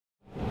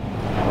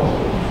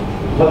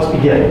let's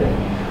begin.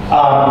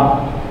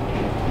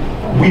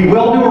 We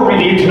will do a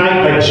review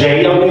tonight, but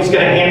Jay is going to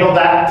handle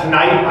that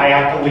tonight. I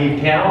have to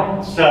leave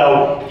town.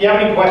 So if you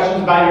have any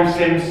questions about your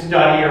sim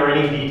study or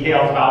any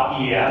details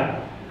about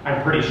EM,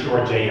 I'm pretty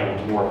sure Jay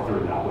can work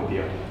through that with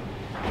you.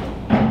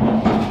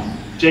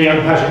 Jay,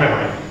 how's your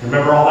memory?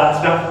 Remember all that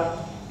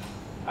stuff?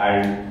 I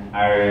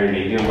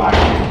read my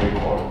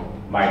report,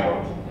 my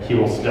notes. He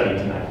will study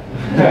tonight.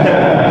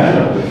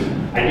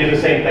 I do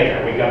the same thing.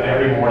 I wake up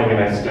every morning and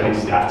I study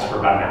stats for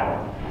about an hour.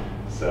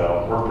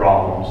 So work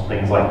problems,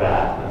 things like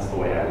that. That's the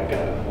way I wake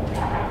up in the morning.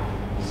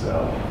 So,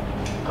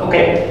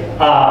 okay.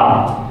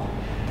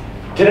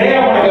 Today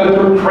I want to go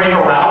through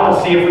Cramer Rao.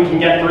 We'll see if we can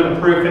get through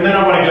the proof, and then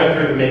I want to go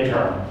through the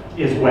midterm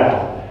as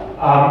well.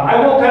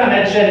 I will kind of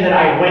mention that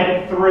I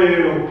went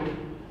through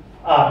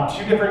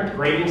 2 different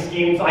grading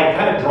schemes. I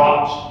kind of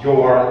dropped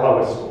your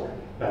lowest score.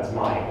 That's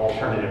my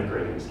alternative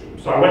grading scheme.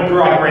 So I went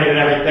through, I graded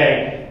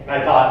everything, and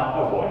I thought,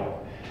 oh boy,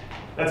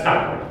 that's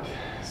not great.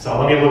 So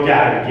let me look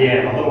at it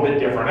again, a little bit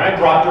different. I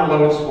dropped your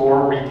lowest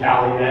score,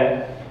 retallied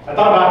it. I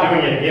thought about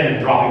doing it again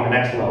and dropping the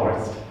next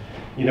lowest,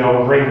 you know,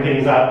 and bring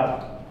things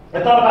up.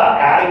 I thought about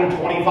adding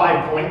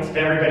 25 points to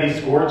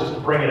everybody's score just to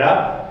bring it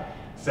up.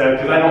 So,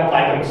 because I don't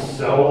like them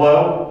so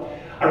low.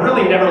 I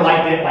really never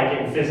liked it like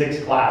in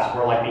physics class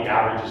where like the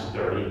average is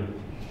 30.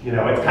 You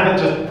know, it's kind of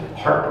just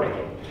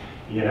heartbreaking,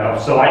 you know,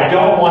 so I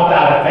don't want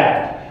that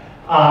effect.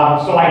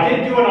 So I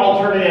did do an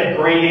alternative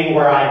grading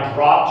where I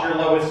dropped your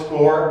lowest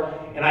score,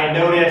 and I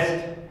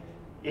noticed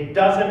it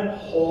doesn't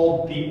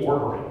hold the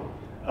ordering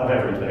of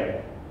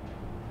everything,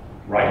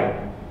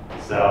 right?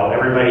 So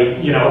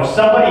everybody, you know, if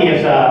somebody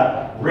is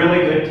a really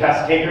good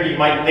test taker, you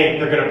might think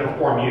they're going to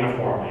perform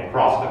uniformly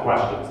across the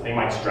questions. They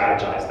might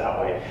strategize that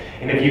way.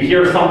 And if you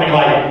hear something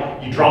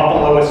like you dropped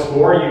the lowest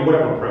score, you would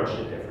have approached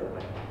it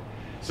differently.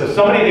 So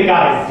somebody that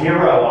got a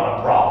 0 on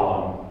a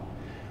problem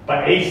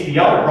but aced the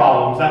other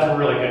problems, that's a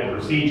really good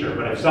procedure.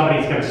 But if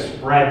somebody's going to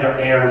spread their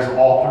errors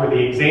all through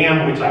the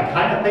exam, which I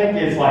kind of think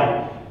is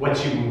like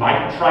what you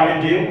might try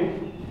to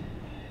do.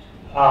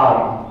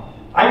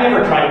 I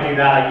never tried to do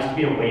that. I used to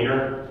be a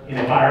waiter, and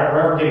if I were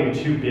ever getting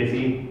too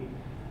busy,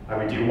 I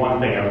would do one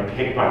thing. I would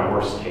pick my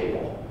worst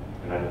table,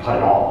 and I'd put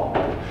it all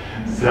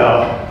on.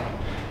 So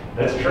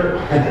that's true.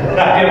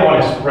 I didn't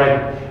want to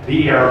spread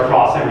the error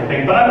across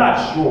everything, but I'm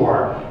not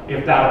sure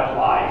if that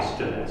applies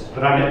to this.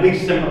 But I'm at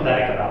least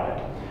sympathetic about it.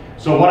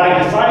 So what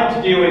I decided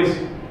to do is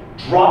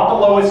drop the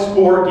lowest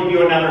score, give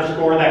you another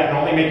score that can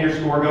only make your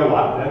score go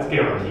up. That's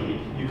guaranteed.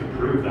 You could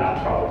prove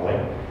that probably.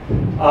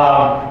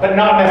 But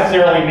not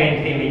necessarily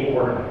maintain the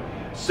order.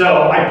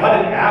 So I put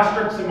an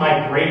asterisk in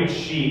my grade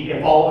sheet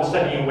if all of a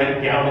sudden you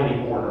went down in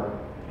the order.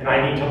 And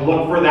I need to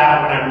look for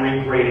that when I'm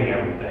regrading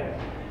everything.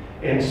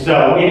 And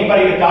so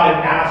anybody that got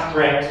an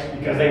asterisk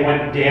because they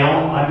went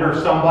down under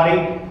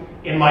somebody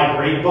in my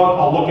grade book,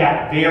 I'll look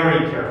at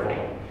very carefully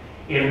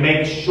and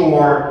make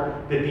sure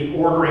that the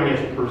ordering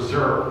is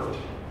preserved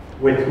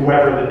with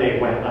whoever that they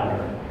went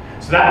under.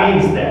 So that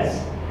means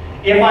this.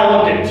 If I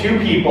looked at 2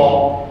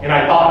 people and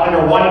I thought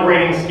under one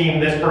grading scheme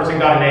this person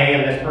got an A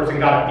and this person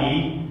got a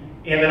B,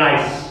 and then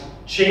I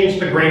changed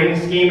the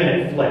grading scheme and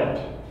it flipped,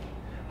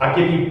 I'll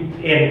give you,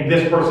 and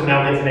this person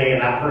now gets an A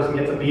and that person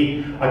gets a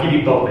B, I'll give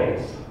you both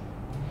A's.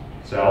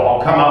 So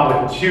I'll come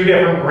up with 2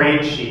 different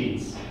grade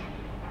sheets,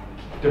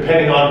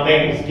 depending on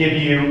things, give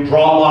you,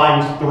 draw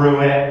lines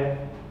through it.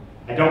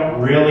 I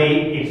don't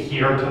really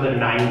adhere to the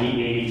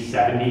 90, 80,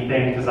 70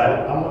 thing because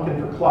I'm looking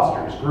for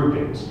clusters,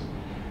 groupings.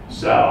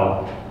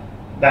 So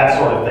that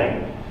sort of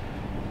thing.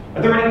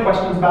 Are there any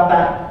questions about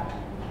that?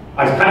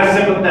 I was kind of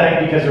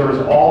sympathetic because there was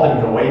all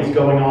the noise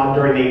going on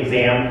during the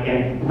exam,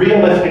 and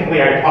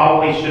realistically I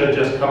probably should have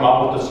just come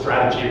up with a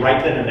strategy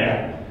right then and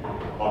there.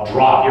 I'll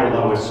drop your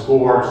lowest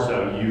score,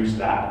 so use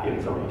that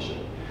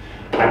information.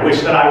 I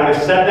wish that I would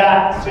have said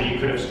that so you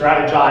could have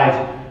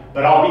strategized,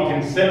 but I'll be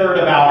considerate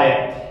about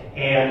it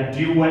and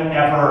do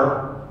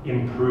whatever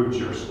improves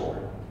your score.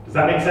 Does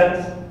that make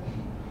sense?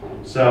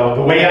 So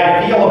the way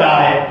I feel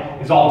about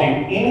it is I'll do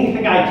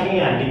anything I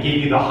can to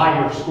give you the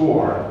higher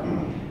score,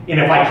 and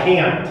if I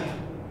can't,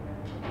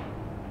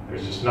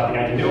 there's just nothing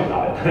I can do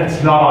about it.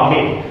 It's not on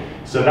me.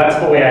 So that's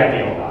the way I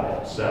feel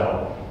about it.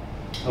 So,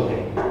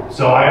 okay.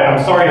 So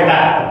I'm sorry if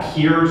that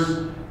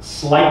appears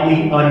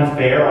slightly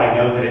unfair. I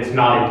know that it's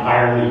not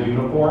entirely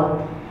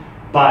uniform,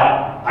 but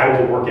I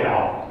will work it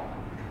out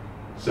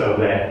so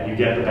that you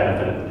get the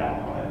benefit of the doubt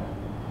on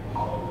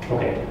it.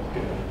 Okay,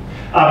 good.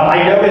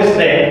 I noticed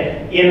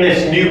that in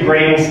this new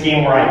grading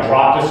scheme where I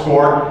dropped a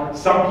score,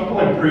 some people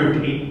improved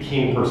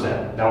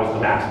 18%. That was the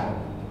maximum.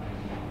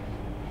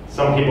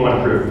 Some people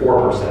improved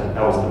 4%.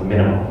 That was the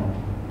minimum.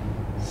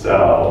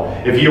 So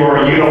if you're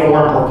a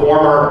uniform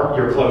performer,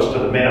 you're close to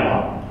the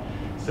minimum.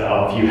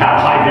 So if you have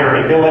high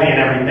variability and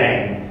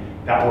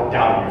everything, that worked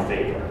out in your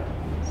favor.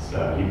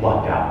 So you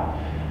lucked out.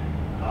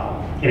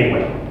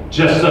 Anyway,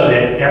 just so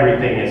that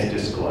everything is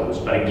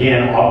disclosed. But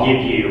again, I'll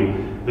give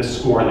you the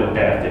score that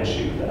benefits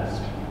you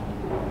best.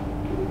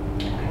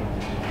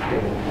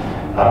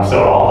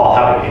 So I'll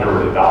have an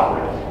iterative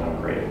algorithm when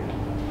I'm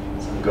grading.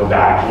 So go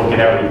back, look at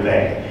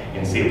everything,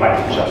 and see if I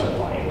can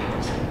justify anything.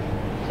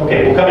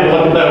 Okay, we'll come and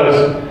look at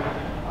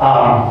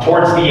those.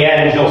 Towards the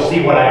end, you'll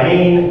see what I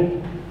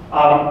mean.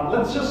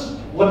 Let's just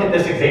look at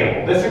this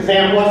example. This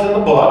example is in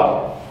the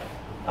book.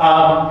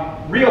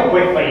 Real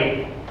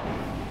quickly,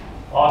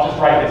 I'll just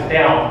write this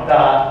down.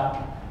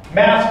 The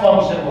mass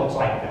function looks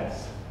like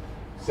this.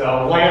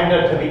 So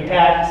lambda to the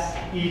x,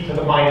 e to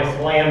the minus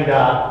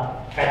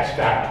lambda, x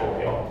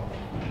factorial.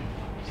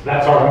 So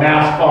that's our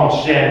mass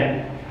function.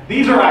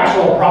 These are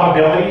actual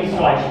probabilities,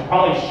 so I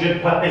probably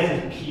should put this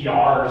as PR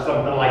or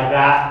something like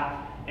that.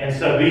 And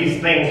so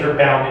these things are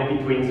bounded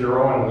between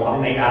 0 and 1,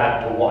 and they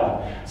add up to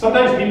 1.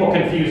 Sometimes people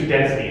confuse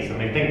densities, and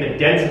they think that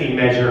density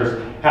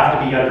measures have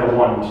to be under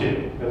 1,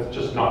 too. That's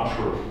just not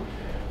true.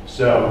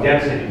 So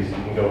densities, you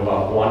can go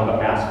above 1, but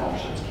mass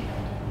functions can't.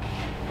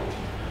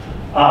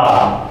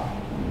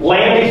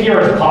 Lambda here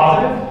is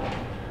positive.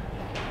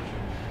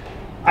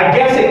 I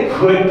guess it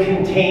could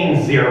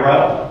contain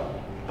 0,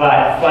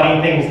 but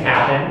funny things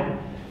happen.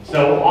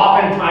 So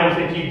oftentimes,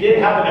 if you did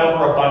have an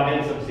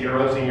overabundance of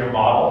zeros in your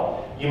model,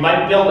 you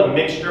might build a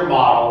mixture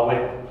model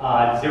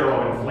with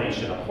 0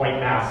 inflation, a point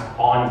mass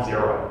on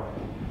 0.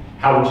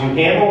 How would you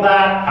handle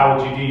that? How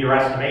would you do your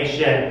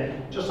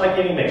estimation? Just like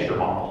any mixture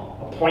model.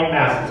 A point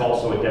mass is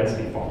also a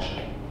density function.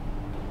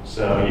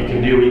 So you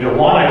can do either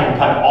one. I can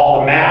put all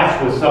the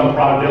mass with some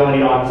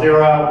probability on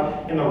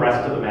 0, and the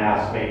rest of the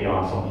mass maybe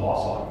on some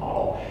Poisson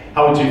model.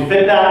 How would you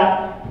fit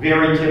that?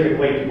 Very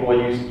typically, people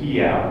will use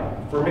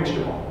EM for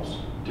mixture models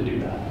to do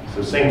that.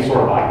 So same sort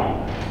of idea.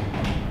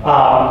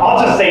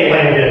 I'll just say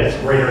lambda is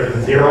greater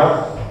than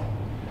 0.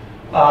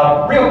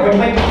 Real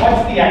quickly,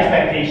 what's the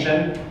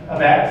expectation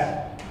of x?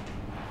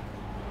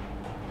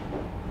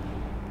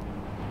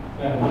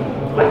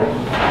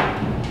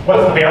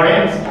 What's the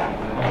variance?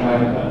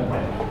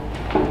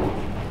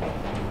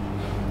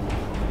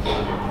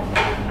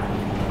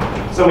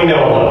 So we know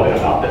a little bit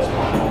about this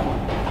model.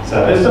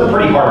 So this is a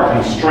pretty hard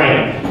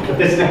constraint, but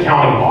this is a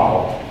counting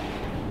model.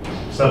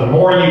 So the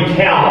more you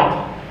count,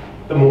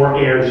 the more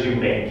errors you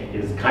make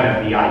is kind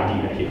of the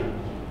idea here.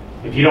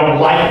 If you don't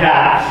like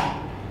that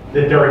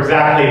they're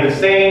exactly the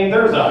same,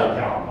 there's other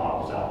counting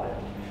models out there.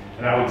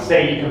 And I would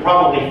say you can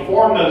probably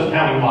form those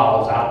counting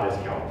models out of this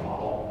counting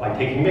model by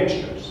taking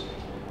mixtures.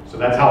 So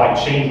that's how I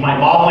change my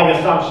modeling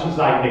assumptions.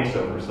 I mix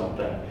over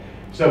something.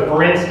 So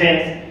for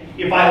instance,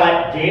 if I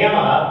let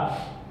gamma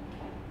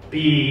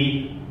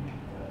be,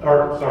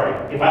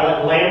 if I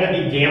let lambda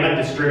be gamma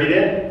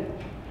distributed,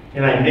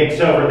 and I mix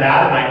over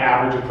that and I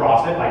average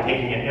across it by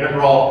taking an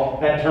integral,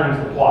 that turns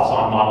the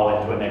Poisson model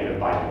into a negative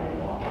binary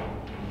model.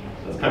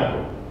 So that's kind of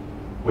cool.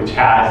 Which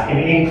has an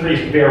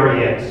increased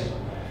variance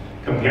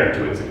compared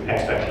to its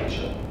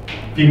expectation.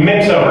 If you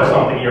mix over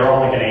something, you're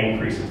only going to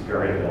increase its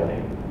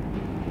variability.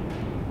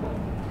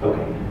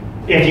 Okay.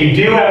 If you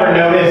do ever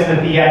notice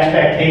that the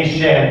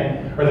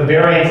expectation or the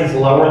variance is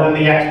lower than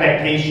the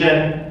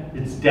expectation,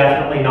 it's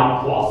definitely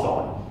not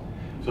Poisson.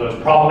 So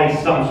it's probably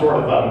some sort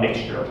of a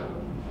mixture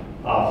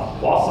of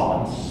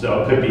Poissons.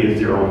 So it could be a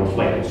 0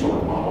 inflated sort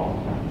of model.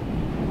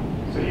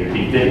 So you'd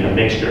be fitting a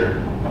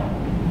mixture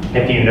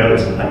if you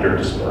notice an under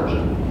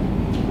dispersion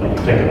when you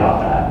think about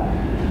that.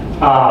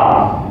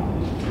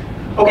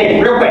 Okay,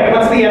 real quick,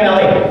 what's the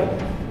MLE?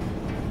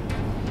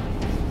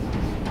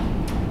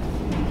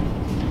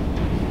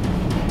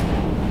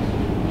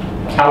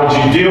 How would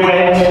you do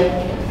it?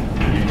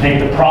 You take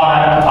the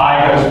product,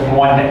 I goes from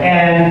 1 to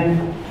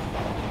n,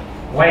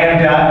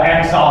 lambda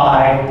xi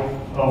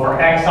over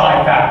xi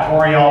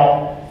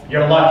factorial.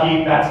 You're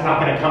lucky that's not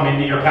going to come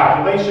into your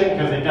calculation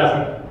because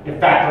it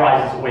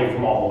factorizes away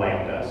from all the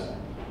lambdas.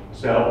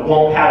 So it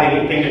won't have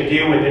anything to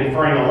do with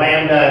inferring the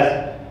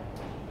lambdas.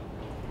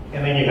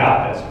 And then you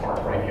got this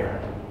part right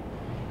here.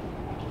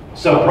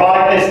 So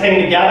product this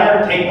thing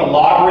together, take the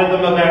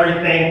logarithm of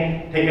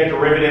everything, take a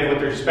derivative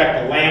with respect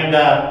to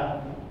lambda,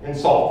 and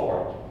solve for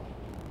it.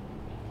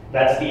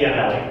 That's the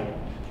MLE.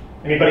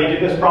 Anybody do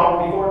this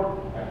problem before?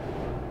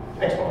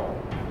 Next one.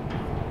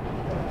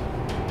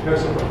 No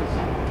surprise.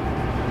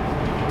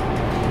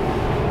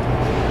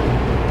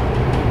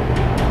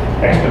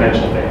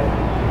 Exponential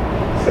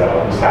thing. So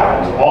this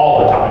happens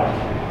all the time.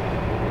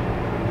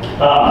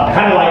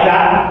 Kind of like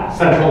that.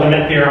 Central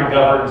limit theorem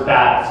governs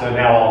that. So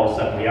now all of a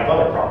sudden we have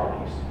other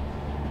properties.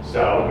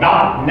 So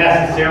not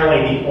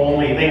necessarily the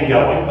only thing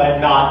going, but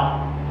not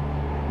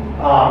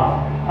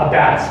a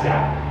bad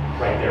stat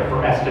right there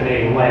for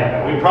estimating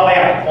lambda. We probably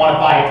have to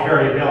quantify its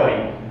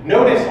variability.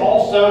 Notice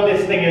also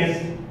this thing is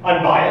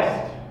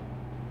unbiased.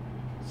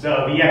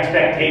 So the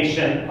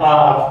expectation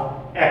of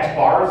x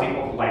bar is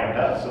equal to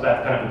lambda, so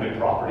that's kind of a good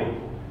property.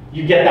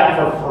 You get that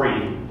for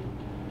free.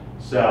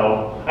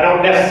 So I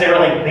don't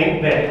necessarily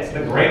think that it's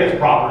the greatest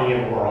property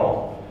in the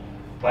world,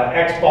 but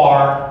x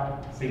bar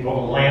is equal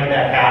to lambda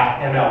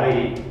hat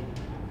MLE.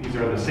 These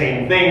are the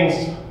same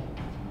things.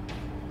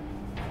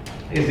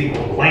 Is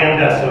equal to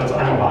lambda, so it's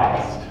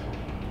unbiased.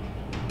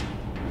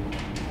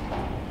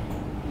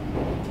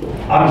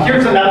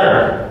 Here's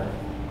another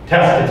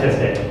test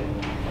statistic.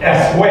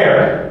 S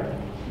squared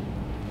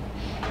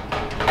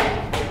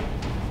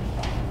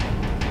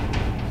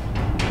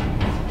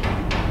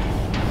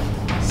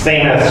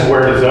Same as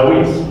squared as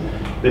always.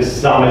 This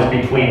sum is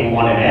between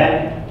 1 and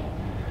n.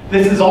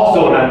 This is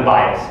also an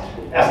unbiased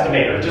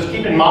estimator. Just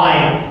keep in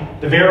mind,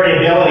 the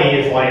variability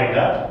is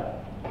lambda.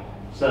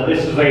 So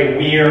this is a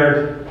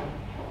weird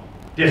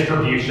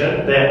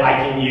distribution that I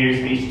can use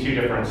these two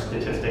different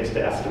statistics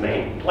to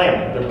estimate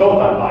lambda. They're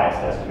both unbiased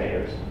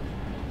estimators.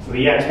 So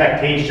the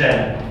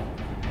expectation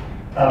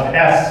of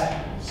s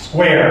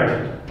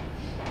squared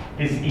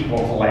is equal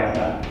to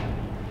lambda.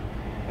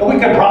 And we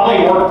could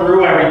probably work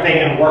through everything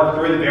and work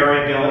through the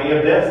variability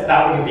of this.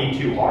 That wouldn't be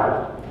too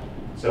hard.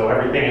 So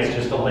everything is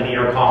just a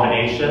linear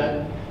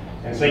combination.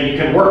 And so you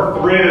can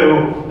work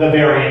through the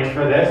variance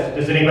for this.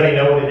 Does anybody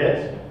know what it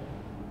is?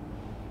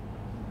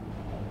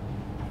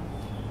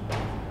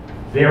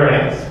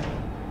 Variance,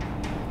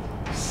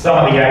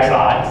 sum of the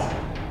xi's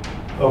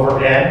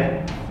over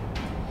n.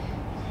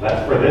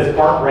 That's for this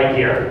part right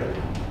here.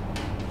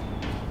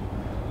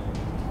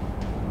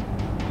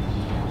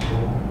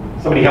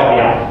 Somebody help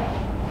me out.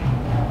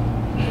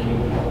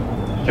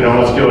 You can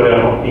almost do it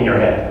in your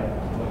head.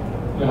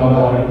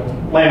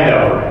 Lambda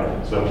over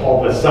n. So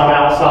pull the sum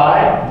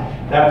outside.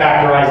 That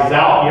factorizes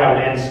out. You have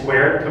an n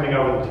squared coming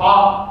over the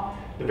top.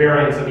 The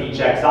variance of each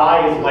xi is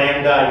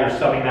lambda. You're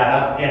summing that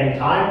up n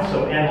times.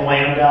 So n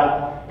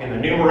lambda in the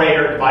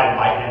numerator divided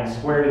by n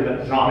squared in the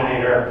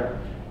denominator.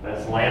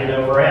 That's lambda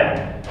over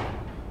n.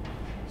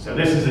 So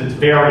this is its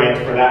variance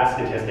for that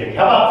statistic.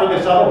 How about for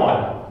this other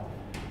one?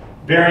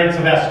 Variance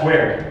of s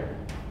squared.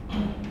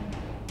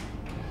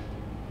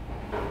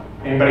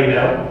 Anybody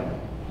know?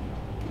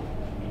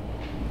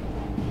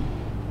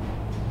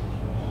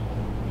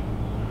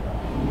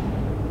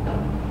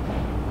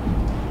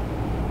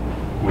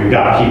 We've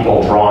got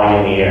people drawing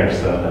in the air,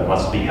 so that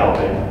must be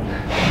helping.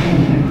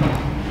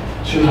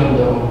 2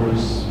 lambda over the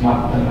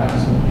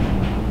maximum.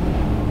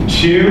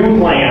 2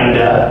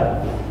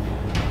 lambda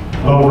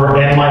over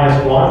n minus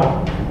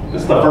 1.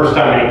 This is the first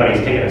time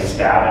anybody's taken a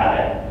stab at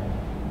it.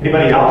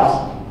 Anybody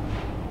else?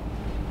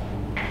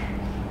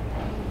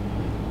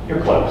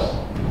 You're close.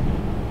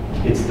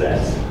 It's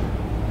this.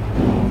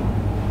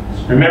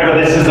 Remember,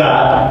 this is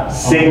a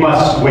sigma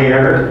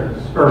squared,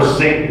 or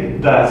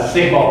the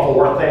sigma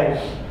 4 thing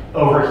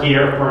over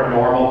here for a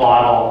normal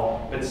model,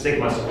 but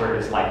sigma squared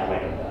is like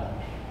lambda.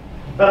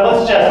 But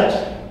let's just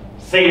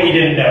say we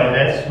didn't know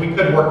this. We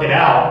could work it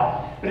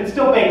out, but it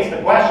still begs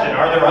the question,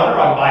 are there other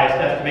unbiased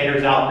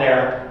estimators out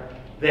there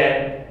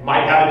that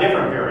might have a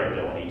different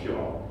variability to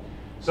them?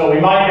 So we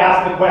might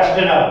ask the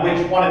question of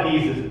which one of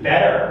these is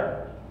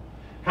better.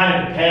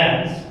 Kind of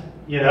depends,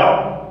 you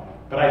know?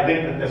 But I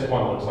think that this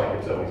one looks like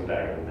it's always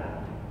better than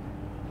that.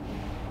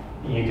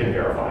 You can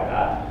verify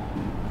that.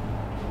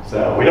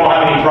 So we don't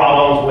have any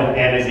problems when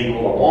n is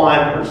equal to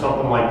 1 or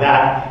something like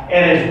that.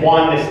 N is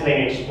 1, this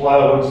thing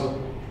explodes.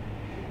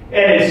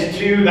 N is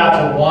 2, that's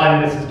a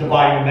 1, this is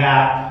dividing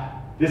that.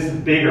 This is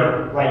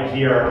bigger right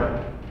here.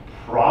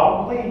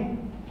 Probably,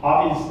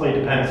 obviously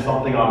depends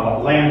something on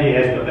what lambda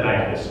is, but then I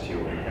have this 2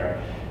 in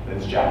there.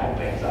 That's jacking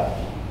things up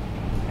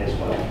as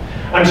well.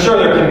 I'm sure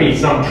there can be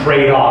some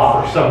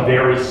trade-off for some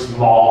very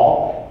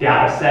small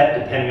data set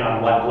depending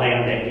on what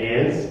lambda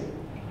is.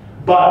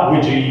 But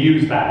would you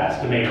use that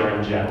estimator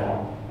in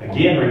general?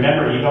 Again,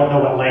 remember, you don't know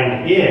what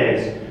lambda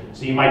is,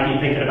 so you might be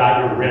thinking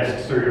about your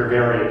risks or your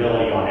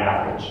variability on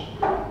average.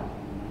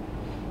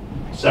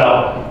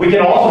 So we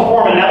can also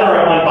form another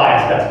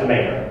unbiased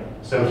estimator.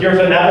 So here's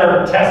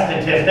another test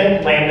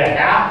statistic, lambda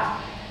hat.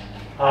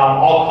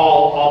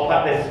 I'll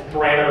put this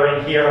parameter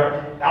in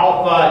here,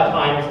 alpha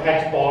times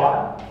x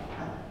bar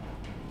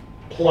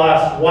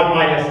plus 1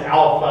 minus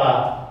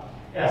alpha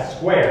s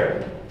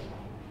squared.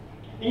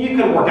 And you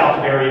can work out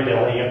the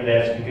variability of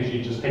this because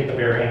you just take the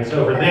variance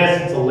over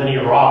this. It's a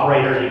linear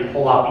operator. You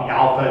pull out the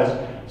alphas,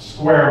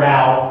 square them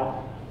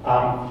out.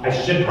 I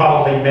should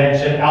probably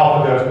mention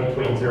alpha goes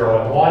between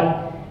 0 and 1.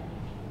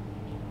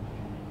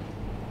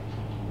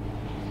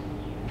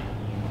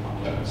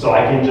 So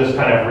I can just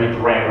kind of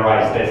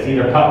reparameterize this.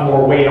 Either put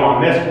more weight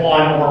on this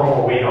one or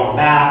more weight on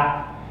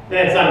that.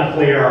 Then it's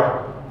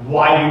unclear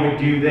why you would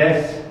do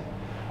this.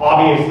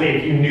 Obviously,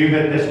 if you knew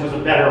that this was a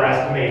better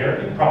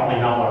estimator, you'd probably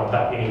not want to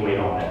put any weight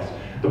on this.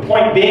 The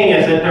point being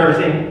is that there's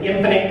an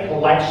infinite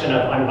collection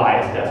of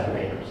unbiased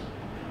estimators.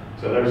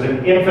 So there's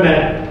an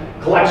infinite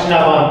collection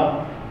of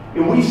them,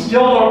 and we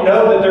still don't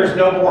know that there's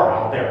no more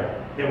out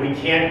there that we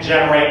can't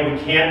generate, we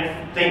can't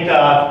think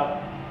of,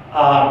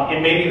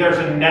 and maybe there's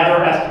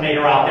another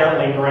estimator out there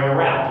lingering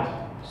around.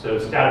 So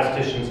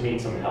statisticians need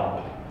some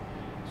help.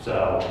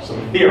 So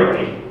some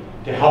theory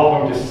to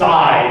help them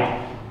decide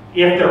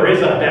if there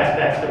is a best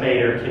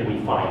estimator, can we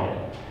find it?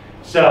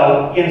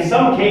 So in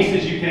some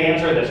cases, you can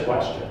answer this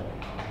question.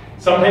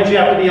 Sometimes you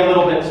have to be a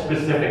little bit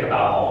specific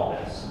about all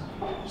of this.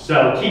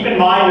 So keep in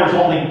mind, there's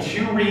only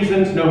 2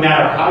 reasons, no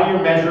matter how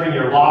you're measuring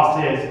your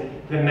losses,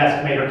 that an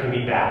estimator can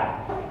be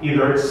bad.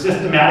 Either it's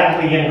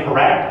systematically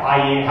incorrect,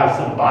 i.e. it has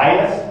some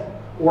bias,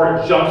 or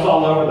it jumps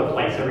all over the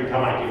place every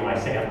time I do my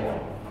sampling.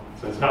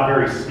 So it's not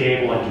very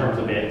stable in terms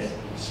of its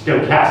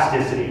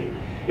stochasticity.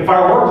 If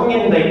I were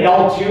working in the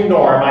L2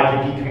 norm,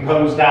 I could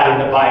decompose that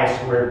into bias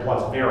squared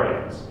plus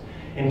variance.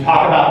 and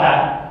talk about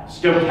that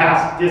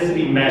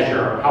stochasticity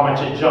measure, how much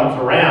it jumps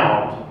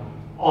around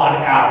on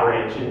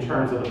average in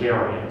terms of the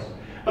variance.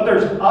 But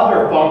there's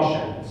other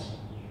functions,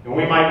 and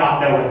we might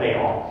not know what they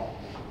are,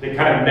 that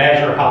kind of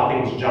measure how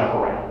things jump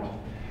around.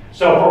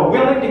 So if we're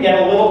willing to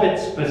get a little bit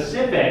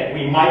specific,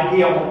 we might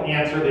be able to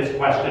answer this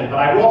question, but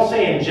I will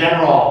say in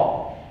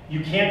general, you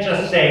can't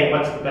just say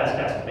what's the best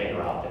estimator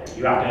out there.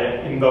 You have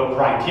to invoke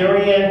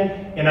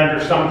criterion, and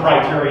under some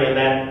criterion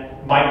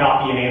that might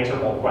not be an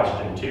answerable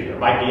question too. There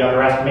might be other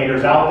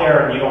estimators out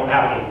there and you don't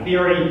have any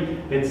theory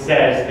that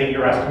says that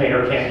your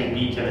estimator can't be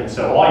beaten, and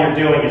so all you're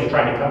doing is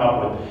trying to come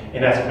up with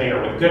an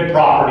estimator with good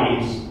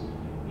properties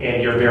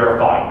and you're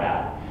verifying that.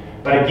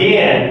 But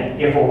again,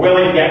 if we're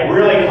willing to get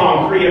really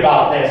concrete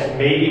about this,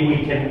 maybe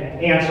we can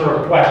answer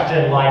a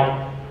question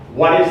like,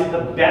 what is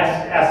the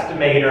best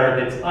estimator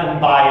that's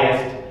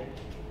unbiased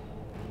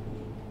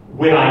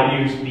when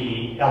I use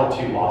the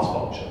L2 loss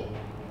function?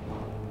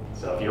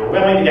 So if you're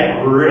willing to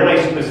get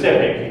really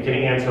specific, you can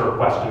answer a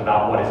question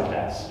about what is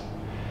best.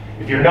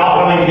 If you're not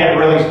willing to get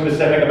really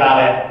specific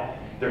about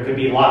it, there could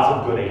be lots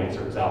of good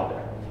answers out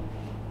there.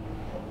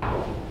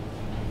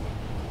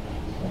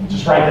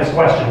 Just write this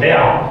question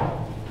down.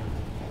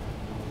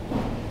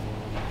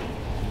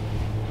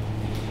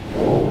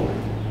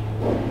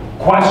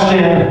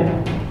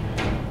 Question,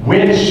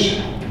 which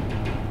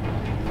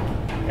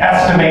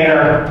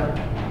estimator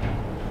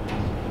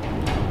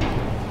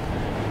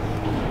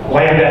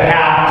lambda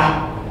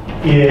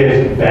hat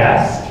is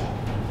best?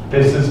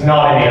 This is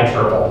not an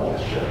answerable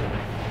question.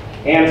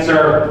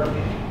 Answer,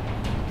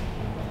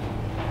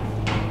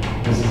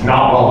 this is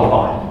not well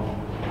defined.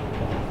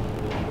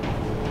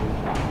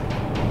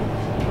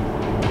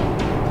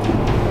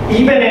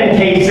 Even in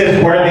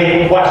cases where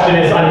the question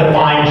is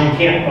undefined, you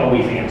can't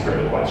always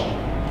answer the question.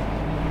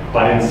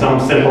 But in some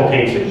simple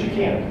cases, you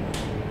can.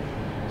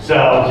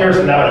 So here's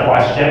another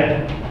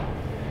question.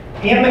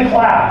 In the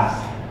class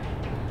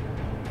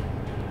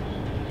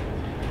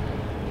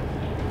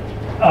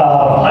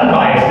of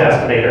unbiased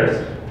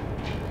estimators,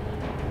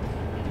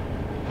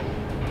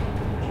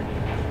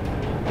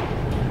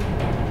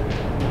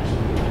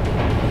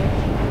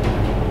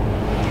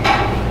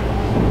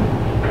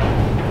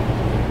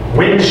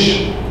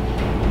 which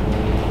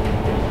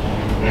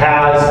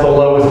has the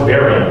lowest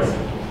variance?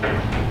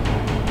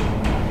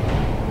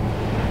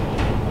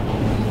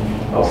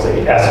 I'll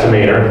say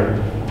estimator.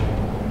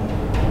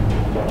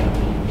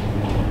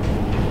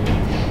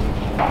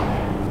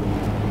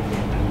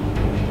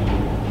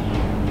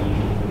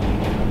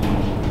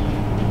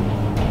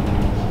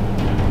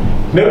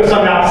 Notice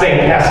I'm not saying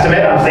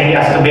estimate, I'm saying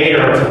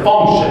estimator. It's a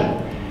function.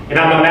 And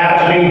I'm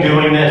imagining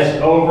doing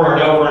this over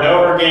and over and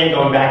over again,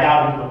 going back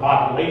out into the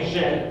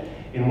population.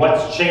 And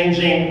what's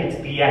changing?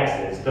 It's the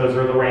x's. Those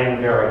are the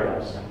random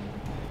variables.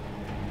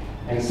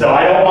 And so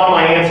I don't want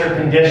my answer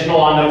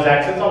conditional on those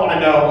x's. I want to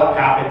know what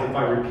happens if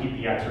I repeat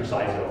the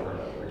exercise over and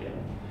over again.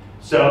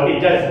 So it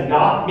does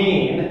not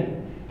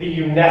mean that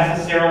you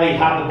necessarily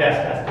have the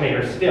best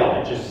estimator still.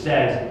 It just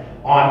says,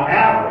 on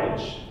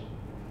average,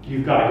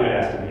 you've got a good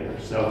estimator.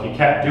 So if you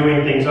kept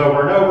doing things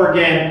over and over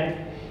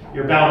again,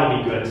 you're bound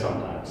to be good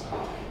sometimes,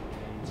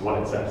 is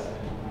what it says.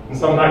 And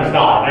sometimes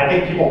not. And I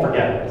think people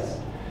forget this.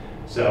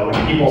 So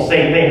when people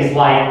say things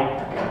like,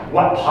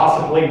 what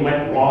possibly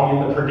went wrong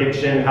in the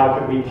prediction? How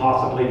could we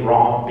possibly be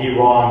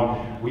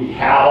wrong? We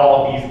have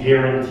all of these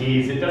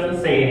guarantees. It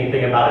doesn't say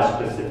anything about a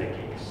specific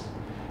case.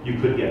 You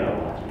could get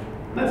unlucky.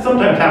 And that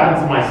sometimes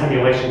happens in my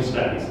simulation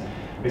studies.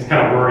 I just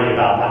kind of worry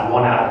about that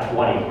 1 out of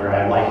 20 where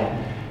I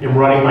am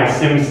running my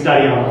sim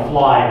study on the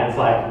fly and it's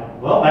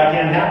like, well, that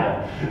can't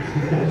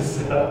happen.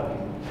 So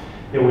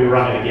then we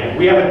run it again.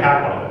 We haven't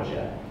had one of those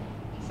yet.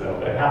 So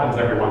it happens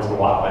every once in a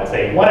while. I'd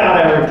say 1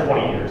 out of every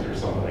 20 years or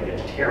something. I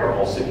get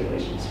terrible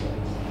simulation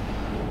studies.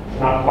 It's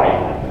not quite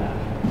like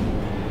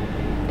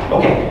that.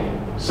 Okay,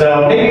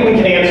 so maybe we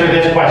can answer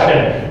this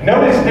question.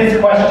 Notice this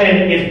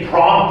question is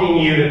prompting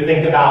you to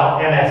think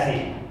about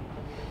MSE.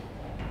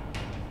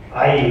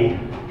 i.e.,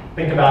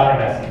 think about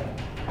MSE.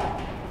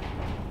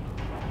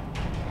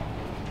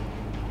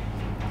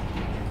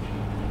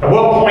 I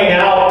will point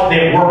out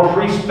that we're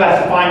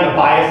pre-specifying the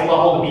bias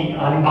level to be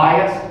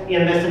unbiased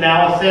in this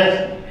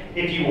analysis.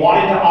 If you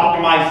wanted to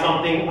optimize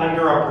something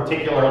under a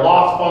particular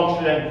loss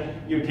function,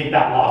 you take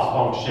that loss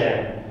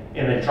function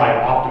and then try to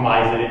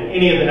optimize it in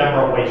any of the number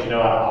of ways you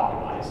know how to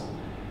optimize.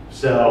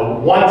 So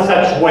one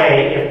such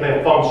way, if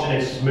the function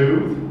is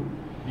smooth,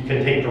 you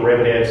can take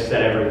derivatives,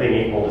 set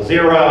everything equal to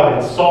 0,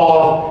 and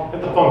solve.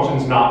 If the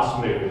function's not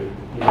smooth,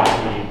 you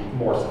might need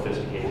more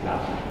sophisticated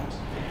mathematics.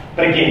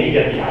 But again, you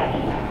get the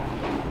idea.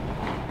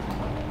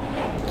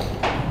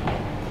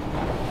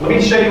 Let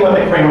me show you what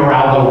the Cramer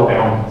Rao lower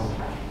bound is.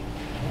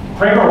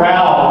 Cramer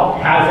Rao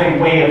has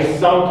a way of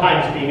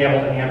sometimes being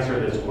able to answer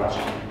this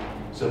question.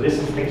 So this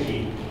is the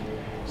key.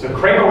 So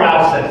Cramer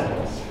Rao says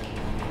this.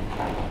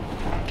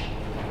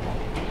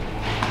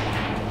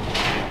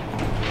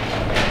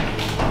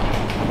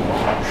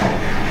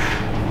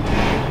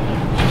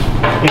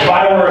 If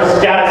I were a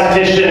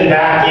statistician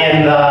back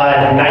in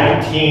the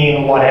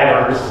 19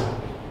 whatevers,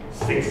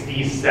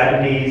 60s,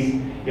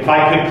 70s. If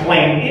I could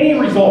claim any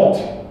result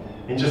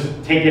and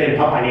just take it and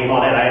put my name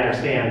on it, I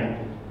understand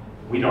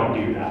we don't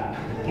do that.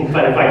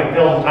 But if I could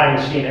build a time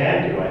machine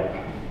and do it,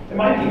 it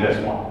might be this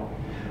one.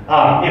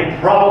 It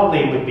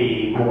probably would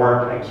be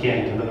more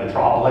akin to the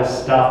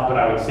metropolis stuff, but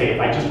I would say if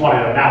I just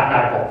wanted a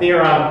mathematical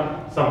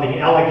theorem, something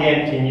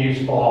elegant and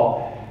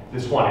useful,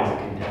 this one is a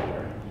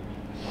contender.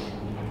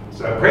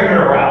 So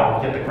Cramer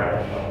Rao, get the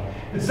credit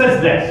for. It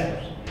says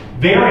this,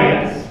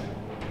 variance,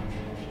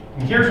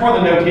 and here's where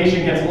the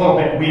notation gets a little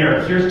bit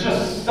weird. Here's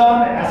just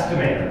some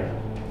estimator.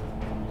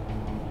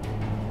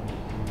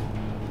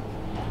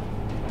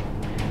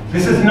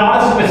 This is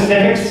not a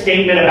specific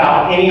statement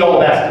about any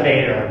old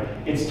estimator.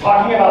 It's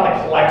talking about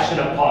the collection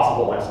of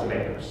possible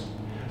estimators.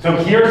 So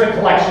here's a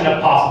collection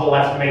of possible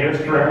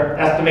estimators for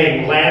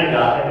estimating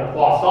lambda in the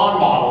Poisson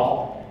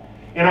model.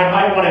 And I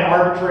might want an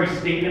arbitrary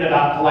statement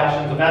about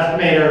collections of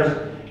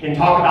estimators and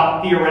talk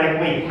about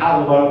theoretically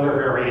how low their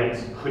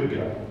variance could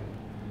go.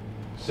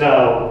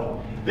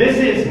 So this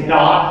is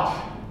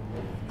not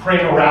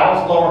Cramer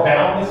Rao's lower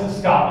bound, this is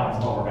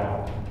Scotland's lower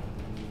bound.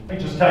 Let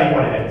me just tell you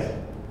what it is.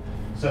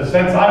 So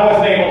since I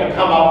wasn't able to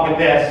come up with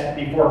this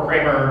before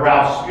Cramer and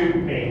Rao scooped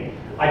me,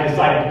 I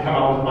decided to come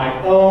up with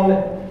my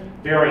own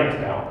variance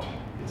bound.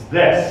 It's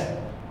this.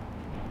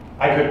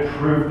 I could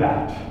prove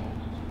that.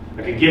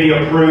 I could give you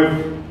a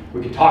proof.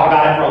 We could talk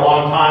about it for a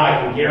long time.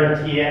 I can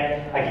guarantee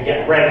it. I can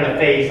get red in the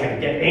face. I can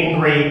get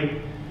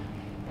angry.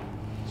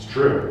 It's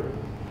true.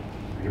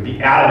 I can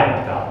be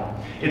adamant about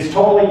it. It's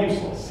totally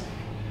useless.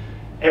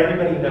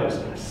 Everybody knows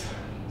this.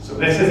 So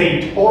this is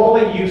a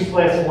totally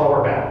useless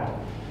lower bound.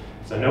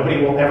 So nobody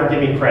will ever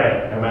give me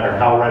credit, no matter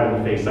how red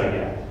in the face I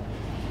get.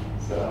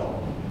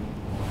 So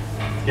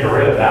let's get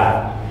rid of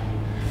that.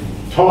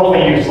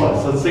 Totally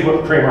useless. Let's see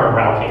what Cramer and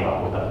Rao came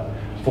up with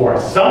for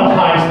us.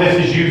 Sometimes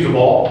this is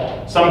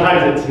usable,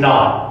 sometimes it's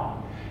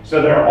not.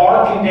 So there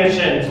are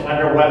conditions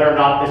under whether or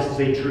not this is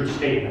a true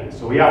statement.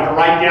 So we have to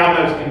write down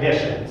those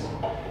conditions.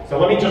 So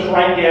let me just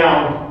write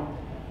down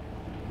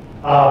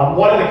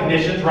one of the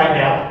conditions right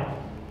now.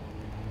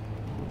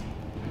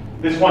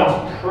 This one's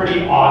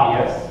pretty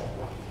obvious.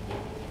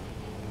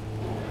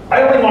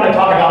 I only want to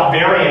talk about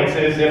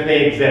variances if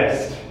they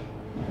exist.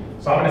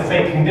 So I'm going to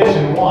say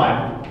condition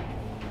 1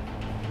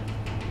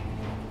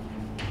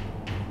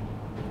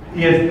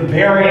 is the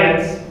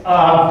variance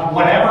of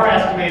whatever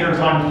estimators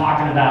I'm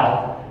talking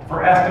about.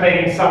 For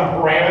estimating some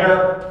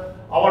parameter,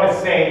 I want to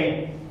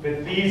say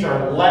that these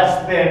are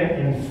less than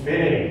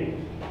infinity.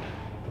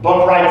 The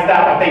book writes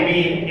that what they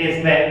mean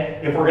is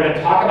that if we're going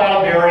to talk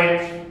about a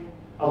variance,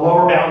 a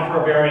lower bound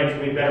for a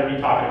variance, we better be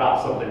talking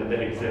about something that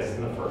exists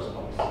in the first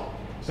place.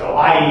 So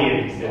i.e.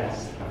 it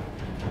exists.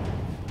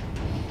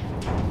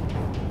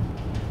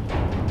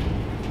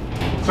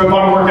 So if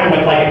I'm working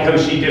with like a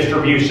Cauchy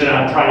distribution and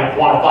I'm trying to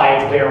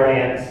quantify its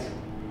variance,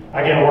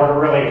 I can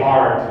work really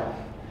hard,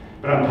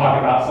 but I'm talking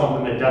about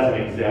something that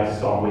doesn't exist,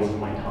 so I'm wasting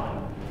my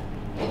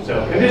time.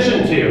 So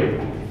condition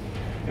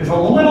 2 is a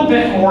little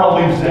bit more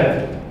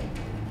elusive.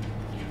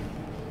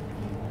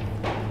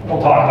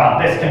 We'll talk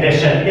about this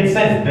condition. It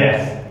says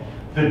this: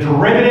 the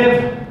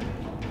derivative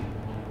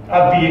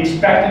of the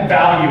expected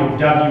value of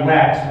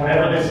Wx,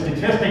 whatever this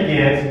statistic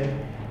is,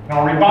 and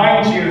I'll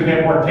remind you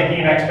that we're taking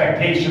an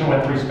expectation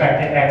with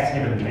respect to x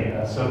given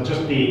theta. So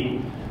just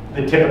the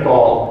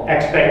typical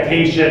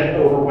expectation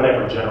over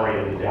whatever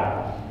generated the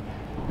data.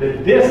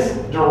 That this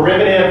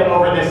derivative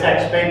over this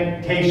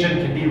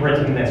expectation can be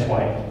written this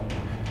way.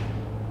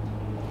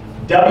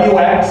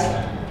 Wx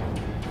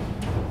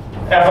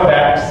f of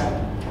x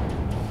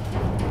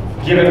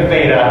given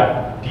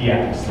theta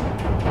dx.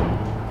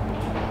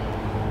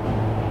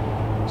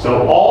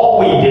 So all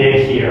we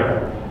did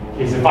here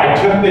is if I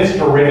took this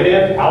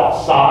derivative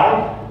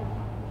outside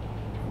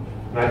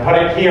and I put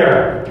it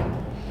here,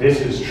 this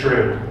is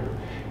true,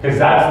 because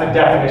that's the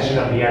definition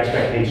of the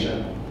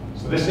expectation.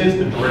 So this is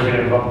the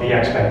derivative of the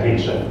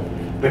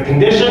expectation. The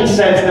condition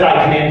says that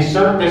I can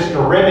insert this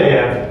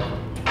derivative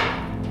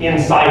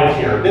inside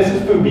here. This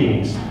is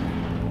Fubini's.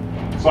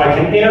 So I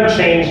can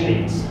interchange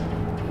these.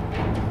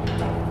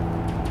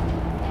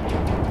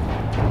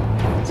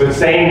 So it's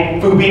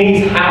saying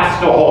Fubini's has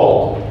to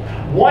hold.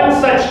 One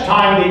such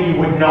time that you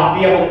would not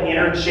be able to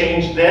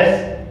interchange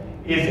this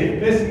is if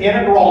this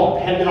integral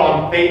depended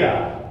on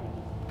theta,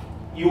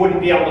 you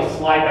wouldn't be able to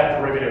slide that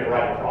derivative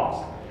right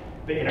across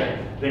the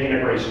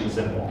integration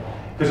symbol,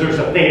 because there's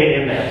a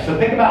theta in there. So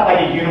think about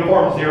like a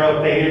uniform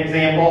zero theta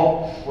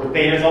example where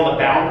theta's on the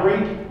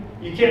boundary.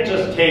 You can't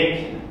just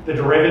take the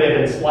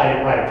derivative and slide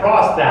it right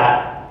across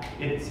that.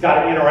 It's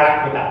got to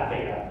interact with that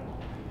theta.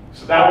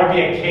 So that would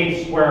be a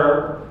case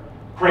where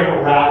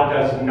Cramer Rao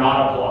does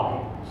not apply.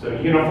 So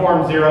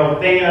uniform zero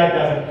theta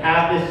doesn't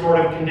have this sort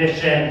of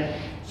condition.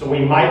 So we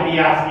might be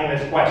asking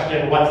this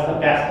question, what's the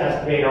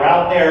best estimator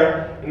out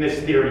there? And this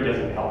theory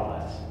doesn't help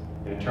us.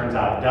 And it turns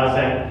out it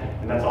doesn't.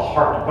 And that's a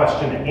hard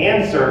question to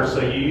answer.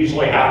 So you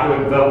usually have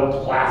to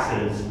invoke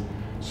classes,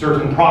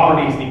 certain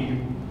properties that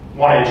you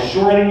want to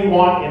assure that you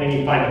want, and then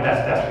you find the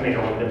best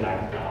estimator within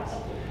that class.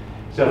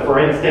 So for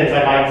instance,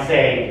 I might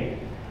say,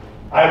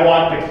 I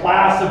want the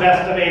class of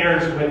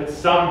estimators with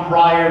some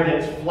prior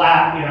that's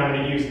flat, and I'm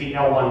going to use the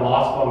L1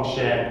 loss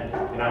function,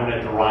 and I'm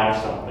going to derive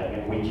something.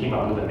 And we came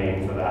up with a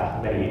name for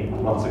that many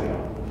months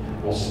ago.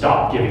 We'll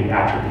stop giving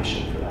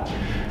attribution for that.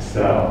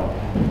 So,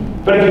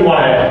 but if you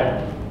want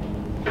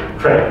to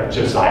credit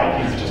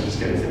Josiah, he's just as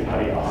good as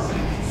anybody else.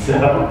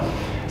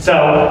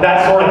 So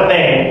that sort of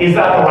thing. Is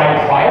that the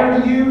right prior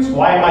to use?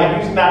 Why am I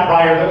using that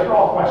prior? Those are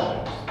all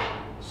questions.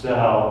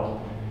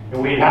 So,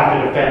 and we'd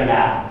have to defend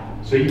that.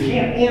 So you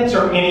can't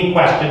answer any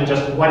question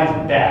just what is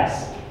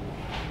best.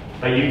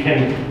 But you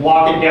can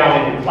lock it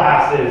down into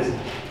classes,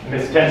 and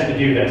this tends to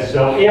do this.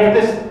 So if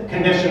this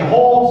condition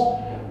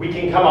holds, we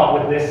can come up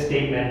with this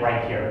statement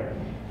right here.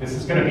 This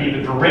is going to be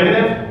the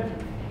derivative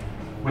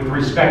with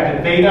respect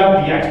to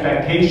theta, the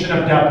expectation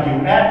of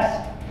Wx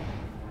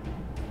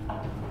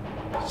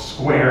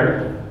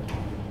squared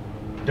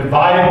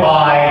divided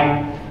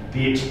by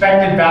the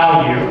expected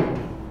value.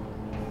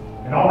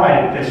 And I'll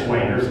write it this way.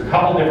 There's a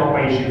couple different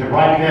ways you can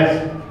write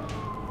this.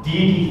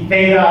 d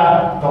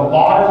theta, the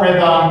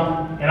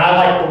logarithm, and I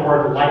like the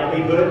word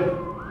likelihood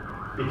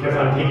because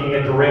I'm taking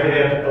a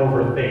derivative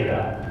over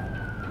theta.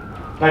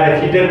 But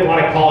if you didn't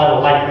want to call it a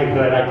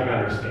likelihood, I can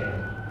understand.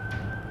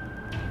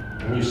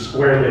 And you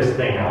square this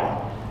thing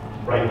out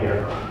right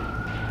here.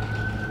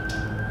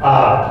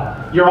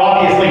 You're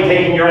obviously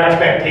taking your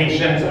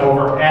expectations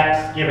over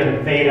x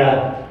given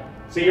theta.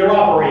 So you're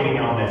operating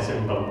on this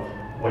in both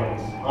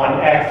ways, on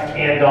x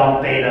and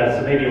on theta.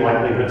 So maybe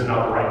likelihood's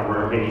not the right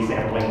word, maybe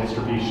sampling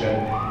distribution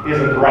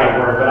isn't the right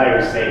word, but I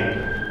would say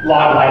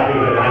log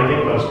likelihood, and I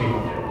think most people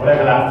do,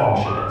 whatever that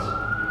function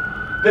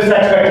is. This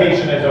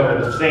expectation is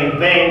over the same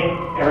thing.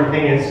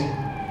 Everything is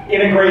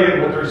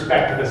integrated with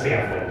respect to the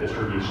sampling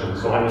distribution.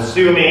 So I'm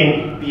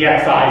assuming the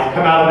xi's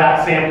come out of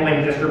that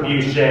sampling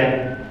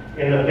distribution,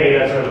 and the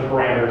thetas are the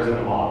parameters in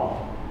the model.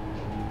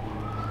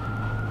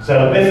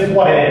 So this is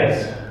what it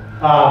is.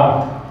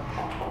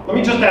 Let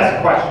me just ask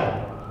a question.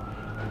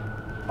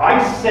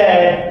 I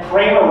said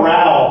Cramer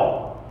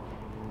Rao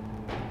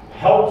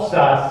helps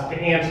us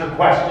to answer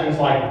questions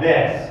like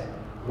this.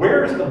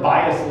 Where is the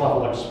bias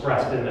level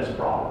expressed in this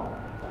problem?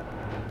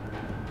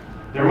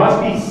 There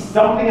must be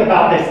something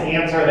about this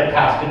answer that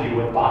has to do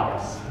with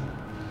bias.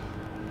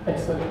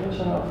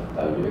 Expectation of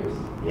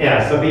Wx.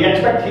 Yeah, so the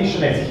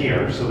expectation is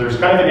here. So there's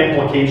kind of an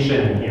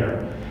implication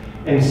here.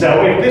 And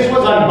so if this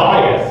was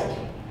unbiased,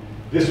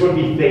 this would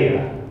be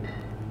theta.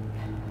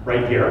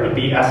 Right here, it would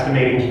be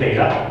estimating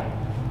theta.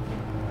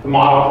 The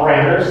model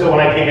parameters, so when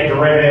I take a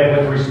derivative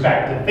with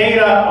respect to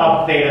theta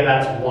of theta,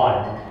 that's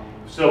 1.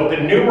 So if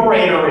the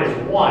numerator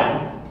is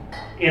 1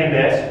 in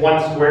this,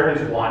 1 squared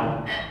is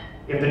 1.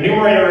 If the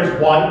numerator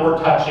is 1, we're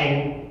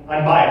touching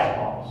unbiased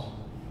models.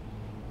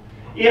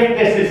 If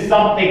this is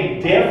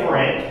something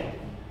different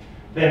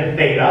than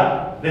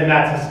theta, then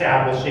that's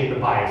establishing the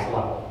bias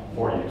level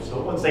for you.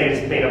 So let's say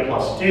it's theta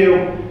plus 2,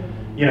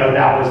 you know,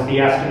 that was the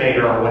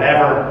estimator or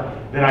whatever,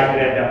 then I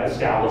could end up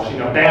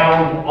establishing a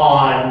bound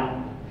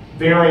on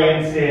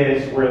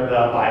variances where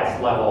the bias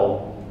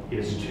level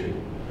is 2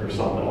 or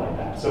something like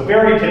that. So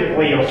very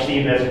typically you'll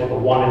see this with a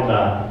 1 in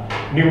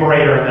the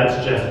numerator, and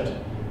that's just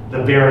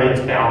the variance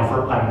bound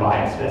for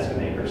unbiased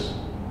estimators.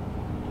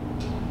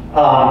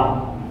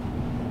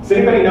 Does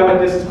anybody know what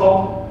this is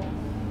called?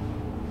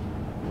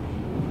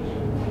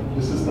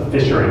 This is the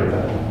Fisher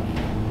info.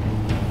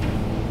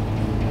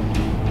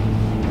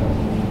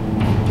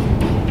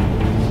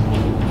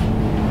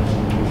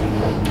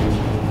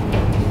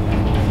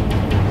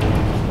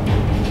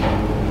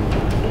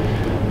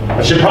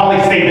 I should probably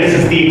say this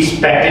is the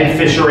expected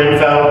Fisher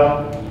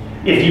info.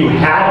 If you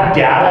had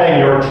data and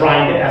you were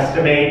trying to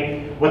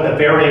estimate what the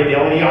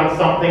variability on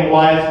something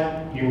was,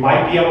 you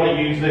might be able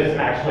to use this and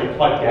actually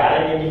plug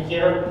data into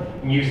here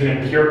and use an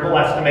empirical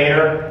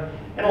estimator.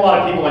 And a lot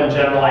of people in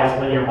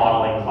generalized linear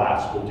modeling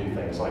class will do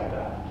things like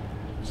that.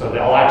 So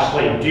they'll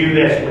actually do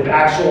this with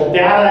actual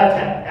data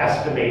to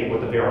estimate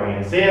what the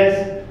variance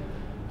is.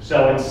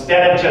 So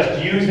instead of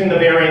just using the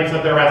variance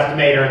of their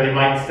estimator, they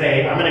might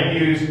say, I'm going to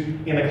use,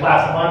 in the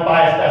class of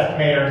unbiased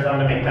estimators, I'm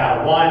going to make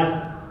that a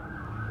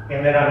 1.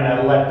 And then I'm going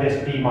to let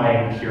this be my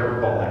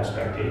empirical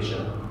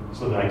expectation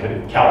so that I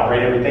can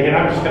calibrate everything. And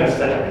I'm just going to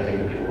set everything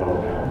to be a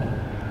lower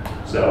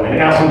bound. So in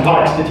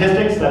asymptotic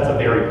statistics, that's a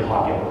very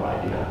popular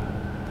idea.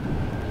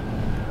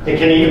 It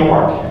can even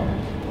work.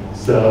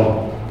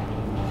 So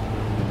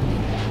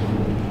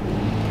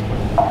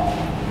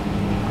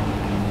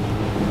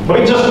let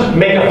me just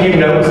make a few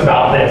notes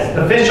about this.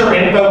 The Fisher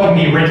info can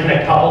be written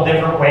a couple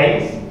different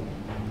ways.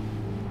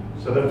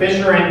 So the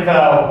Fisher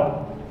info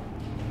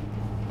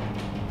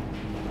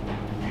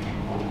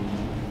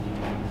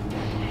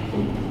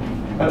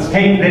let's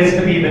take this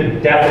to be the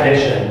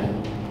definition.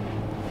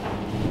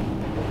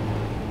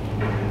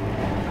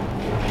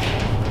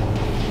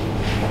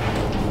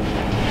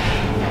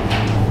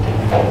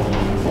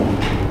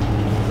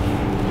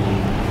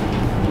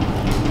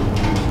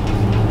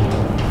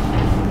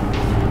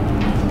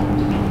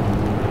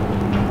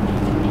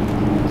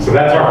 So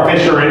that's our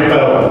Fisher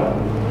info.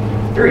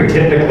 Very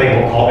typically,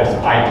 we'll call this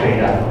I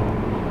theta.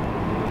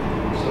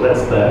 So So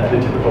that's the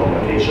typical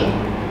notation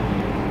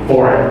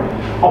for it.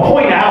 I'll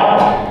point out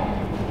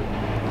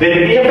that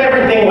if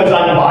everything was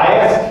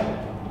unbiased,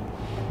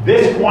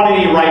 this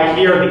quantity right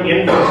here, the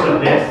inverse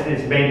of this,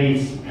 is maybe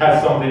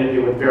has something to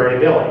do with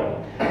variability.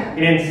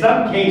 And in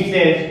some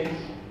cases,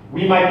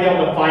 we might be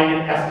able to find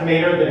an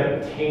estimator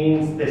that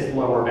obtains this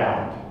lower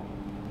bound.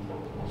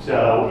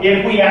 So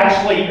if we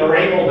actually are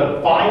able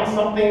to find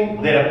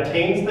something that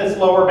obtains this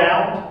lower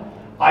bound,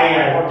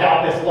 I worked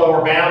out this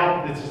lower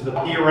bound. This is the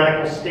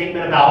theoretical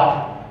statement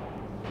about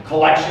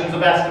collections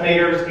of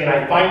estimators, and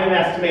I find an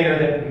estimator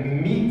that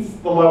meets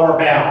the lower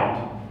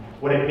bound.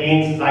 What it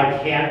means is I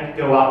can't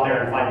go out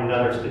there and find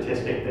another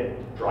statistic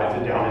that drives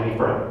it down any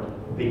further.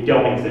 They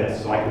don't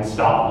exist, so I can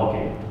stop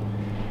looking.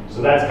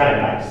 So that's kind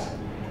of nice.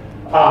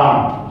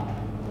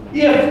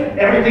 If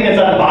everything is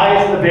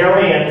unbiased, the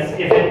variance,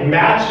 if it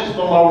matches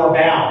the lower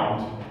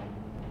bound,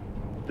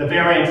 the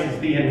variance is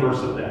the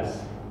inverse of this.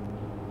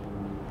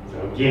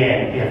 So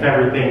again, if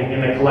everything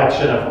in the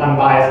collection of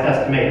unbiased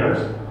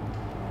estimators,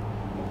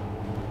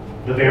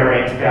 the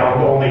variance bound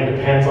only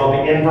depends on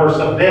the inverse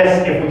of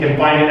this. If we can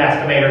find an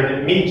estimator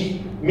that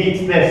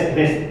meets this,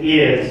 this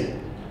is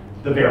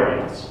the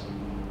variance,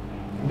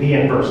 the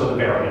inverse of the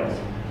variance.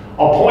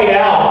 I'll point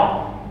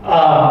out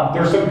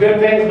there's some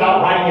good things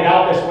about writing it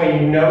out this way.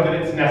 You know that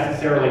it's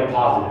necessarily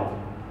positive.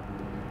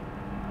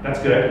 That's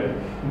good.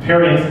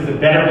 Variances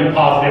that better be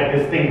positive.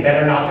 This thing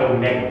better not go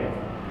negative.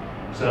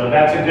 So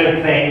that's a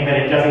good thing that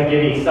it doesn't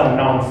give you some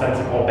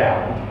nonsensical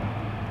bound.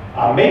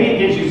 Maybe it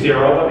gives you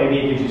 0, but maybe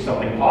it gives you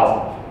something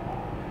positive.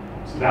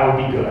 So that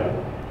would be good.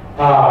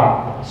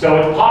 So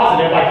it's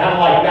positive. I kind of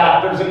like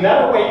that. There's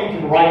another way you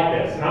can write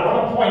this, and I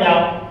want to point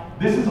out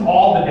this is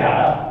all the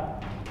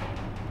data.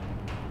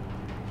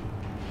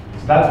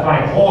 So that's my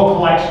whole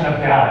collection of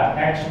data,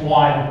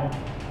 x1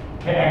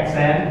 to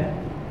xn.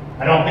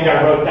 I don't think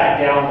I wrote that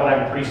down, but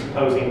I'm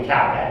presupposing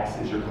cap x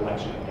is your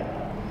collection of data.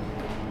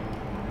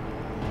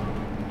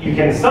 You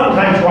can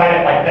sometimes write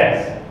it like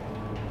this.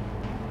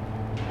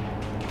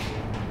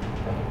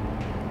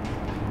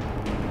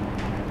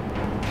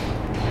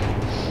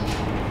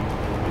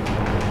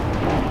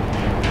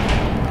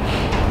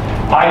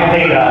 I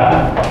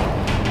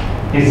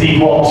theta is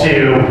equal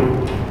to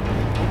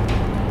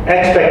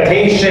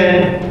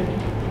expectation,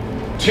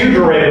 2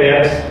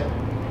 derivatives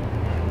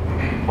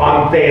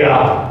on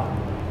theta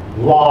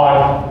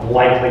log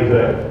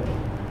likelihood.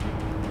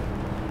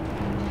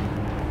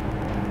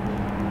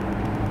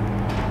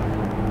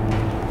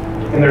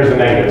 And there's a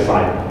negative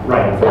sign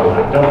right in front of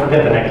that. Don't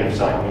forget the negative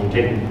sign when you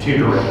take 2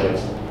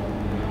 derivatives.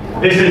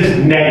 This is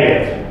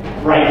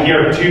negative right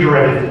here, 2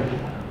 derivatives.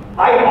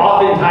 I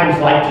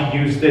oftentimes like to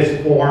use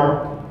this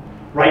form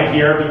right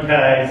here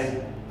because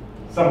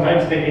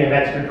sometimes taking an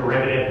extra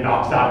derivative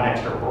knocks out an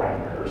extra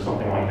parameter or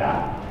something like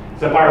that.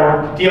 So if I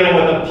were dealing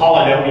with a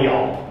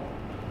polynomial,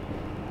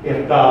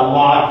 if the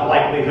log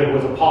likelihood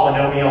was a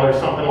polynomial or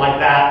something like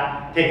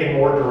that, taking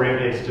more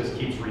derivatives just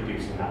keeps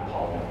reducing that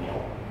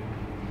polynomial.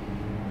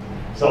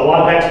 So a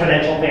lot of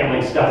exponential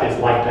family stuff is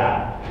like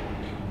that.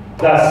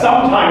 The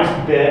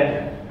sometimes bit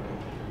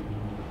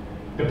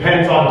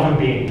depends on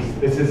Fubini's.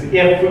 This is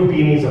if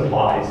Fubini's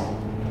applies.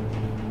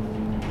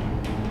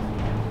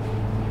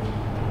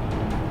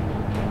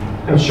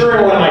 I'm sure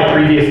in one of my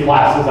previous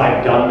classes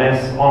I've done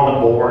this on the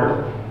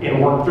board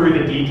and worked through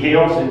the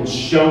details and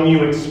shown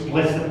you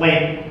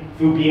explicitly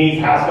Fubini's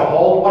has to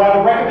hold. What I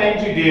would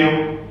recommend you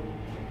do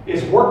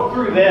is work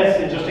through this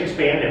and just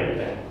expand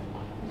everything.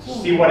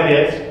 See what it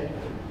is.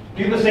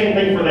 Do the same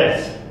thing for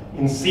this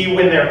and see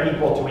when they're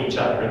equal to each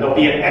other. And there'll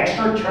be an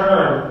extra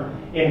term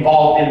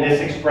involved in this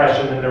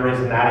expression than there is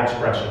in that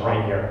expression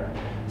right here.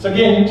 So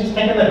again, you're just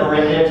taking the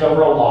derivatives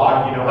over a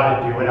log. You know how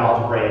to do it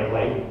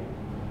algebraically.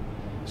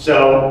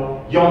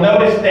 So you'll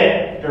notice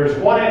that there's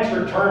one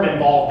extra term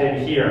involved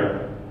in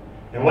here.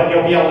 And what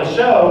you'll be able to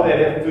show that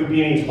if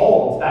Fubini's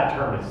holds, that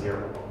term is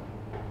 0.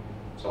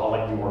 So I'll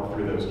let you work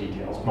through those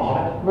details.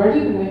 Mohammed? Where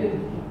did the negative?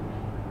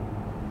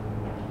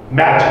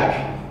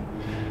 Magic.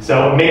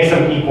 So it makes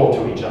them equal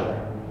to each other.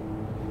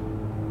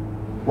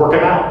 Work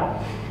them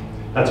out.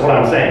 That's what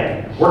I'm saying.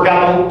 Work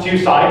out the 2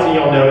 sides and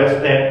you'll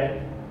notice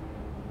that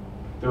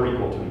they're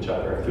equal to each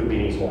other if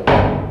Fubini's hold.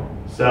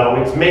 So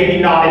it's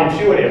maybe not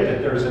intuitive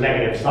that there's a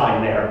negative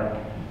sign there,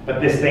 but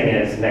this thing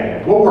is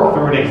negative. We'll work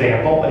through an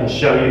example and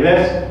show you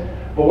this.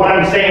 But what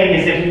I'm saying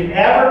is if you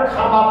ever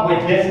come up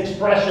with this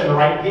expression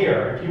right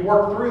here, if you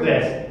work through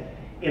this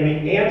and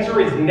the answer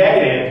is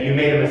negative, you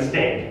made a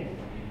mistake.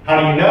 How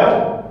do you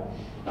know?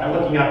 By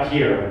looking up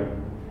here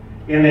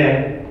and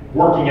then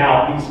working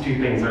out these 2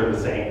 things are the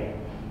same.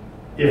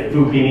 If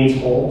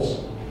Fubini's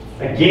holds.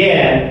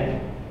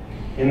 Again,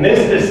 in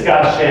this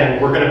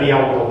discussion, we're going to be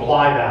able to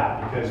apply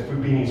that because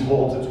Fubini's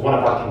holds, it's one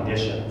of our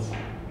conditions.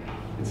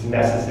 It's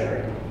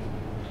necessary.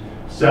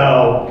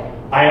 So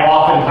I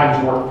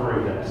oftentimes work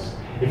through this.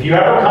 If you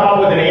ever come up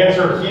with an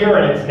answer here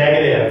and it's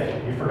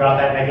negative, you forgot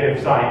that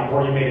negative sign,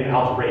 or you made an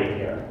algebraic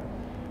error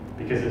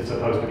because it's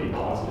supposed to be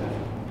positive.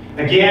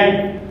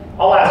 Again,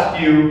 I'll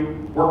ask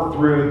you work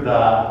through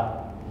the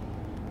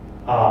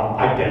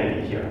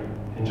identity here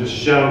and just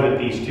show that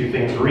these two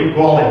things are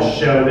equal and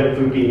show that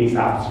Fubini's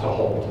has to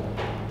hold.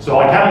 So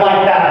I kind of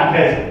like that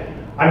because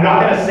I'm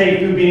not going to say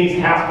Fubini's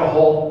has to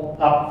hold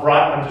up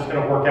front. I'm just going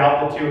to work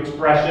out the two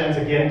expressions.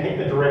 Again, take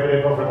the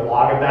derivative over the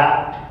log of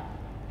that.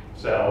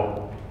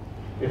 So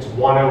it's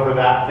 1 over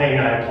that thing,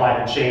 and I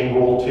apply the chain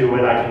rule to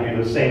it. I can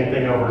do the same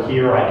thing over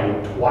here. I do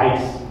it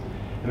twice.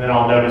 And then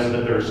I'll notice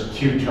that there's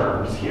 2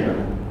 terms here.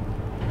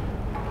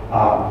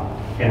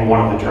 And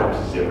one of the terms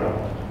is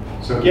 0.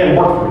 So again,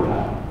 work through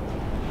that.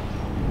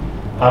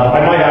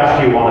 I might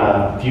ask you on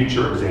a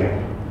future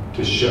exam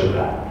to show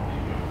that.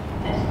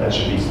 That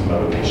should be some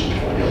motivation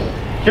for you.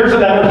 Here's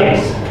another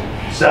case.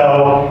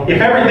 So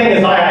if everything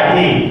is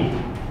i.i.d,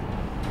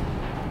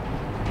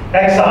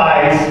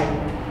 xi's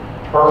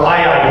or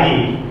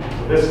i.i.d,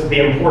 so this is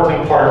the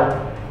important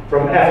part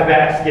from f of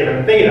x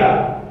given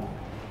theta,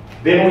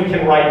 then we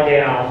can write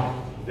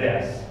down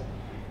this,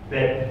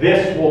 that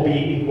this will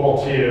be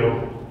equal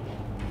to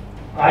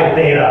I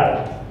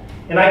theta.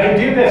 And I can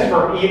do this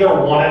for either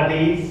one of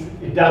these.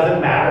 It doesn't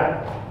matter.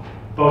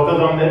 Both of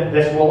them that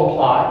this will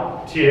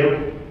apply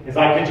to is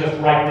I could just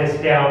write this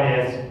down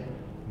as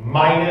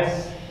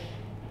minus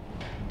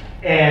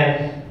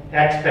an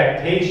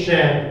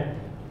expectation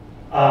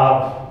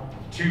of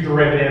 2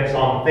 derivatives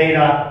on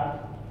theta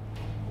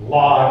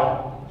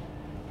log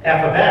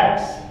f of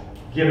x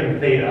given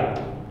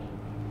theta.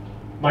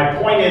 My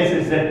point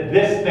is that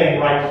this thing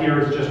right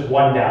here is just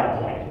one data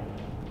point.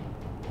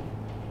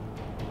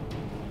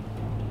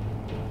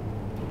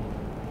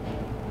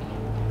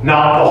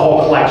 Not the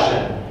whole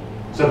collection.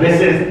 So this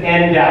is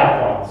n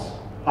data points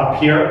up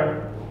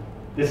here.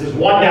 This is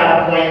one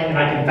data point, and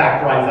I can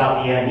factorize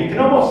out the n. You can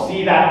almost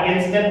see that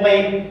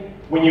instantly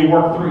when you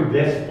work through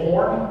this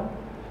form.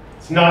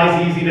 It's not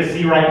as easy to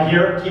see right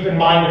here. Keep in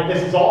mind, if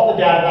this is all the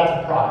data,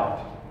 that's a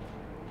product.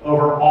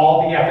 Over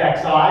all the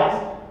fxi's,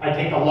 I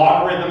take the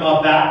logarithm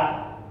of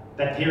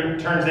that here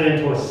turns it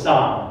into a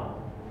sum.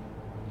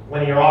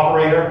 Linear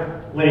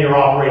operator,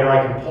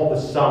 I can pull the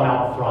sum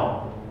out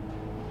front.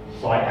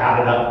 So I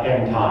add it up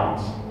n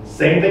times.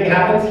 Same thing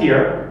happens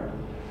here.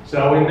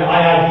 So in the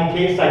i.i.d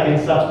case, I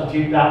can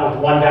substitute that with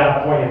one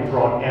data point and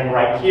throw an n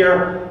right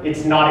here.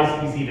 It's not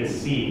as easy to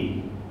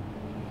see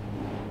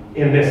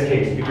in this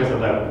case because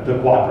of the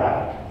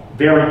quadratic.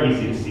 Very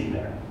easy to see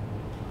there.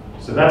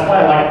 So that's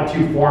why I like the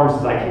two forms,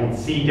 is I can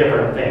see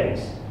different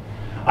things.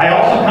 I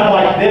also kind of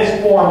like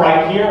this form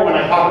right here when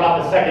I talk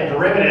about the second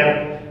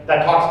derivative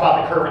that talks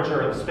about the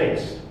curvature of the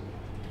space.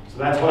 So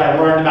that's what I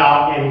learned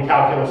about in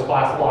calculus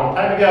class a long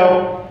time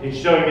ago. It's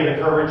showing me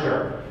the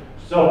curvature.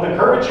 So if the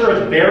curvature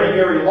is very,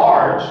 very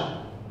large,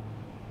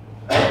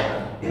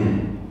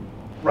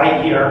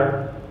 right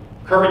here,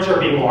 curvature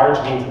being large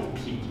means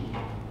it's peaky,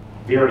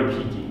 very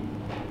peaky.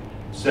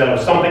 So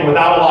something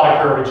without a lot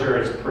of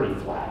curvature is pretty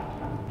flat.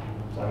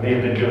 So I may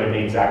have been doing the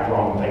exact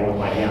wrong thing with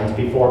my hands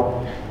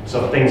before.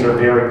 So things are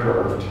very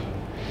curved.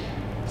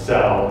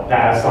 So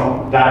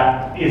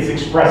that is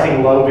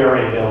expressing low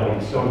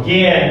variability. So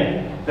again,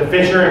 the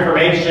Fisher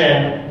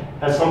information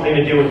has something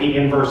to do with the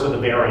inverse of the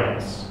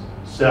variance.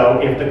 So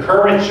if the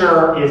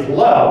curvature is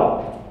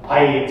low,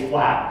 i.e. it's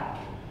flat,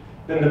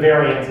 then the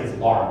variance is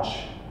large.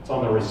 It's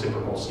on the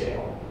reciprocal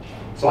scale.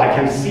 So I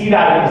can see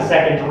that in the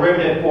second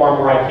derivative form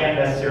where I can't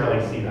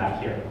necessarily see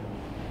that here.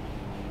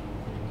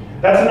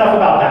 That's enough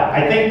about that.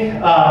 I think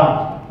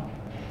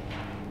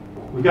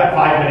we've got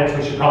 5 minutes.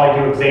 We should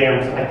probably do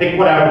exams. I think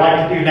what I would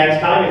like to do next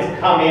time is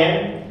come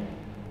in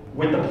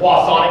with the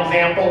Poisson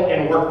example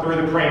and work through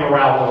the Cramer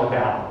Rao lower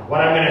bound.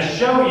 What I'm going to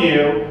show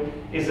you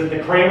is that the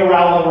Cramer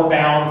Rao lower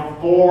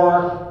bound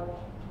for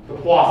the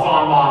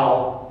Poisson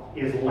model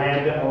is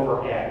lambda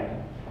over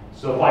n.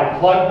 So if I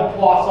plug the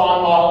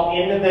Poisson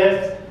model into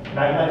this, and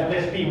I let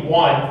this be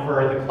 1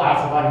 for the class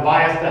of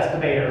unbiased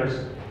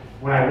estimators,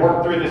 when I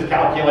work through this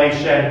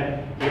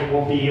calculation, it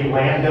will be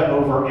lambda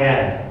over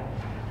n.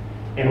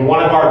 And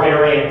one of our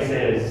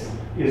variances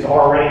is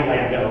already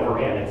lambda over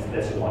n, it's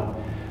this one.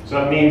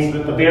 So it means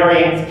that the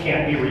variance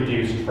can't be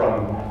reduced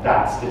from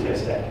that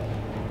statistic.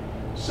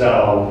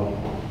 So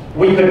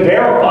we could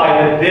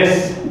verify that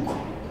this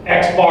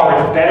x bar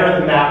is better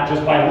than that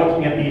just by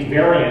looking at these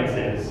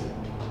variances,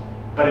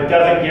 but it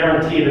doesn't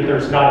guarantee that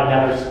there's not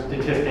another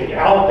statistic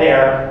out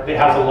there that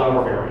has a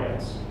lower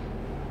variance.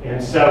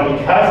 And so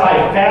because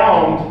I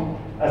found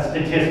a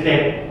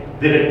statistic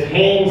that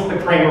attains the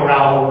Cramer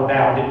Rao lower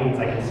bound, it means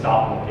I can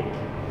stop looking.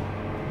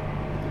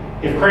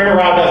 If Cramer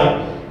Rao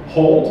doesn't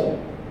hold,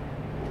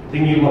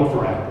 then you look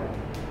forever.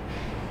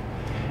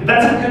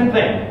 That's a good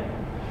thing.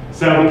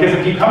 So, because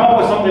if you come up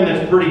with something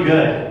that's pretty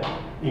good,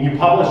 and you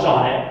publish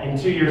on it, and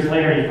 2 years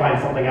later you find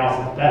something else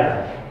that's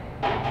better,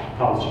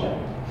 publish it.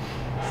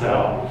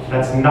 So,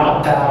 that's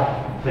not a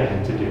bad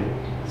thing to do.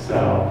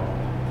 So,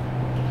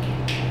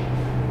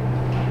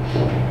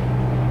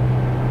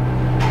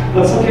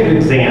 let's look at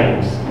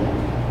exams.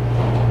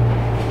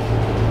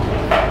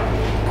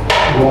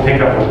 We'll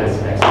pick up with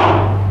this next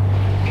time.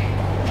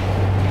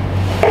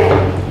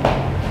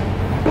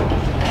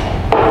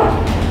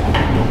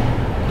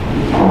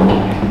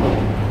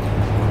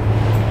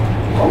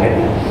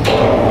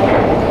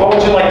 What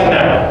would you like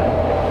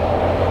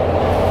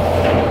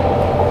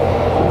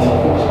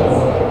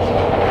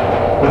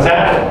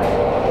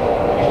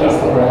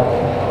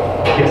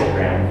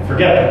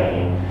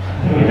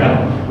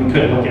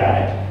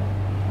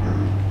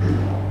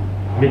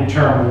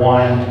midterm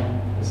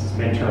 1, this is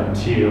midterm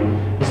 2.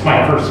 This is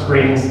my first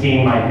grading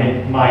scheme.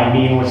 My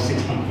mean was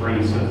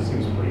 63, so it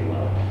seems pretty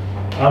low.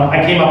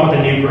 I came up with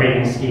a new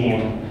grading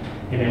scheme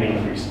and it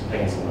increased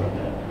things a little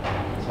bit.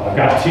 So I've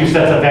got 2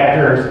 sets of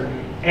vectors.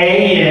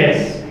 A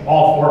is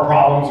all 4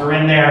 problems are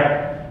in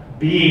there.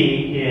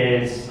 B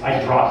is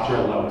I dropped your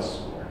lowest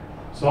score.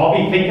 So I'll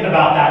be thinking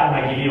about that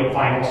when I give you a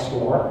final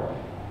score.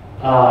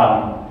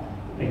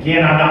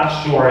 Again, I'm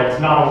not sure. It's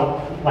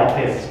not like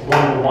this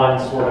one-to-one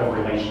sort of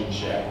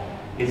relationship.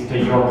 It's to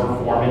your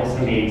performance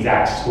and the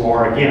exact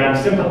score. Again, I'm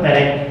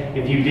sympathetic.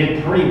 If you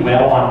did pretty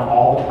well on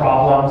all the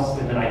problems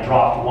and then I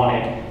dropped one,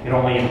 it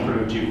only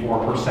improved you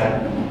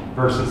 4%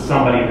 versus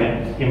somebody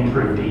that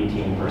improved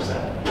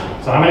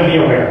 18%. So I'm going to be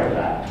aware of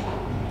that.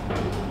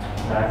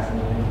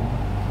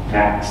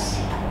 Max.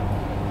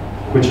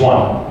 Which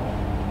one?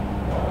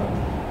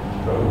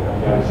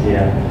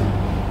 Yeah.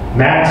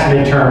 Max,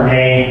 midterm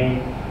A,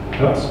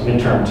 oops,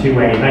 midterm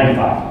 2A,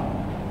 95.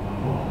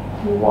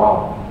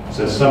 Wow.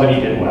 So somebody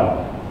did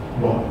well.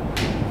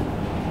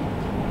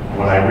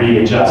 When I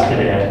readjusted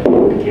it, it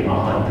became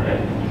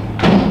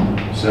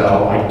 100.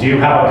 So I do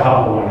have a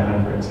couple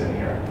 100s in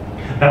here.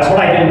 That's what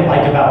I didn't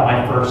like about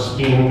my first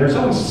scheme. There's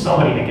always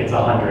somebody that gets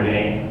 100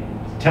 and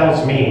it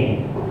tells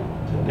me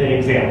that the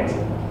exam was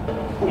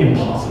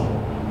impossible.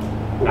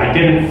 And I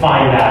didn't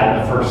find that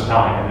in the first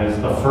time. And it's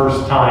the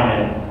first time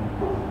in,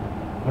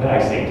 what did I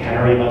say, 10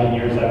 or 11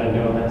 years I've been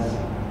doing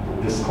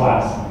this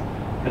class,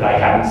 that I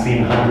haven't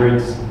seen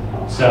hundreds.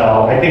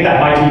 So I think that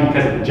might be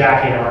because of the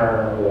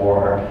jackhammer,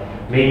 or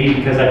maybe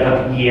because I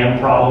put the EM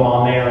problem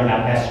on there and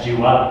that messed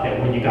you up, that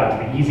when you got to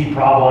the easy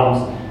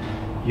problems,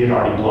 you'd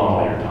already blown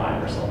all your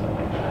time or something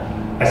like that.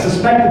 I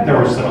suspect that there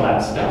was some of that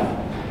stuff.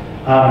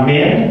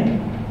 Min,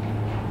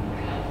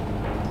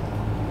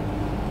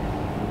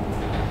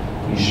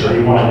 you sure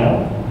you want to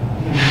know?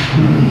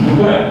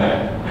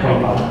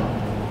 25.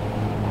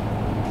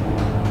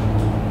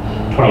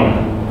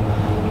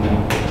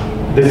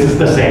 29. This is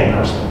the same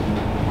person.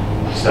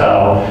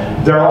 So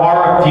there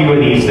are a few of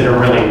these that are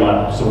really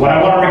low. So what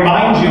I want to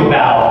remind you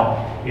about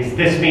is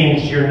this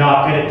means you're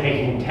not good at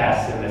taking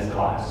tests in this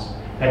class.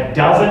 That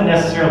doesn't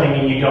necessarily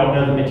mean you don't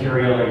know the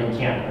material or you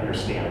can't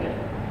understand it.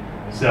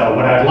 So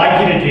what I'd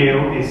like you to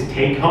do is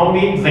take home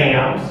the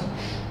exams,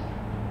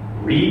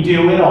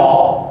 redo it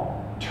all,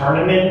 turn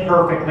them in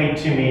perfectly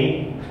to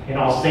me, and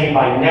I'll say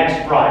by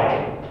next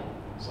Friday.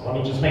 So let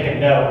me just make a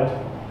note.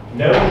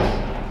 Note.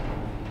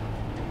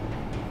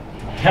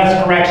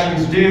 Test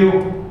corrections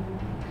due.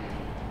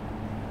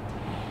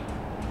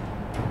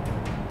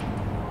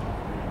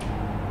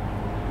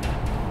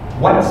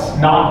 What's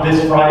not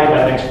this Friday,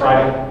 but next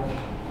Friday?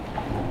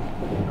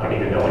 I don't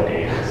even know what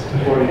day it is.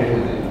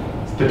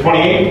 It's the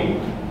 28th?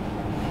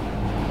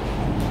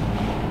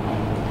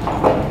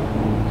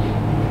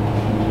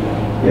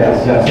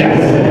 Yes.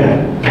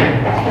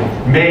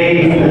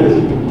 May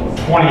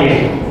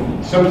 28th.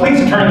 So please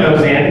turn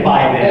those in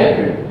by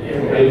then.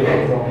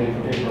 April.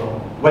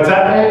 What's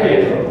that?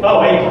 April.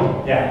 Oh,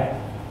 April. Yeah.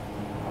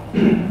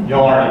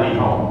 You'll already be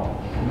home.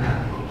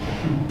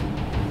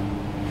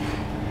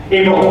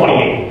 April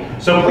 28th.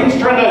 So please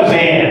turn those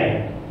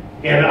in,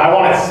 and I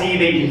want to see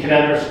that you can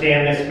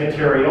understand this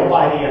material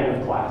by the end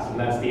of class, and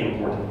that's the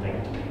important thing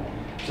to me.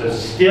 So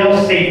still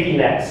safety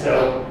net.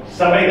 So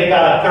somebody that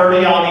got a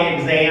 30 on the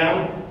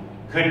exam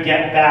could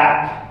get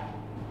back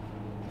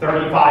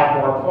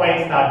 35 more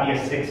points, that'd be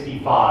a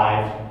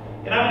 65.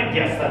 And I'm going to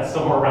guess that's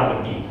somewhere around a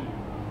B.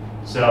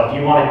 So if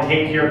you want to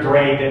take your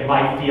grade that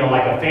might feel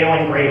like a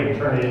failing grade and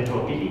turn it into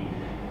a B,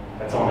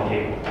 that's on the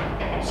table.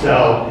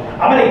 So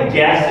I'm going to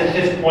guess at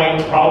this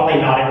point, probably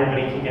not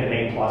everybody can get an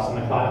A+ in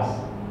the class.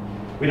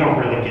 We don't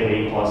really get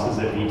A+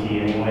 at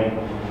VT anyway,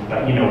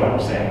 but you know what I'm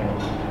saying.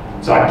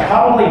 So I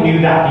probably knew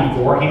that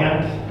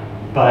beforehand,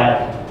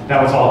 but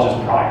that was all just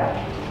prior.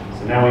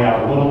 So now we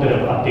have a little bit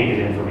of updated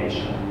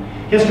information.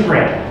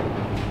 Histogram.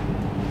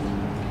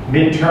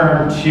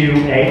 Midterm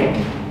 2A.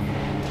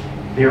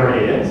 There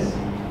it is.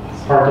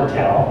 It's hard to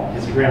tell.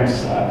 Histograms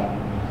suck.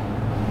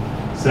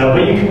 So,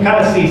 but you can kind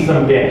of see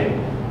some big.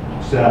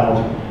 So,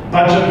 a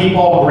bunch of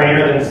people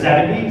greater than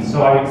 70.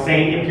 So I would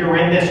say if you're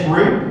in this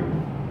group,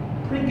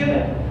 pretty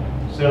good.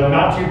 So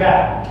not too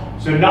bad.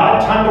 So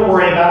not a ton to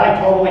worry about. I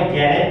totally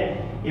get it.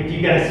 If you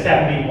get a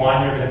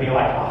 71, you're going to be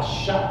like, oh,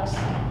 shucks.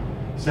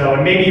 So,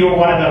 and maybe you're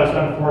one of those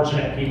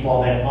unfortunate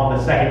people that on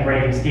the second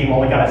grading scheme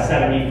only got a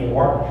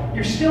 74.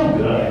 You're still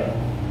good,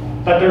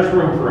 but there's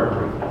room for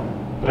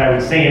improvement. But I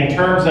would say in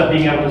terms of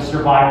being able to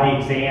survive the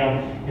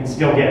exam and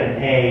still get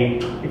an A,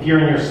 if you're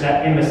in the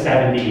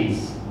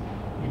 70s,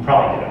 you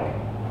probably did okay.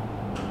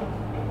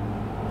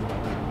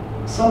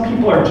 Some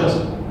people are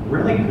just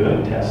really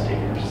good test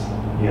takers,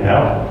 you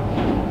know?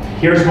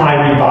 Here's my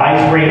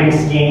revised grading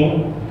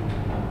scheme.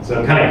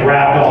 So kind of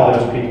grabbed all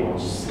those people and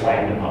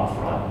slammed them up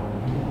front.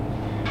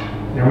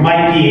 There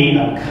might be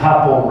a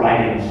couple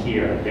right in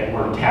here that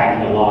were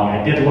tagging along.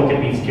 I did look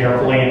at these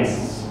carefully and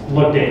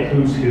looked at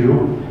who's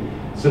who.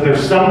 So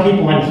there's some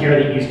people in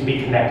here that used to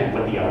be connected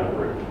with the other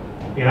group.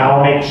 And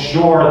I'll make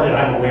sure that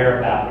I'm aware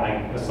of that when I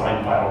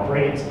assign final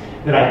grades.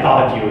 that I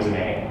thought of you as an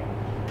A.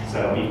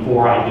 So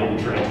before I did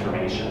the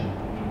transformation.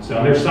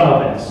 So there's some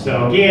of this.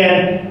 So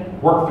again,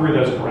 work through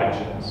those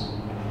corrections.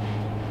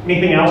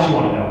 Anything else you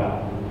want to know about?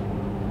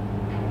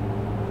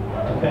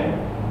 Okay.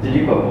 Did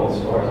you put both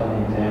scores on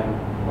the exam?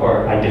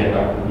 Or I did.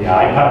 Yeah,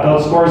 I put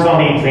both scores on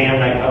the exam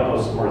and I put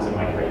both scores in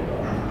my grade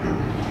book.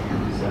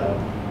 So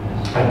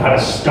I put a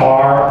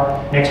star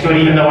next to it,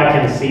 even though I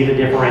can see the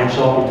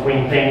differential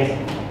between things,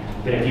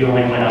 that if you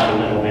only went up a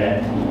little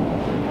bit.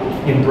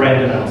 In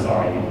Brendan, I'm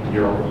sorry,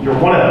 you're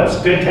one of those.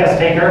 Good test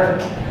taker.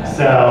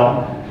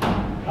 So,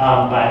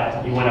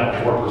 but you went up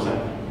 4%.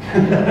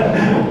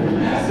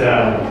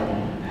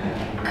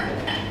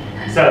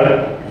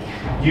 So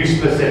you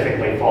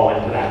specifically fall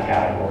into that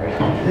category.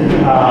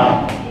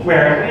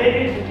 Where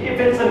if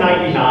it's a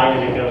 99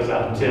 and it goes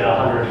up to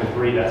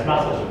 103, that's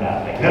not such a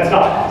bad thing. That's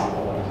not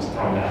possible. I'm just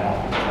throwing that out.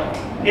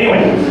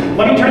 Anyway,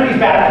 let me turn these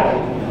back.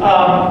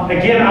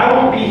 Again, I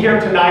won't be here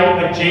tonight,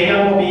 but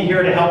Jagan will be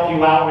here to help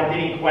you out with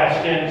any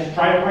questions.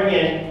 Try to bring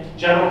in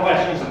general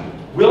questions.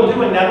 We'll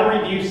do another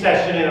review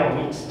session in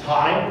a week's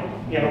time.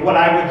 And what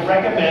I would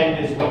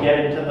recommend is we get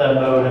into the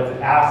mode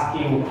of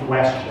asking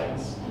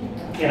questions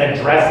and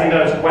addressing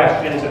those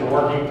questions and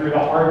working through the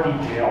hard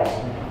details,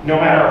 no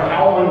matter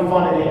how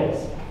unfun it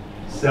is.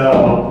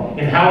 So,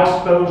 and how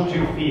exposed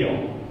you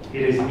feel.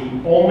 It is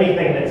the only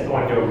thing that's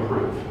going to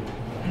improve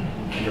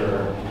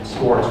your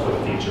scores for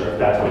the future, if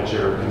that's what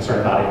you're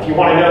concerned about. If you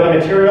want to know the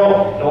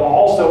material, it'll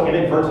also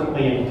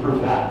inadvertently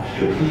improve that,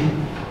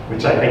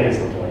 which I think is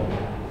the point.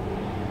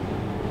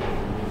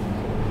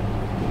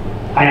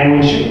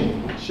 And we should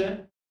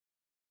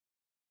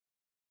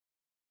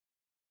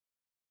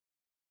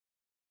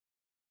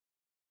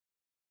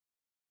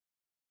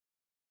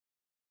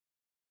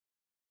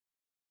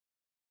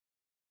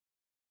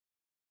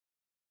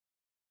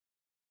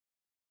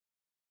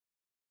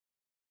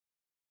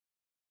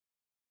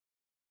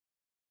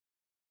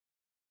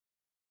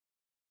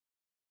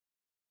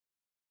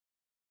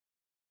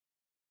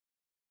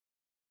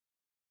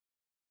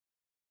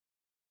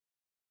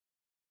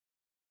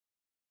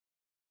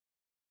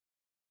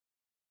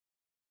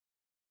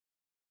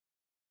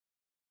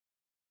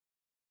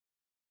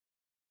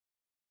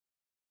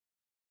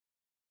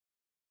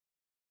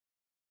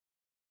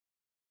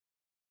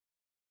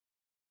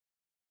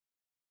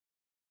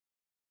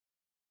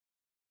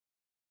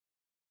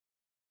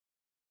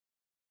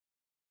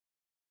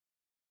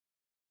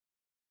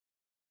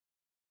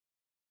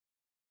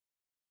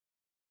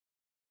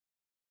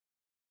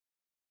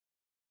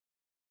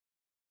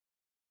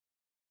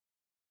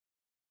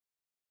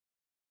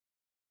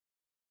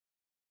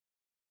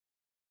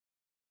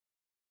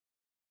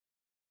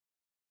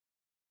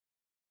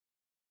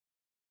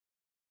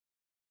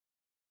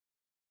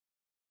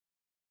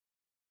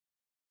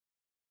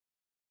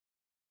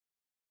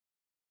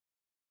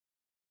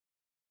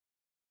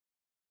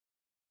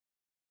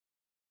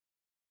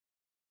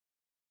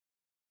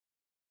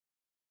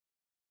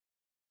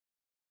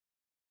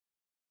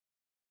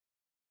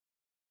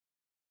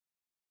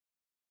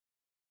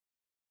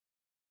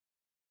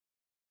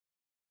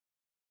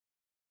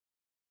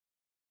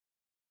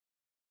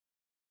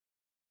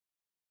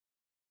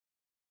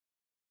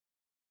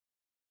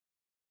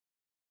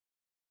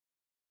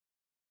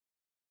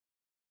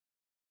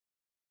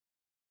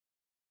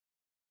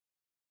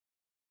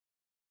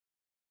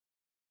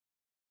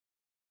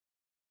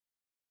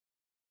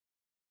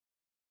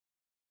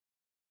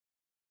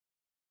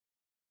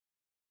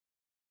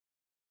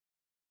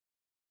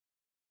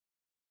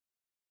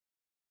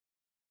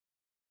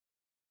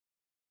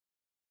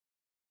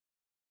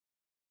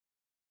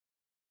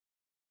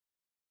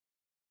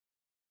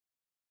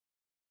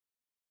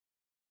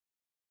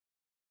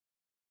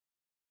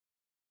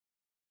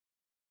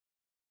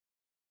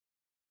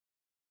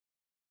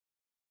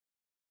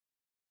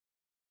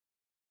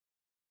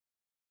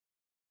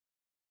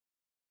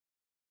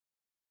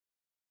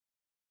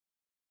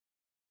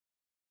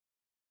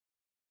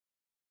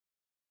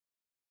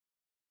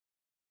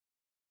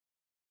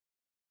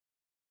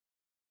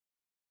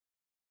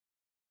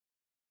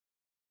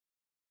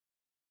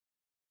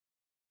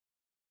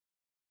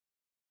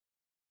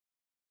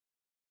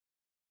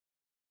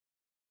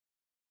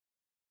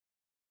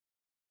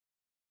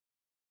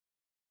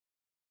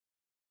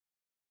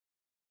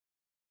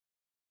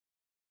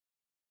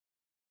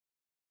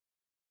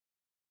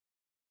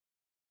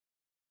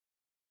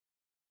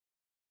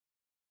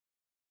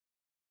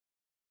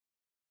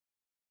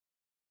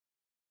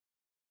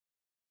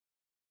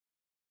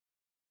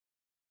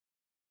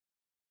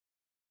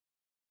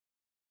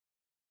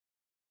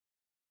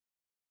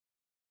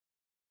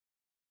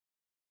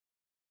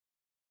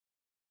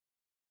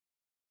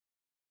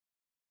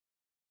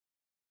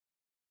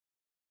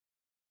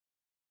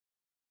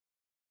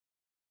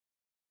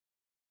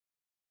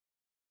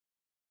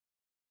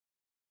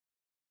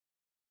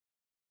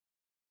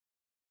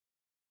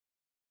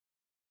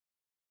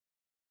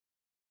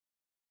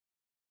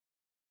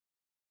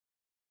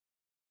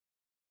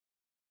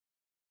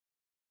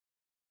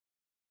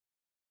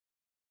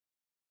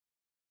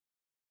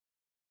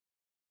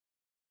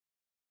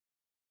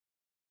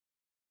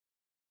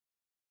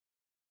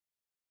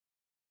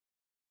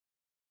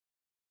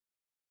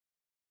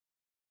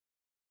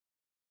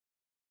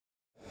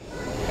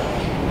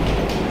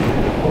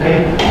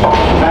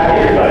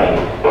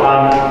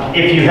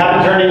you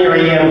haven't turned in your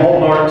EM hold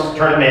norms,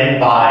 turn them in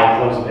by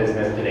close of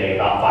business today,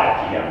 about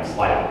 5 p.m.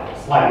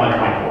 Slide them under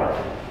my door.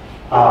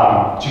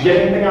 Did you get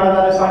anything out of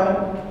that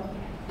assignment?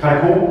 Kind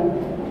of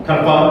cool? Kind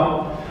of fun?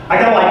 I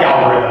kind of like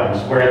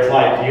algorithms where it's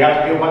like you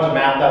have to do a bunch of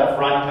math up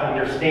front to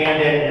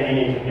understand it, and then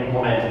you can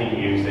implement it and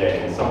use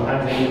it, and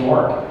sometimes it doesn't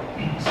work.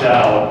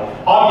 So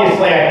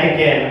obviously, I think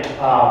in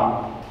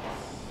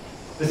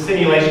the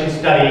simulation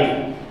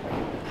study,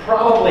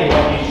 probably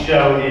what you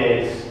showed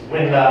is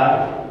when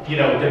the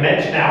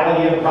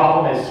dimensionality of the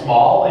problem is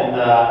small and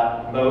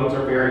the modes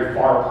are very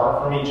far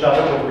apart from each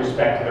other with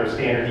respect to their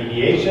standard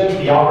deviations,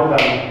 the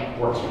algorithm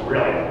works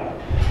really well.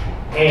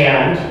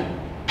 And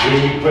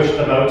when you push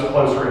the modes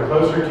closer and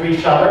closer to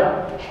each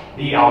other,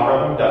 the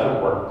algorithm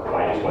doesn't work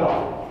quite as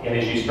well. And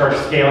as you start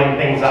scaling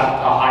things up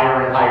to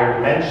higher and higher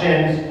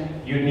dimensions,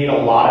 you'd need a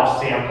lot of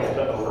samples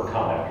to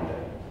overcome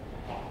everything.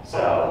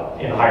 So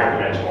in higher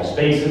dimensional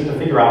spaces to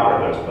figure out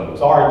where those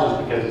modes are, just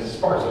because it's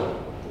sparser.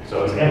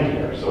 So it's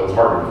emptier, so it's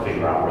harder to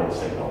figure out where the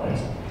signal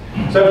is.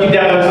 So if you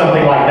demoed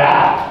something like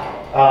that,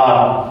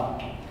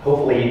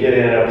 hopefully you did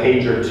it in a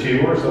page or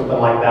two or something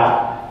like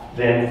that,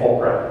 then full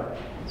credit.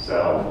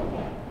 So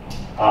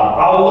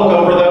I'll look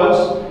over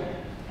those.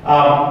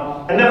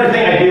 Another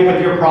thing I do with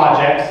your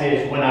projects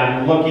is when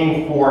I'm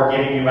looking for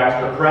giving you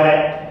extra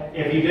credit,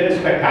 if you did a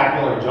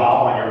spectacular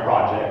job on your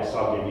projects,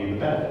 I'll give you the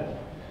benefit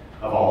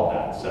of all of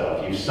that. So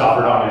if you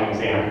suffered on an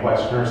exam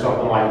question or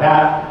something like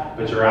that,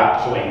 but you're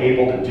actually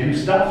able to do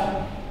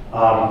stuff,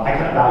 I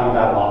kind of value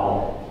that a lot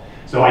more.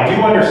 So I do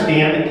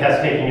understand that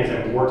test taking is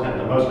important.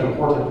 The most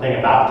important thing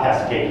about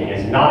test taking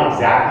is not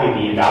exactly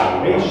the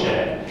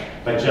evaluation,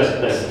 but just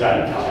the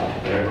study time.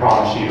 They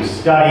promise you to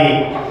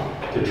study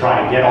to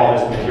try to get all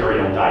this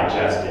material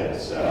digested.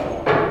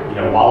 So,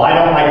 while I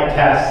don't like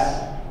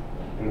tests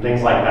and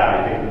things like that,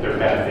 I think that they're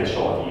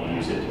beneficial if you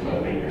use it to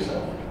motivate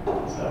yourself.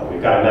 So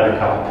we've got another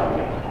couple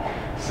coming.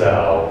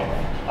 So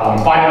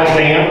final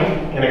exam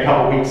in a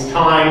couple weeks'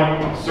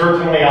 time.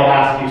 Certainly I'll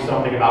ask you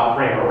something about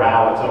Cramer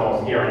Rao. It's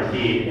almost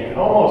guaranteed. And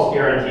almost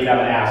guaranteed I'm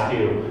going to ask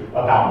you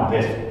about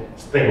this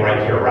thing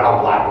right here,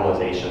 Rao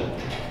Blackwellization.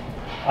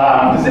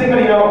 Does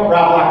anybody know what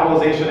Rao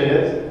Blackwellization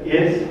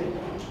is?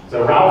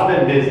 So Rao's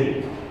been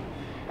busy.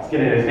 He's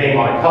getting his name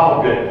on a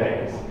couple good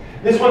things.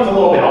 This one's a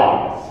little bit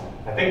obvious.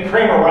 I think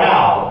Cramer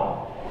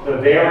Rao, the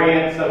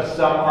variance of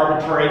some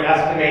arbitrary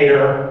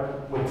estimator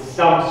with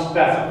some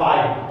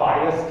specified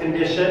bias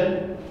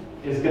condition,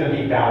 is going to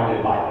be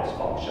bounded by this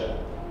function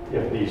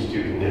if these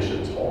two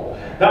conditions hold.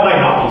 That might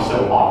not be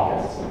so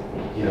obvious,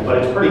 but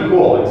it's pretty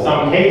cool. In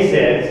some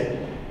cases,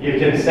 you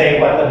can say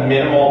what the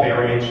minimal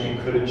variance you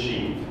could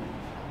achieve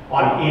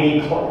on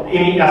any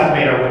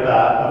estimator with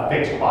a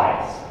fixed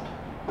bias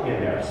in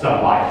there,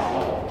 some bias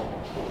level.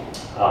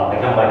 I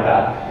kind of like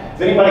that.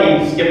 Has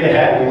anybody skipped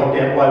ahead and looked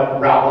at what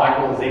Rao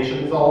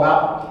Blackwellization is all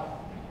about?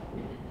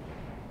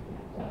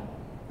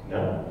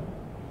 No?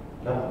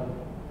 No?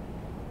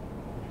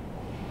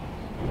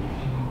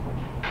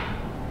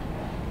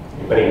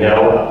 Anybody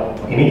know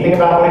anything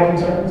about what it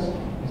concerns?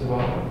 It's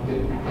about the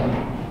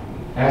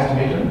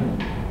estimator.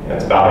 Yeah,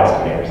 it's about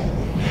estimators.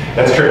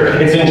 That's true.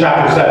 It's in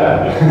chapter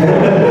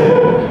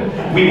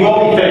 7. We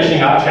will be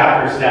finishing up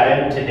chapter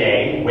 7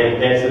 today with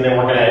this, and then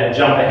we're going to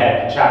jump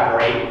ahead to chapter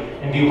 8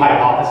 and do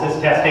hypothesis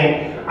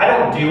testing. I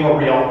don't do a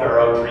real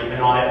thorough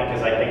treatment on it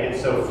because I think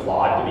it's so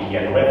flawed to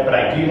begin with, but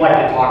I do like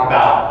to talk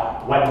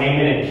about what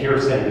Neyman and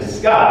Pearson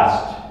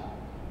discussed.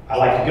 I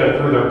like to go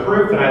through their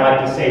proof, and I like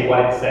to say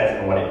what it says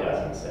and what it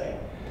doesn't say.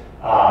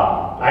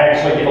 I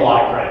actually give a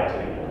lot of credit to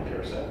Neyman and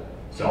Pearson.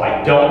 So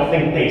I don't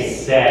think they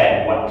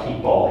said what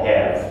people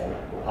have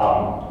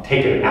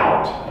taken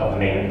out of the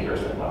Neyman and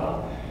Pearson lemma.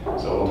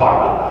 So we'll talk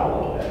about that a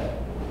little bit.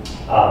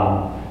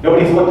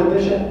 Nobody's looked at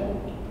this yet?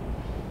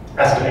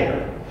 Estimator.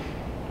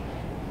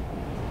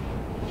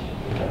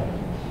 Okay.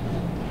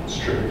 It's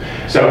true.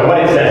 So what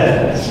it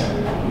says is this.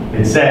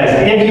 It says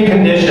if you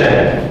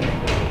condition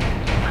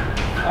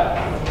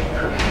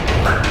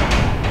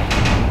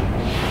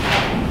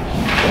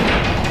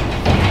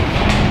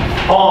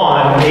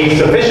on a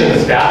sufficient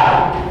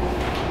stat,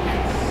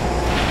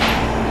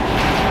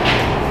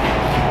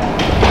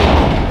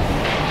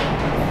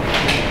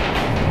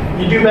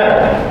 you do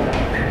better.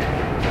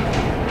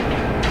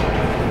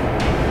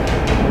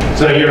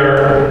 So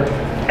your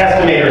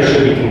estimator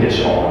should be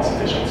conditional on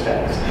sufficient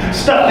stats.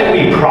 Stuff that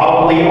we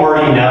probably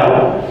already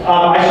know.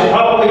 I should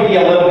probably be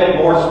a little bit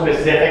more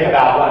specific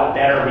about what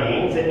better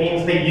means. It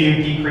means that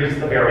you decrease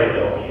the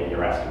variability in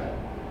your estimate.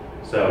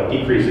 So it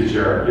decreases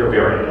your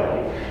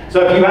variability.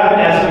 So if you have an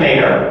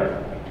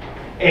estimator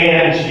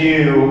and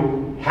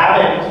you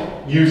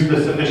haven't used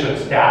the sufficient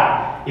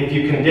stat, if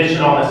you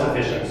condition on the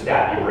sufficient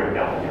stat, you bring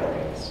down the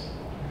variance.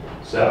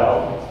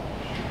 So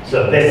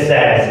this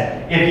says,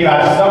 if you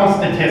have some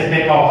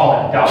statistic, I'll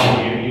call it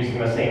W, using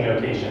the same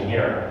notation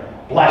here.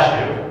 Bless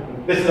you.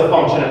 This is a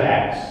function of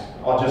X.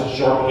 I'll just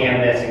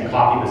shorthand this and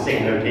copy the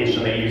same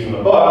notation they use in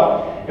the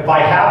book. If I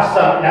have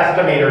some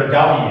estimator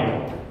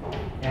W,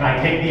 and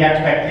I take the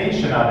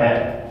expectation of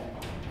it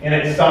and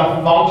it's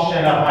some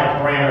function of my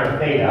parameter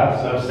theta.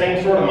 So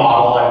same sort of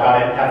model, I've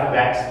got an f of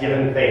x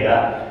given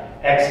theta.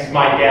 X is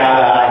my data,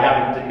 I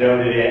haven't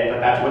denoted it, but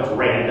that's what's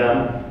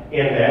random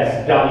in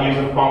this. W is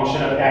a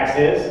function of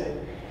x's.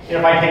 And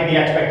if I take the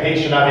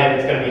expectation of it,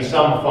 it's going to be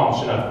some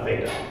function of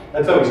theta.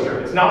 That's always true.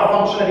 It's not a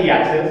function of the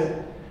x's.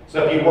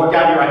 So if you work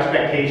out your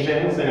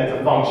expectations and it's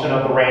a function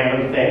of the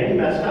random thing,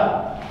 you messed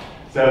up.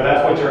 So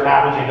that's what you're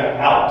averaging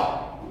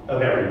out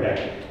of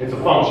everything. It's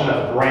a function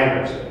of the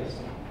parameter space.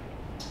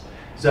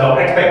 So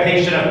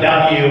expectation of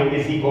W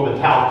is equal to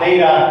tau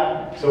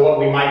theta. So what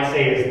we might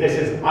say is this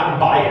is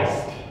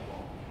unbiased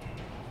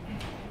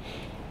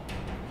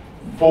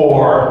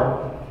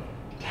for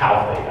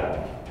tau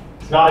theta.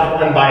 It's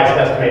not an unbiased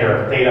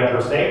estimator of theta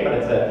per se, but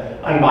it's an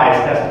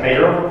unbiased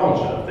estimator of a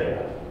function of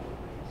theta.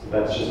 So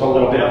that's just a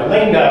little bit of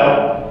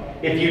lingo.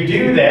 If you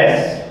do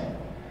this,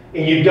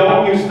 and you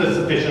don't use the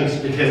sufficient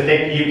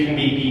statistic, you can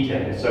be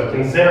beaten. So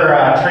consider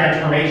a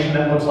transformation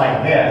that looks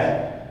like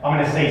this. I'm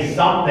going to say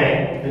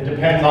something that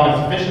depends on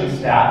a sufficient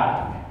stat.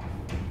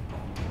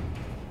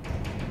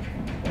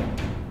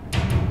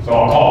 So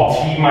I'll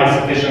call T my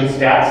sufficient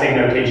stat, same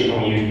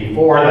notation we used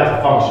before. That's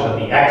a function of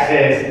the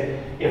x's.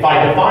 If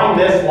I define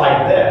this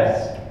like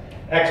this,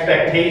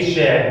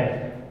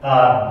 expectation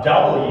of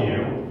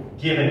W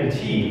given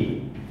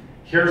T,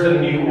 here's a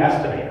new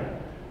estimator.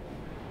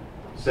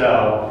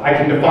 So I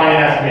can define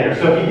an estimator.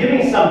 So if you give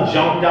me some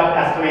jumped up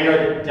estimator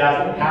that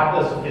doesn't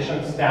have the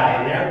sufficient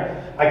stat in there,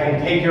 I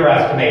can take your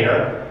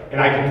estimator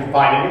and I can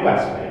define a new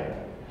estimator.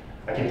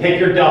 I can take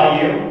your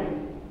W,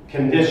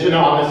 condition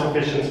on the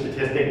sufficient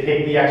statistic,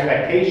 take the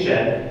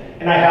expectation,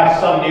 and I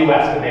have some new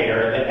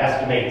estimator that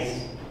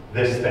estimates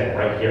this thing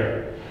right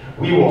here.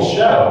 We will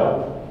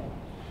show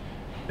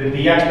that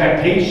the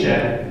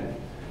expectation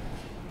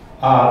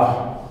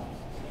of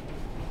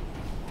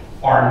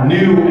our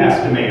new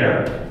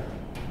estimator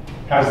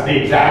has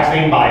the exact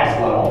same bias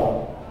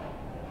level.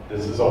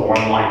 This is a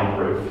one-line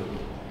proof.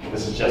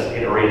 This is just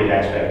iterated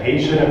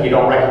expectation. If you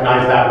don't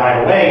recognize that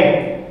right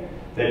away,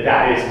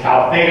 that is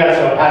tau theta,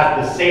 so it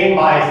has the same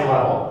bias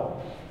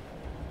level.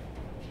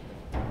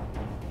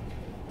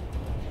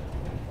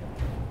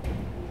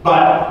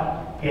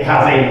 But it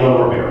has a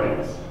lower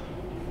variance.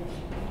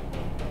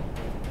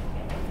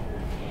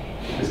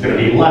 It's going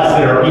to be less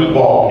than or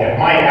equal. It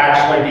might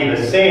actually be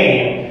the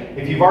same.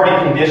 If you've already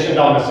conditioned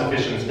on the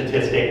sufficient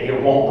statistic,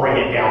 it won't bring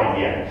it down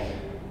again.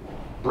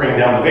 Bring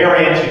down the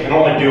variance, you can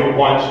only do it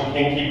once. You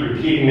can't keep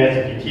repeating this.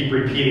 If you keep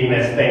repeating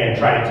this thing and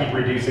try to keep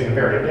reducing the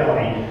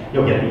variability,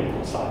 you'll get the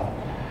equal sign.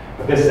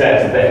 But this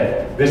says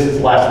that this is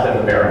less than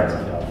the variance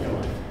of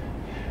W.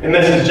 And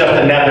this is just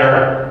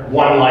another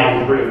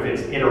one-line proof.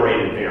 It's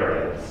iterated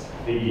variance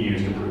that you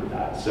use to prove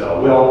that. So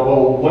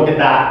we'll look at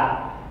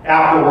that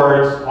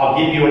afterwards. I'll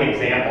give you an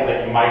example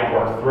that you might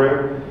work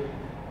through.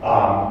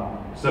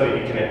 So that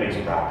you can at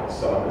least practice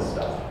some of this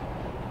stuff.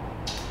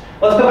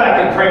 Let's go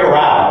back to Cramer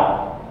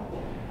Rao.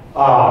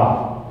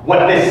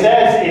 What this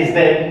says is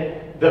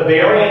that the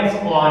variance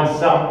on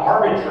some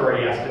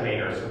arbitrary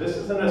estimator, so this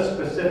isn't a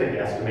specific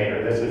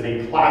estimator, this is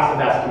a class of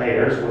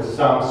estimators with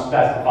some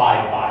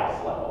specified bias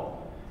level.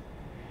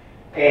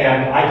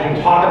 And I can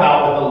talk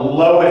about what the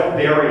lowest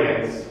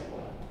variance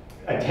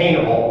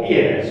attainable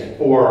is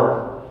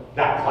for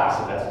that class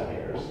of estimators.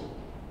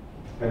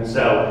 And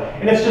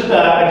it's just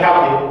a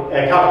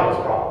calculus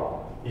problem.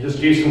 You just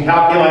do some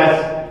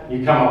calculus,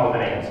 you come up with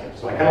an answer.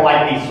 So I kind of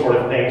like these sort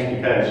of things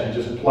because you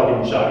just plug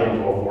and chug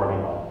into a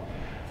formula.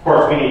 Of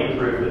course, we need to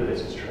prove that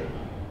this is true.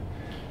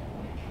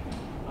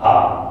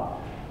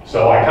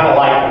 So I kind of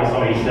like when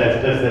somebody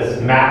says, does this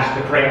match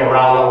the Cramer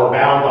Rao lower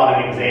bound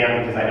on an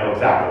exam, because I know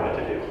exactly what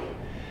to do.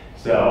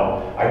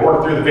 So I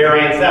work through the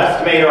variance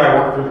estimator, I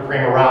work through the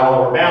Cramer Rao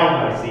lower bound,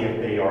 and I see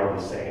if they are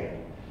the same.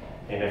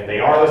 And if they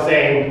are the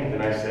same,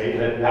 then I say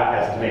that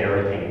that estimator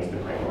attains the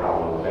Cramer Rao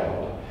lower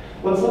bound.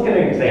 Let's look at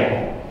an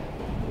example.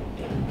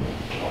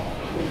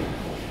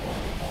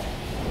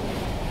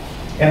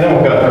 And then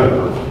we'll go through the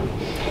proof.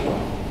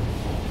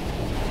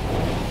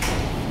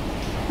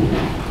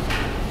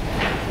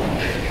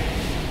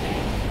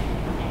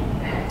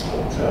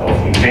 So,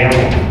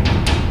 example.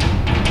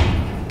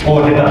 We'll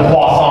look at the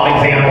Poisson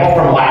example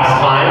from last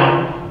time.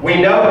 We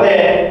know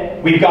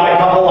that we've got a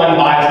couple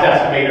unbiased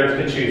estimators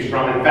to choose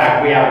from. In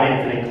fact, we have an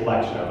infinite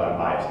collection of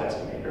unbiased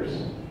estimators.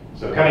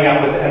 So coming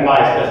up with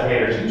unbiased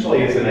estimators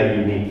usually isn't a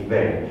unique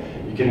thing.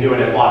 You can do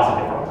it in lots of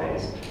different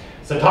ways.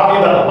 So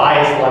talking about the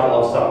bias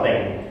level of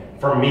something,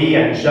 for me,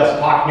 and just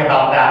talking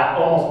about that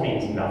almost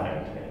means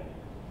nothing to me.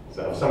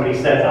 So if somebody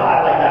says,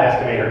 I like that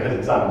estimator because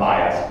it's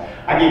unbiased,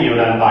 I give you an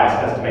unbiased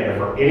estimator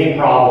for any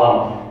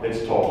problem that's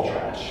total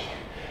trash.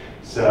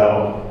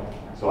 So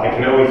I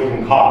can always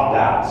concoct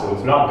that, so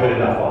it's not good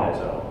enough on its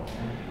own.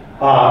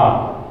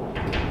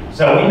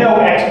 So we know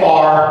X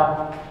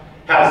bar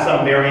has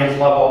some variance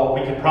level.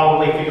 We could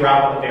probably figure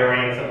out what the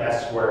variance of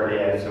S squared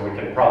is, so we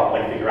could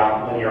probably figure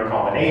out linear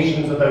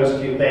combinations of those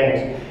two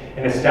things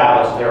and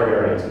establish their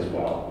variance as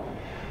well.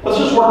 Let's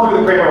just work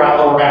through the Cramer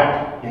Rao lower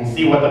bound and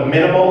see what the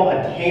minimal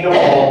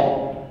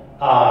attainable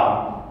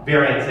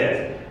variance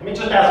is. Let me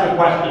just ask a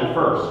question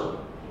first.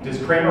 Does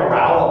Cramer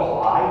Rao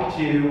apply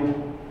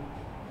to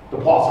the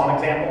Poisson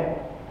example?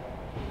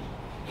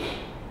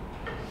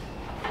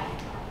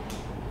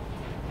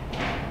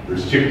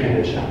 There's two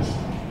conditions.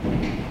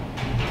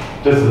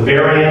 Does the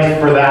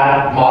variance for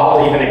that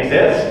model even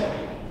exist?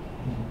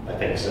 I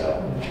think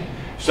so.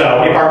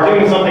 So if I were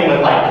doing something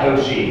with like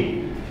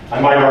Cauchy, I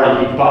might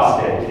already be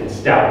busted in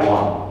step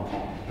one.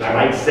 And I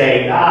might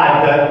say,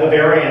 the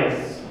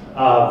variance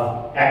of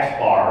X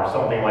bar or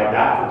something like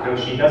that for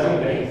Cauchy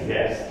doesn't even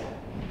exist.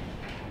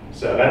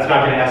 So that's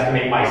not going to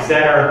estimate my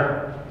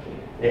center.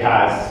 It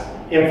has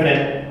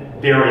infinite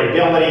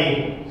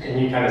variability.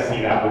 And you kind of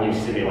see that when you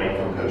simulate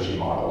from Cauchy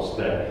models.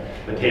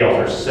 The tails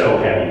are so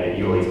heavy that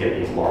you always get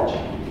these large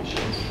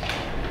deviations.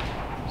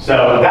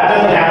 So that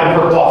doesn't happen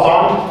for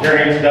Poisson.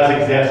 Variance does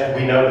exist.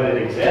 We know that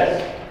it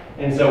exists.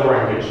 And so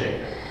we're in good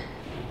shape.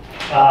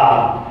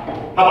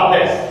 How about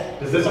this?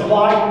 Does this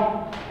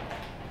apply?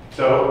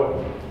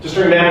 So just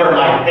remember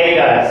my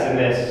thetas in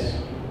this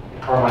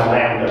are my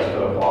lambdas for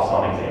the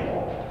Poisson example.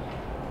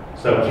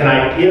 So can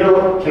I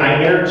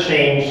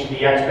interchange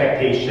the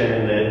expectation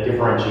and the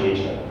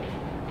differentiation?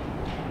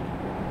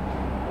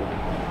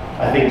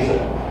 I think so.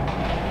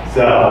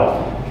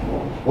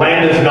 So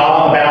lambda is not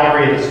on the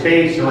boundary of the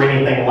space or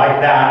anything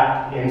like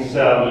that, and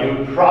so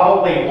you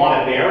probably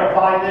want to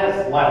verify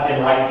this left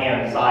and right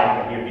hand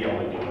side, but you'd be able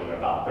to do it in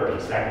about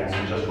 30 seconds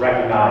and just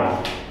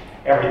recognize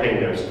everything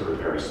goes through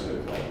very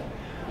smoothly.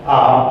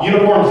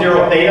 Uniform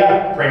zero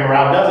theta, Cramer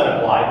Rao doesn't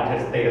apply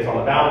because theta is on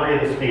the boundary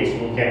of the space,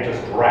 and you can't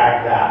just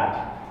drag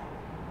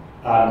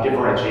that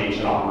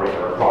differentiation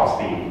operator across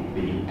the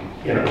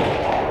integral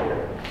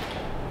operator.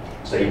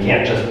 So you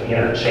can't just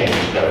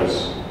interchange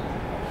those.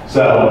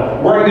 So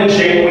we're in good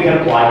shape. We can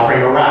apply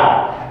Cramer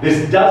Rao.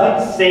 This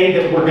doesn't say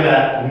that we're going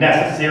to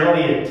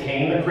necessarily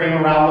attain the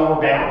Cramer Rao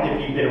lower bound.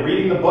 If you've been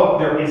reading the book,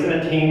 there is an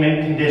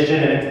attainment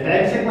condition, and it's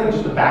basically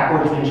just a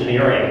backwards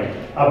engineering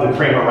of the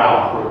Cramer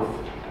Rao proof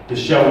to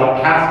show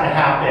what has to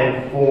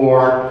happen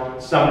for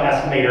some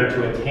estimator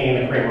to attain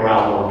the Cramer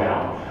Rao lower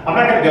bound. I'm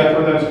not going to go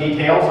through those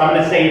details. I'm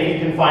going to say if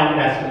you can find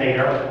an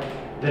estimator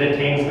that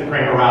attains the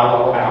Cramer Rao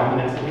lower bound,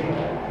 then it's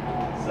attainable.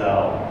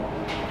 So,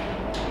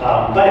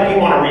 but if you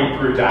want to read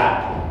through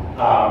that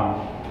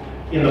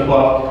in the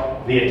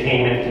book, the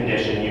attainment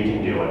condition, you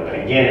can do it. But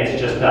again, it's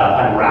just an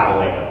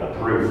unraveling of the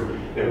proof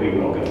that we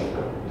will go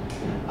through.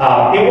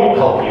 It won't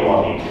help you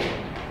on the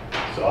exam.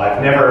 So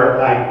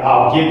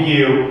I'll give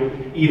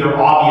you either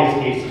obvious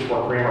cases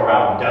where Cramer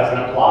Rao doesn't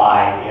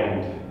apply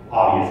and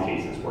obvious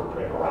cases where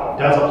Cramer Rao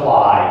does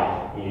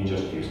apply. And you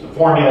just use the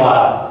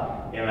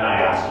formula, and then I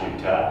ask you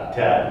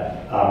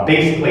to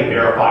basically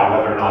verify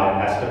whether or not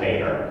an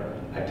estimator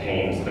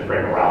attains the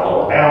Cramer Rao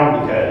lower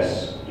bound,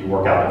 because you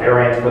work out the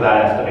variance for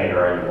that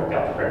estimator and you work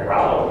out the Cramer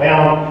Rao lower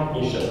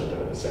bound. You should do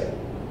it the same.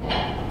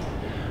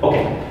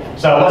 Okay,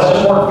 so let's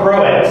just work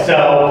through it.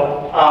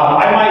 So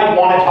I might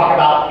want to talk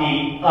about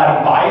the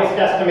unbiased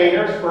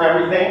estimators for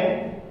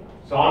everything.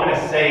 So I'm going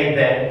to say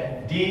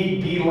that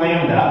d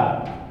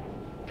lambda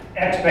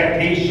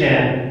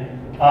expectation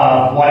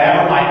of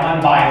whatever my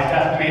unbiased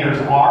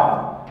estimators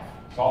are.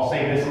 So I'll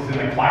say this is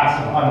in the class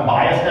of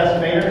unbiased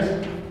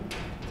estimators.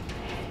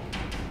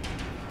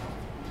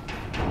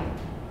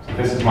 So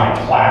this is my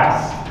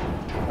class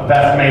of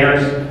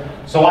estimators.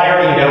 So I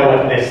already know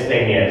what this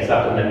thing is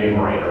up in the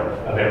numerator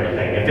of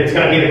everything. If it's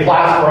going to be the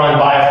class for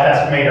unbiased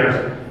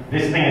estimators,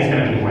 this thing is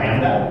going to be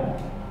lambda.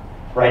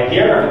 Right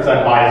here, if it's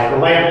unbiased for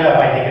lambda, if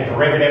I take a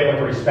derivative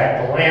with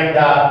respect to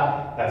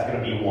lambda, that's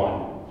going to be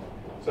 1.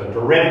 So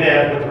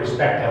derivative with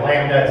respect to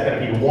lambda is going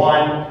to be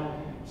 1.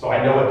 So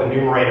I know what the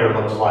numerator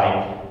looks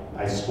like.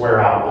 I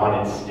square out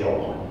 1, it's still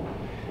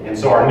 1. And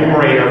so our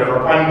numerator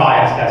for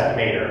unbiased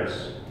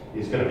estimators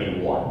is going to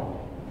be 1.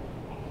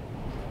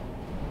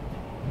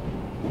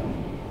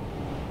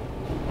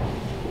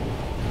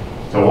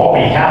 So what we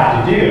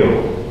have to do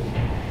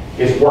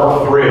is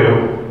work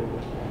through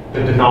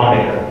the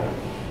denominator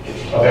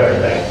of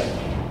everything.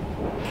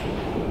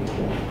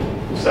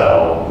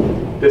 So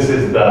this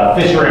is the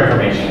Fisher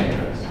information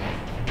matrix.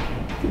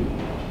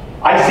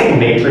 I say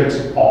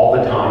matrix all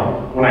the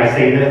time when I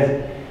say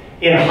this.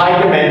 In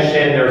high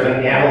dimension, there's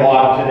an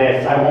analog to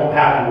this. I won't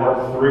have to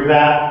work through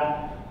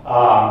that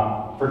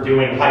for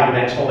doing high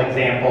dimensional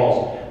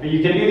examples. But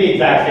you can do the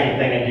exact same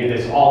thing and do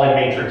this all in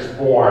matrix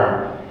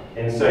form.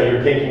 And so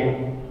you're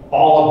taking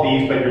all of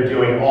these, but you're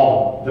doing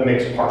all the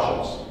mixed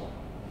partials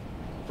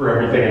for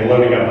everything and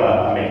loading up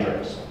a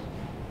matrix.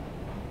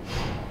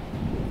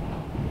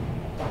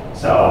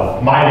 So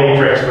my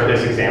matrix for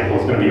this example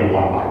is going to be a 1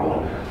 by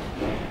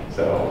 1.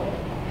 So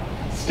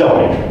still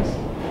a matrix.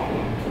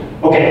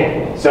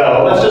 Okay,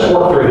 so let's just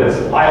work through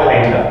this. I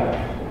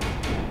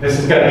lambda. This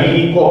is going to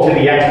be equal to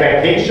the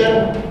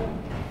expectation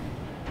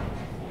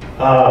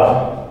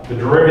of the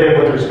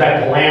derivative with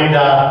respect to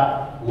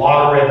lambda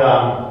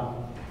logarithm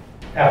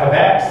f of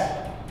x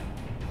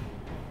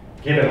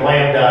given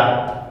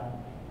lambda,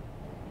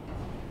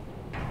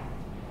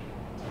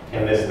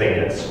 and this thing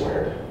gets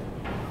squared.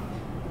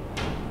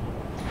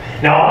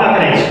 Now, I'm not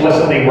going to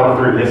explicitly work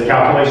through this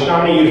calculation.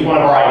 I'm going to use one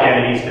of our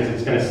identities because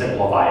it's going to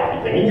simplify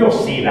everything. And you'll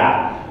see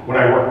that when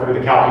I work through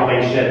the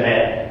calculation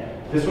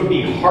that this would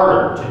be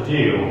harder to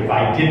do if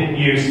I didn't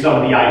use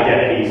some of the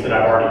identities that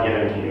I've already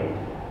given to you.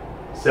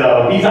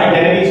 So these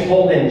identities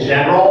hold in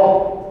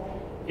general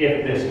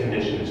if this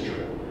condition is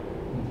true.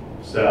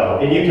 So,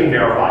 and you can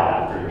verify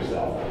that for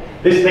yourself.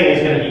 This thing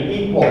is going to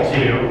be equal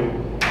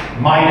to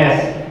minus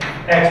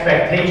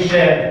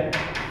expectation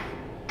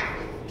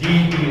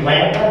d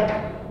lambda.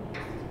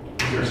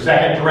 These are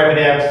second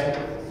derivatives,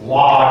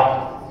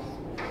 log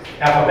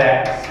f of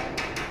x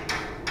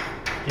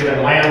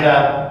given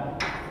lambda,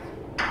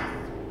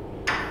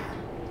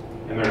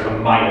 and there's a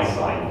minus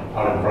sign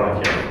out in front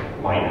of here,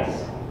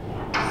 minus.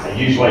 I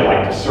usually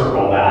like to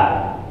circle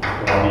that,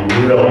 and I'll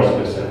be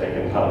really specific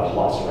and put a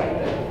plus right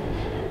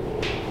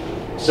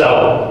there.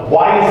 So,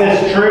 why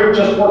is this true?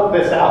 Just work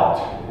this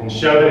out and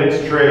show that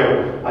it's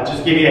true. I'll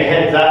just give you a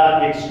heads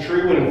up, it's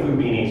true when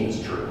Fubini's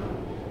is true.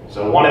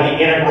 So one of the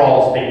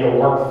integrals that you'll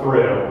work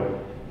through,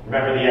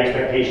 remember the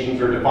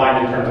expectations are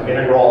defined in terms of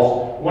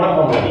integrals, one of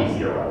them will be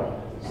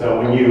 0.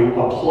 So when you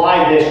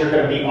apply this, you're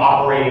going to be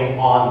operating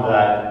on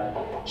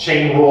the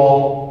chain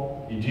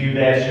rule. You do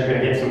this, you're going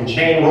to get some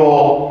chain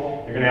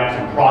rule, you're going to have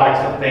some products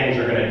of things,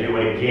 you're going to do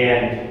it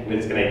again, and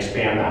it's going to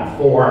expand that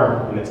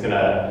form, and it's going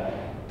to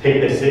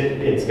take this,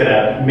 it's going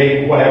to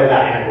make whatever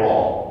that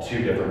integral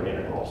 2 different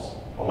integrals.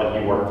 I'll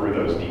let you work through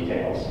those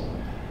details.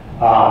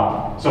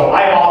 So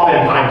I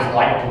oftentimes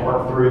like to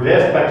work through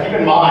this, but keep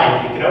in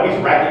mind, you can always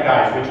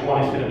recognize which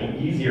one is going to be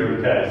easier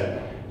because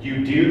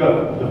you do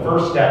the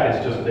first step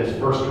is just this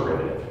first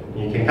derivative.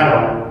 You can kind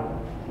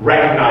of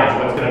recognize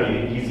what's going to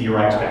be the easier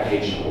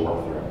expectation to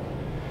work through.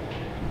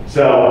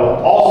 So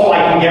also I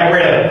can get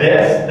rid of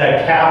this,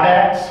 the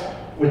CapEx,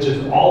 which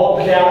is all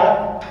of the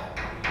data.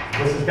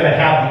 This is going to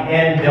have the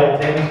n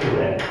built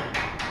into it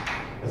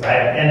because I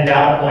have n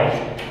data points.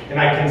 And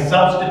I can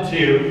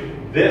substitute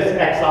this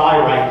xi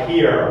right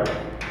here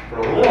for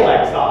a little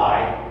xi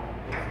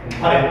and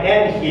put an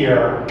n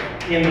here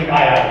in the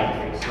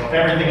i.i.d case. So if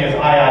everything is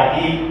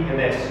i.i.d and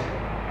this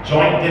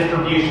joint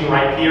distribution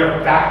right here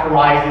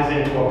factorizes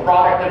into a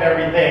product of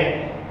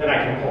everything, then I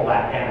can pull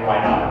that n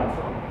right out of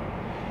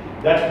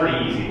it. That's pretty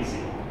easy to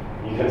see.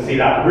 You can see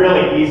that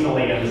really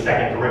easily in the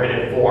second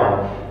derivative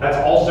form. That's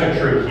also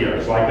true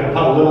here. So I can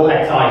put a little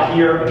xi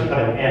here and put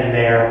an n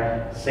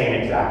there, same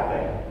exact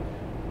thing.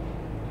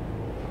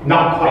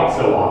 Not quite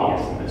so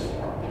obvious in this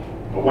form,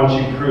 but once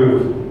you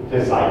prove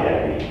this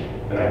identity,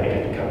 then I think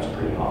it becomes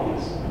pretty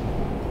obvious.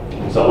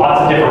 So lots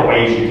of different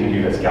ways you can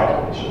do this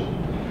calculation.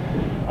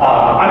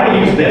 I'm going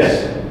to use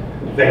this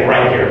thing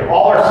right here.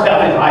 All our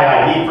stuff is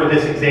i.i.d for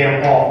this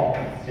example,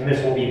 and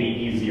this will be the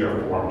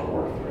easier form to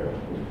work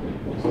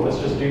through. So let's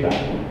just do that.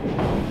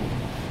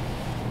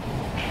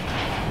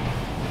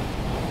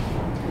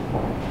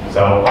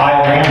 So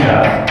I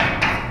lambda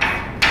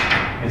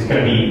is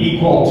going to be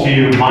equal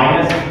to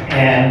minus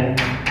n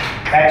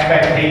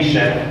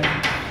expectation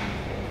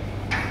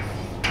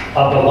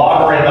of the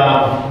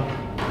logarithm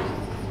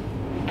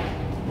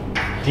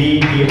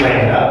d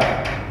lambda,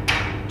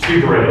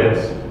 2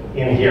 derivatives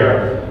in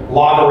here,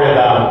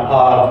 logarithm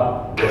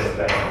of this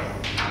thing.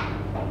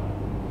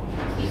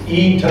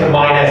 E to the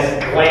minus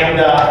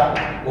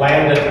lambda,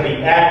 lambda to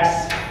the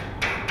x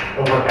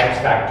over x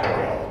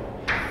factorial.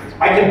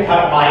 I can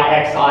put my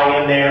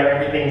xi in there,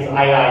 everything's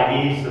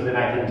i.i.d, so then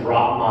I can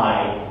drop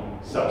my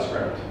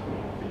subscript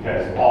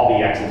because all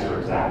the x's are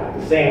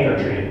exactly the same,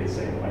 they're treated the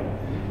same way.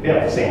 They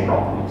have the same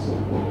properties.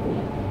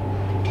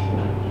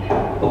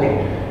 Okay.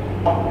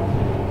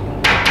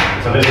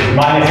 So this is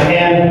minus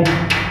n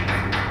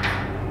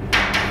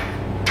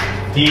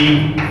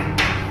d,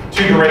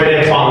 2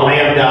 derivatives on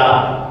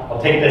lambda.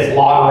 I'll take this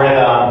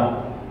logarithm.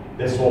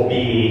 This will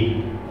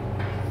be,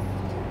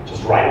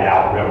 just write it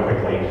out real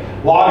quickly.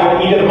 Log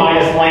of e to the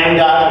minus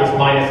lambda is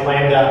minus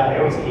lambda. I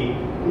always keep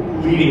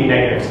leading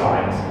negative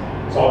signs.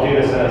 So I'll do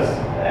this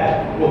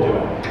as, we'll do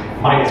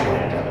it. Minus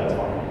lambda, that's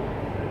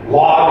fine.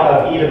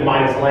 Log of e to the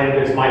minus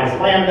lambda is minus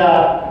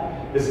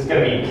lambda. This is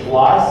going to be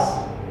plus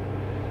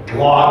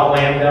log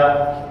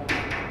lambda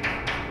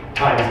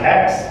times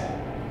x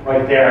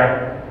right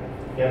there.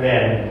 And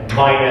then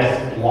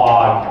minus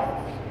log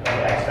of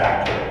x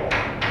factorial.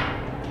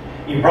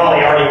 You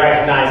probably already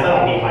recognize I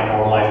don't need my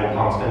normalizing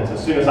constants.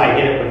 As soon as I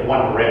hit it with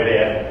one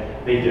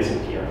derivative, they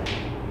disappear.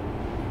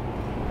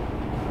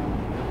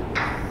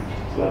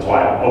 So that's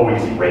why I'm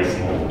always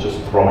erasing them, just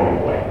throwing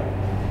them away.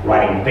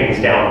 Writing things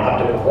down up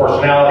to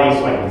proportionality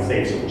so I can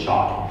save some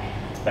chalk.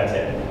 That's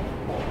it.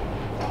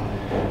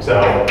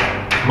 So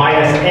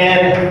minus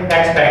n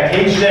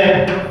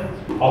expectation.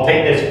 I'll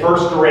take this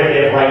first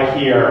derivative right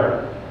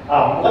here.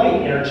 Let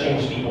me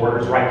interchange the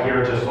orders right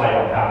here just so I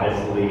don't have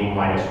this leading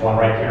minus 1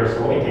 right here.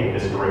 So let me take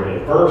this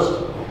derivative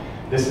first.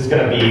 This is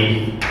going to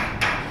be,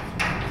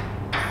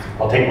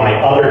 I'll take my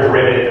other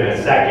derivative in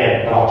a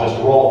second, but I'll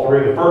just roll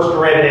through the first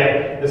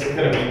derivative. This is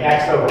going to be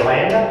x over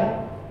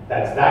lambda.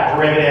 That's that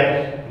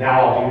derivative.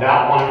 Now I'll do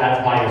that one,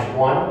 that's minus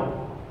 1.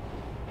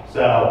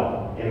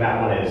 So, and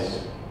that one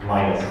is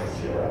minus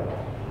 0.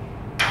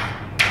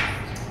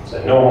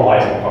 So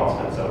normalizing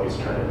constants always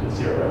turn into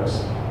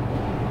zeros.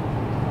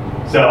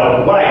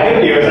 So what I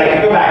could do is I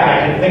could go back and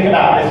I can think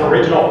about this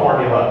original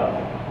formula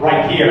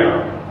right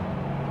here.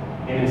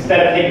 And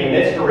instead of taking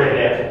this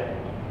derivative,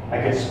 I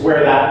could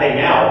square that thing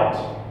out.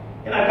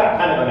 And I've got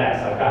kind of a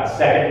mess. I've got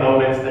second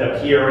moments that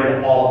appear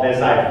in all of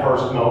this. I have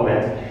first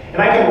moments.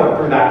 And I can work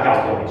through that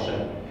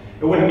calculation.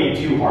 It wouldn't be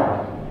too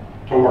hard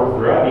to work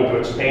through. I need to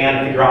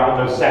expand, figure out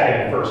what those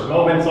second and first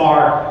moments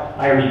are.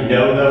 I already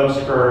know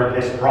those for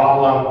this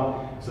problem.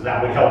 So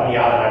that would help me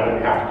out and I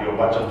wouldn't have to do a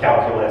bunch of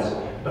calculus.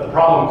 But the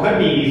problem could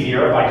be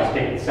easier if I just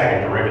take the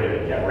second derivative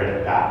and get rid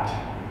of that.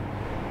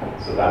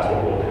 So that's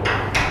what we'll do.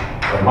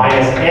 So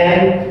minus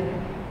n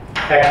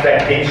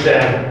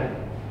expectation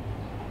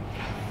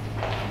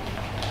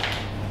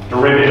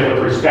derivative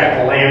with respect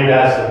to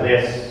lambda. So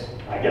this,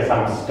 I guess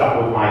I'm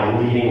stuck with my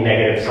leading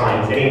negative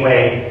signs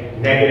anyway.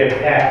 Negative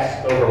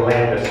x over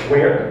lambda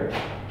squared.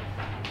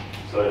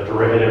 So the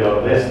derivative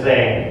of this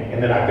thing,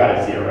 and then I've got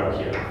a 0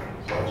 here.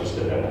 So I'll just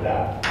denote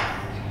that.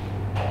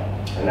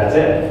 And that's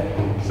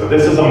it. So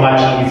this is a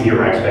much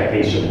easier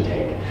expectation to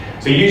take.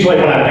 So usually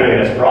when I'm doing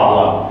this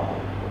problem,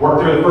 work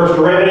through the first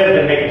derivative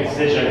and make a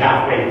decision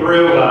halfway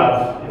through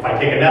of if I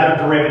take another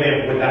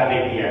derivative, would that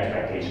make the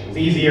expectations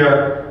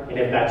easier? And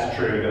if that's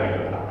true, then I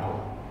go that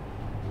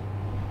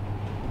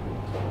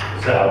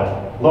route.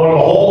 So lo and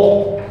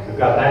behold, we've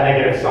got that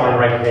negative sign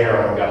right there,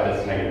 and we've got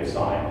this negative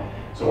sign.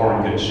 So we're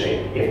in good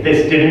shape. If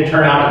this didn't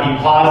turn out to be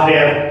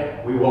positive,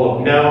 we will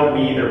have known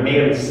we either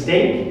made a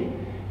mistake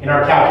in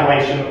our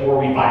calculation or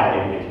we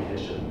violated the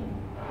condition.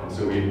 And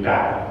so we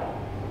back up.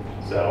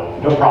 So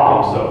no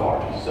problem so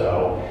far.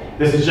 So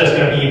this is just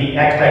going to be the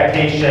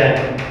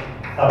expectation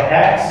of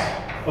x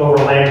over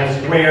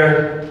lambda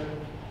squared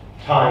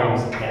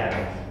times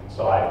n.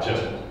 So I've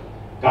just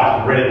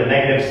gotten rid of the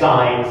negative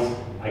signs.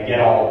 I get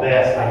all of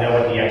this. I know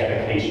what the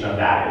expectation of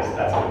that is.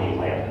 That's going to be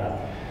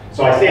lambda.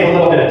 So I save a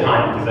little bit of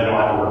time because I don't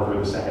have to work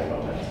through the second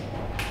moment.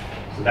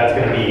 So that's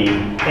going to be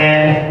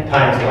n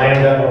times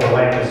lambda over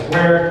lambda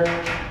squared,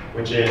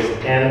 which is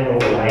n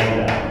over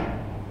lambda.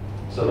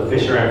 So the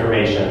Fisher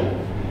information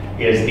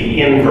is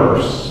the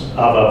inverse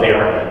of a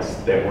variance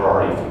that we're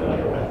already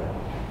familiar with.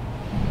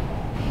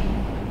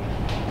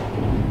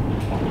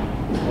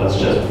 Let's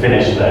just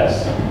finish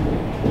this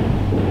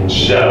and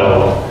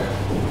show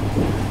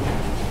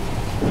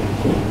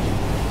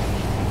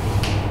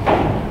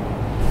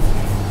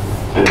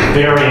that the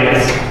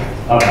variance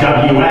of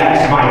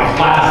Wx, my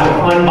class of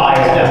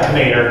unbiased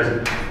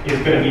estimators, is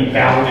going to be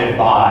bounded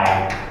by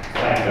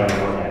lambda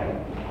over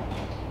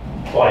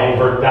n. So I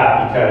invert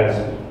that because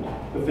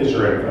the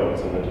Fisher info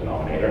is in the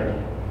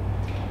denominator.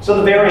 So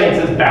the variance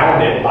is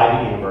bounded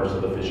by the inverse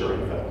of the Fisher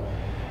info.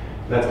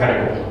 That's kind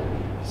of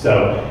cool.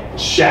 So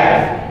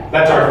check.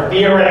 That's our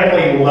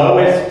theoretically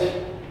lowest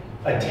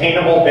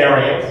attainable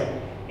variance,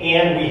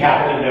 and we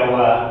happen to know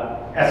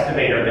an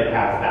estimator that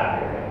has that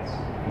variance,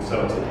 and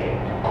so it's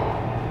attainable.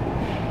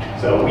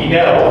 So we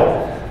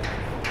know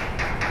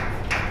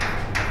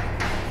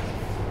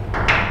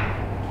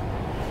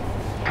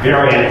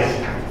variance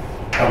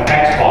of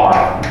x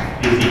bar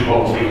is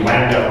equal to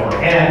lambda over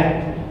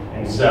n,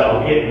 and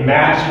so it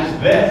matches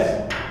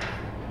this,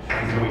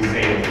 and so we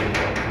say it's equal.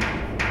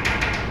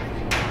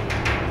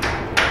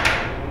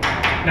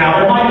 Now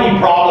there might be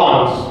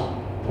problems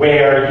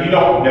where you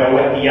don't know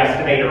what the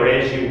estimator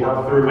is, you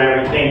work through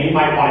everything, you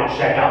might want to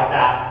check out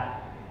that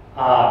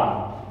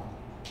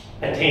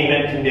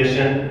attainment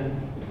condition.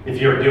 If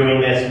you're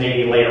doing this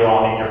maybe later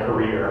on in your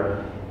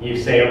career, you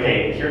say,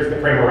 okay, here's the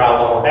Cramer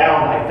Rao lower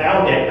bound, I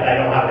found it, but I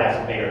don't have an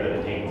estimator that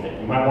attains it.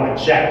 You might want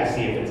to check to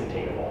see if it's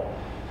attainable.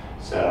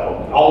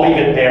 So I'll leave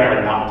it there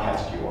and not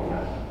test you on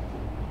that.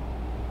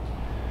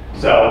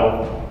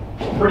 So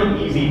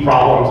pretty easy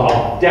problems.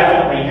 I'll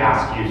definitely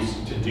ask you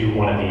to do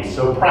one of these.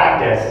 So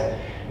practice.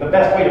 The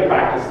best way to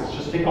practice is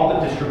just take all the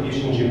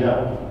distributions you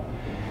know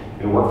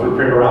and work through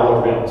Cramer Rao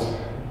lower bounds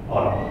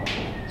on them.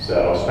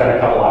 So spend a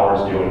couple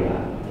hours doing that.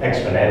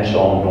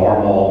 Exponential,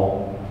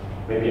 normal,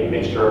 maybe a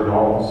mixture of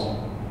normals.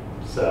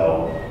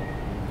 So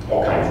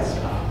all kinds of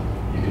stuff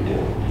you could do.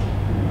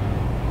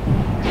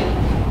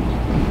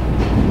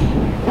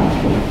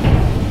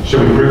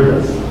 Should we prove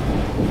this?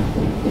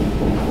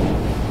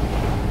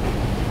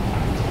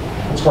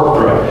 Let's work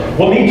through it.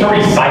 We'll need to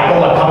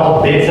recycle a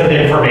couple bits of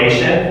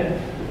information.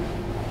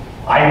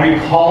 I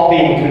recall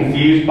being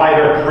confused by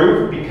their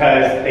proof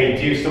because they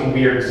do some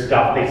weird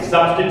stuff. They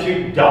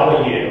substitute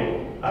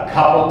W a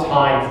couple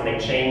times and they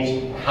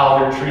change how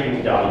they're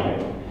treating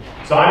W.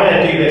 So I'm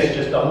going to do this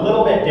just a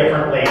little bit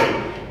differently,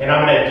 and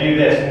I'm going to do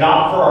this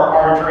not for our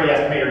arbitrary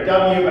estimator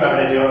W, but I'm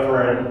going to do it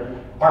for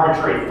an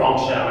arbitrary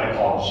function I'm going to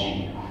call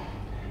G.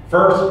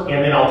 First,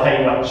 and then I'll tell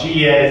you what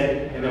G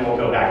is, and then we'll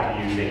go back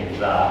to using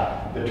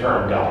the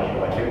term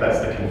W. I think that's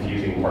the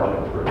confusing part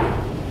of the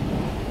proof.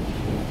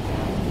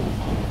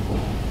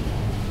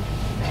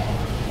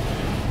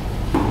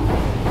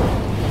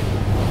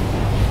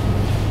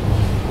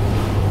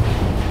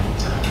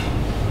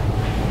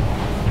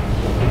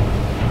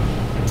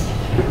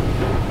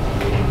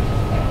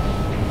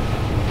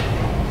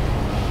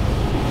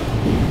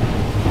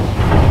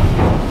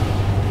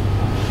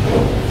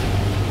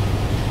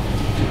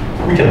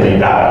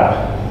 that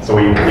up. So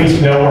we at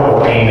least know where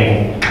we're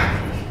aiming.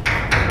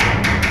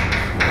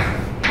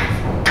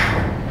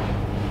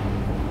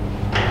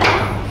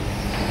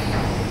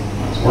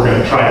 So we're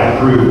going to try to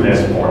prove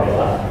this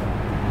formula.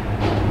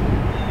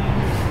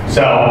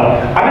 So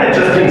I'm going to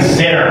just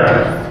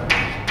consider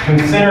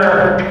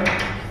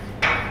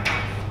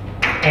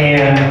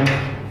an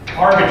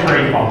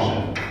arbitrary function.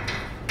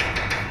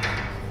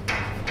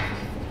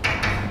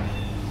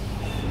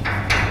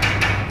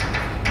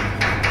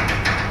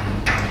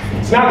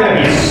 It's not going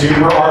to be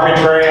super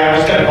arbitrary. I'm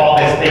just going to call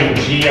this thing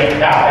g of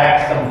cap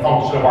x, some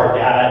function of our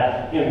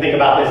data. You can think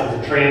about this as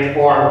a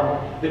transform.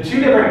 The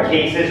two different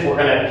cases we're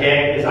going to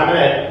pick is I'm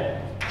going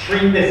to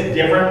treat this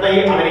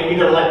differently. I'm going to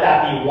either let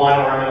that be 1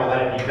 or I'm going to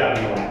let it be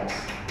wx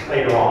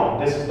later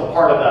on. This is the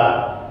part of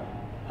the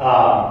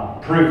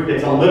proof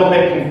that's a little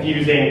bit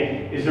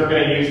confusing, is they're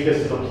going to use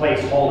this as a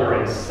placeholder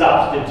and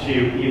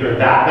substitute either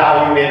that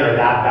value in or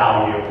that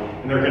value,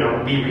 and they're going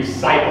to be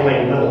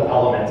recycling little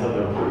elements of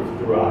their proof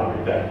throughout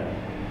everything.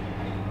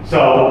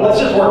 So let's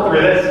just work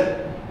through this.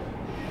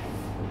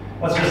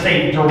 Let's just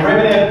say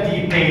derivative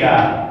d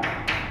theta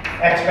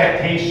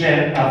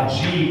expectation of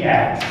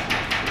gx.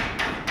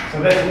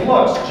 So this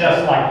looks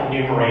just like the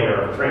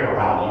numerator of Cramer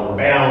Rao lower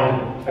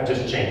bound. I've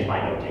just changed my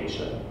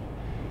notation.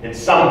 At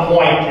some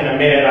point in a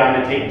minute, I'm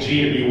going to take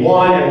g to be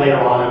 1, and later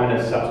on I'm going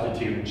to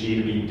substitute g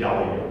to be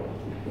w.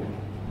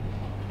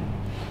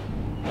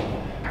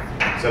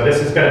 So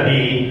this is going to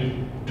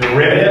be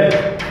derivative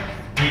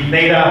d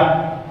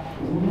theta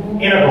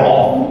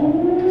integral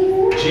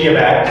g of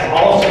x.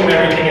 I'll assume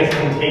everything is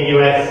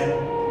continuous.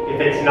 If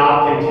it's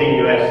not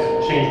continuous,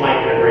 change my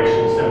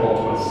integration symbol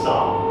to a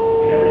sum,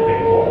 and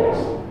everything holds.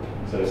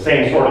 So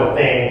same sort of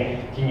thing.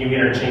 Can you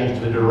interchange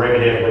the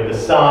derivative with the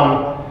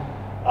sum,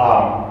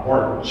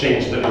 or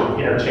interchange the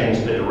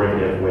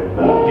derivative with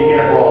the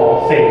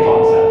integral? Same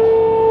concept,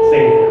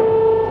 same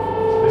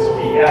theorem. So this will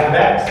be f of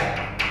x,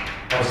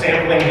 our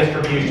sampling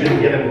distribution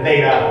given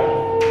theta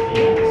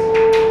dx.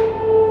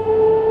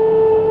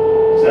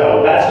 So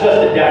that's just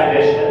a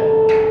definition.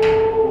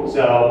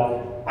 So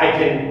I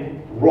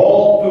can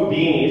roll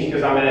Fubinis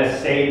because I'm going to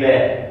say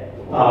that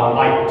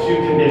my two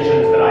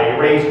conditions that I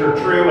erased are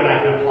true, and I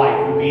can apply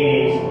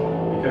Fubinis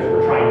because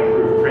we're trying to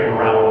prove Cramer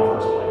Rao in the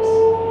first place.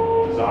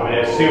 So I'm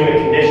going to assume the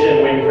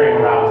condition when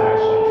Cramer Rao is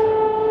actually true.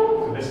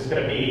 So this is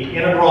going to be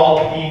integral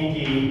d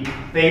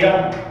theta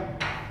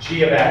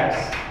g of x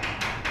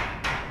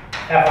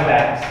f of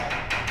x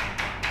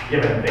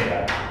given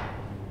theta.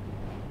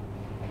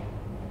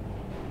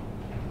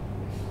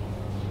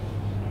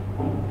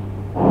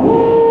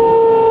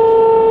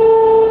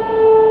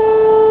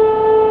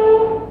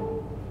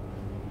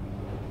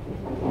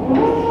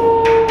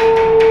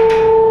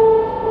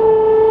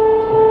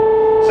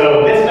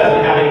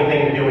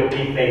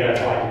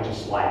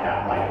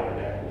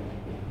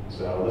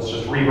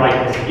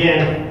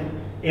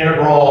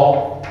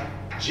 Integral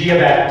g of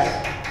x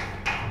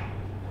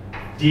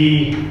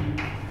d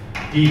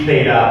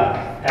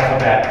theta f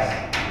of x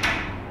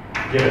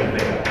given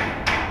theta.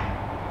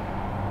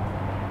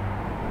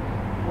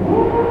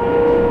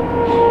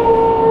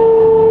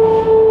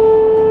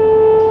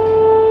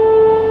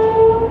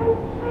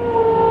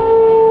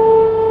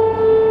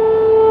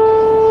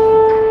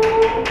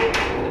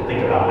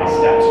 Think about my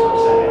steps for a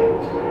second.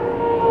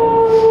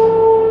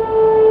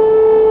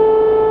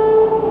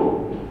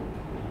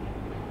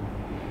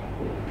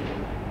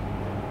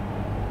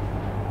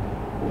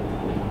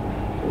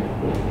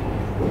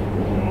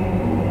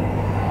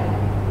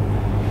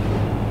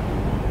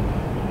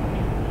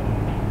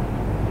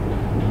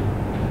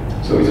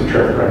 So he's a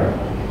trick, right?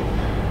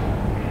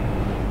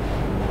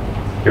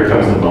 Here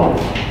comes the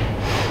moment.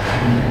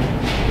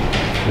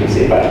 Let me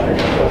see if I can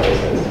remember what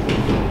this is.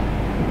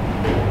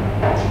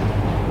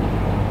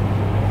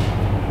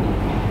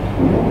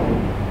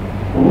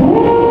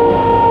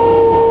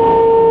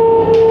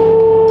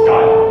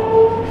 Got it.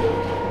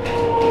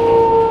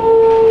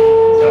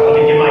 So let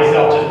me give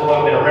myself just a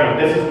little bit of room.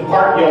 This is the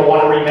part you'll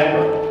want to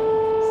remember.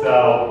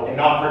 So, and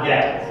not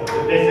forget. So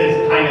this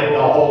is kind of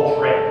the whole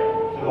trick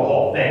to the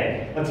whole thing.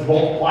 Let's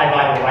multiply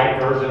by the right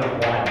version of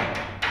 1.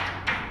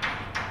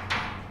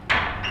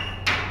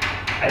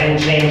 I didn't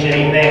change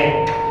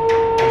anything.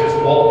 I just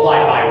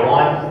multiplied by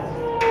 1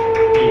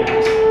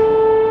 dx.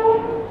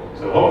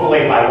 So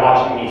hopefully by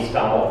watching me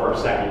stumble for a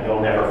second,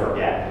 you'll never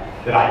forget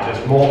that I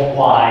just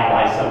multiplied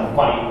by some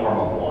funny form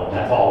of 1.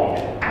 That's all we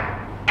did.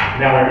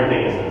 Now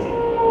everything is easy.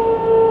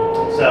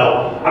 So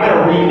I'm going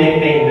to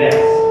rename this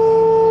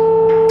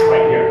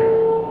right here.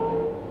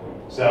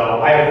 So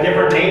I have a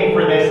different name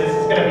for this. This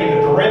is going to be the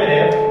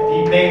derivative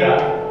d theta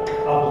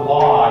of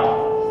log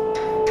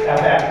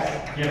fx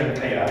given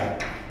theta.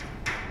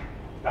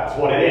 That's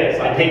what it is.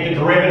 I take the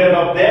derivative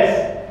of this.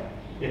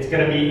 It's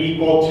going to be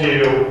equal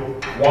to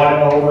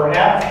 1 over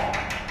f.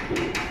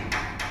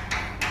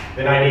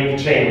 Then I need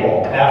to chain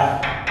rule.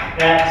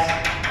 fx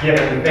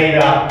given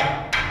theta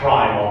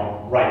prime.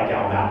 I'll write it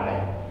down that way.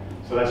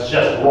 So that's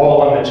just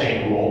rolling the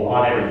chain rule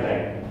on everything.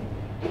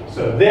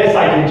 So this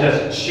I can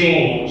just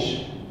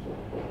change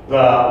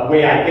the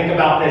way I think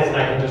about this, and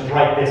I can just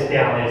write this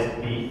down, is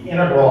the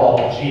integral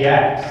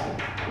gx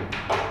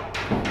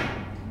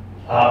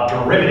of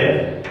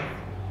derivative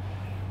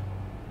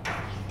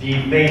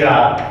d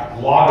theta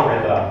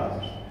logarithm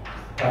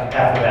of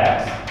f of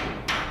x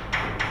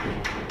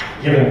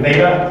given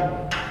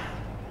theta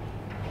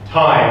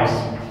times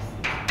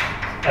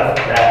f of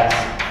x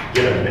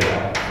given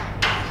theta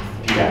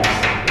dx.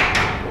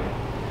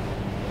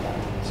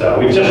 So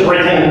we've just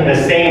written the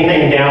same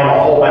thing down a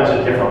whole bunch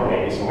of different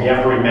ways, and we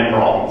have to remember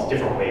all these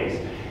different ways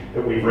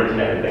that we've written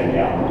everything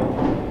down.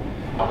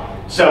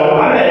 So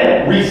I'm going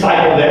to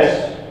recycle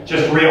this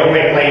just real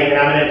quickly, and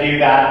I'm going to do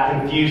that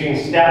confusing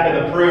step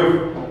in the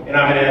proof, and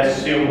I'm going to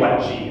assume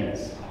what G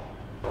is.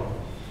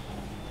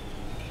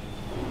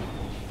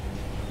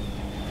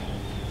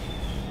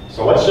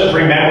 So let's just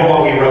remember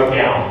what we wrote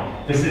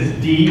down. This is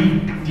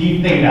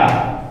d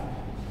theta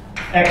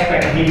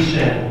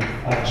expectation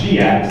of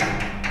gx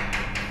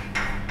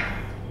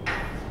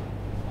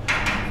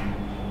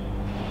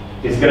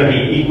is going to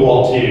be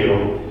equal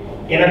to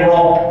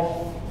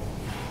integral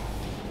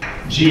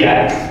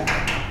gx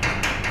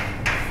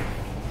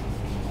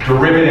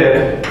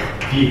derivative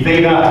d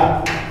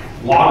theta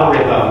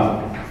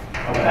logarithm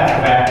of f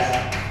of x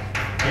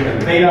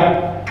given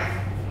theta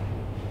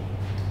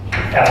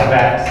f of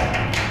x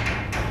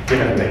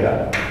given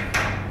theta.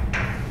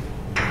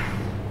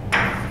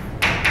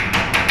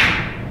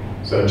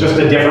 So just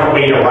a different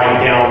way to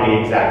write down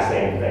the exact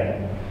same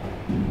thing.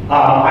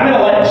 I'm going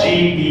to let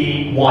g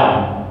be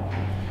 1.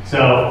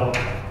 So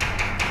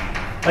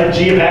let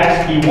g of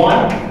x be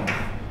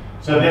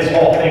 1. So this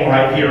whole thing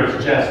right here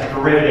is just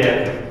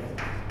derivative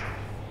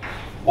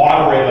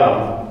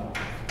logarithm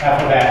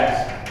f of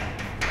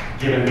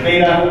x given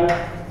theta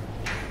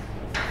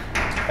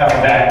f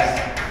of x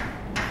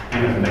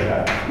given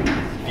theta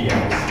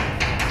dx.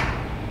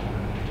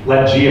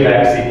 Let g of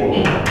x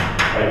equal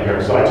right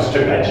here. So I just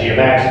took that g of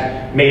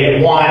x, made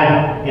it 1,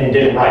 and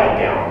didn't write it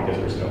down because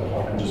there's no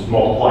point. I'm just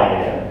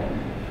multiplying it in.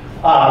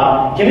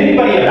 Can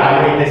anybody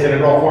evaluate this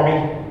integral for me?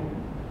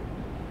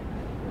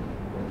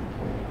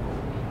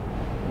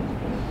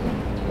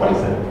 What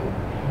is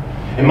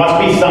it? It must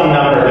be some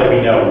number that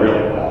we know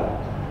really well.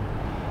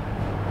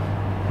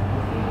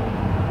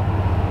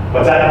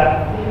 What's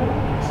that?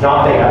 It's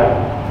not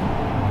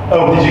theta.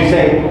 Oh, did you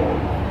say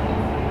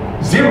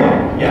 0?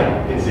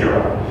 Yeah, it's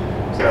 0.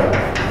 So,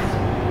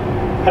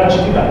 how did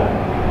you do that?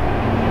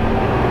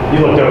 You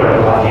looked over at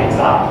the left-hand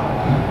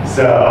side.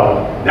 So,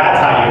 that's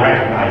how you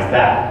recognize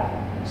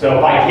that. So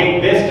if I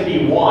take this to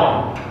be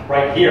 1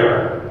 right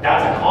here,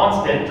 that's a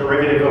constant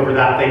derivative over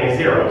that thing is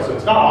 0. So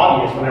it's not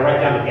obvious when I write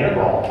down the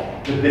integral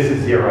that this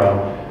is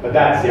 0, but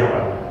that's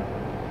 0.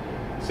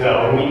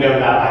 So, and we know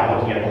that by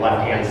looking at the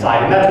left-hand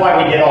side, and that's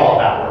why we did all of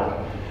that work.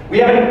 We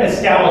haven't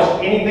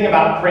established anything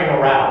about Cramer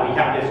Rao. We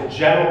have this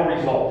general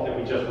result that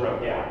we just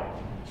wrote down.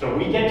 So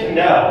we get to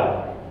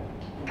know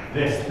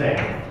this thing.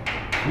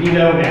 We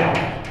know now.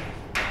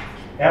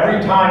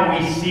 Every time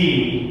we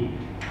see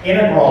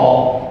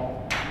integral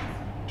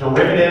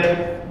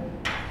derivative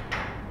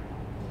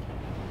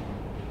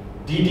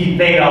d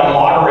theta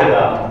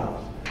logarithm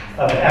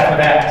of f of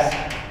x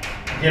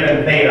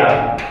given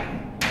theta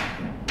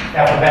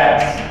f of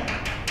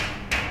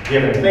x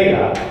given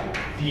theta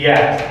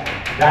dx,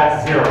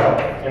 that's 0.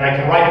 And I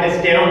can write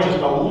this down just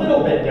a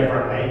little bit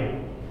differently.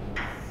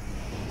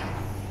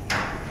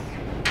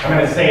 I'm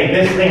going to say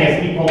this thing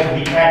is equal to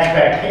the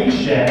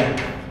expectation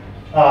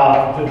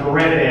of the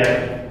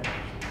derivative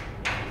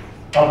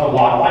of the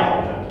log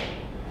likelihood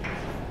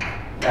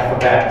f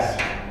of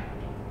x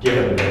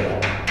given theta.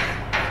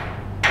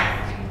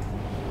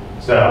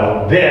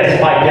 So this,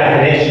 by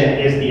definition,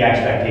 is the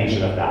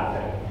expectation of that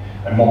thing.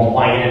 I'm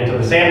multiplying it into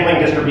the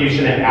sampling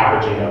distribution and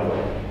averaging over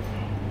it.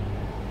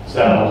 So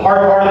the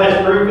hard part of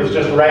this proof is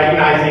just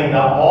recognizing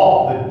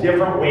all the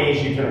different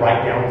ways you can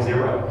write down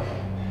 0,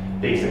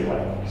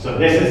 basically. So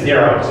this is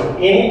 0. So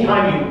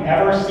anytime you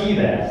ever see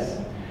this,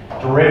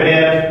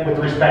 derivative with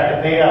respect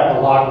to theta of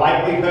the log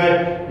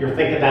likelihood, you're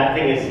thinking that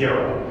thing is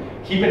 0.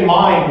 Keep in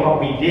mind what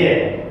we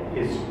did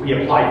is we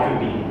applied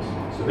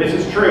Fubini's. So this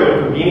is true.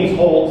 If Fubini's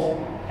holds,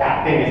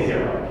 that thing is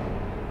 0.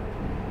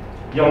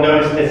 You'll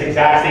notice this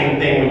exact same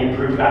thing when you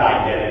prove that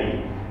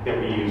identity that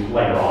we used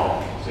later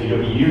on. So you'll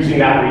be using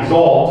that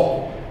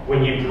result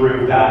when you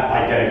prove that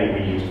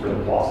identity we used for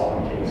the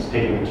Poisson case,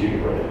 taking the 2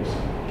 derivatives.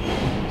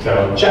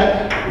 So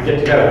check, we get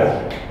to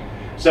go.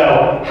 So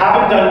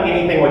haven't done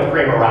anything with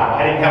Cramer Rao.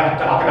 I didn't have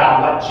to talk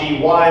about what G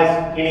was,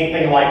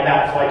 anything like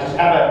that. So I just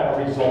have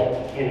a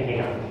result in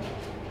hand.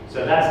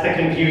 So that's the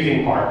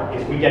confusing part,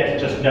 is we get to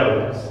just know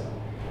this.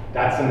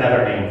 That's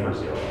another name for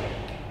 0.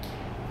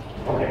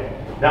 Okay,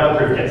 now the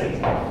proof gets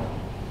easy.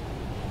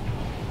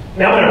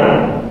 Now I'm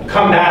going to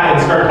come back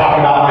and start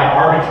talking about my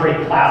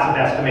arbitrary class of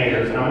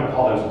estimators, and I'm going to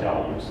call those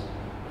W's.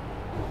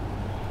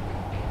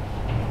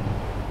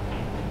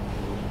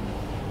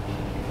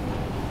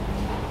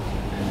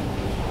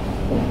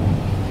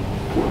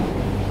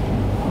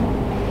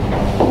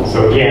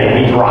 So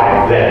again, we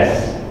derive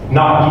this,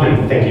 not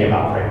even thinking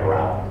about Cramer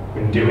Rao.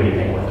 We didn't do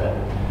anything with it.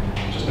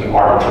 Just an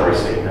arbitrary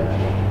statement.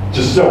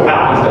 Just so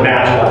happens to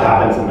match what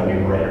happens in the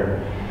numerator.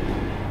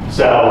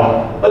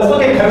 So let's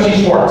look at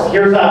Cauchy-Schwarz.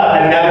 Here's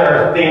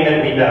another thing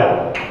that we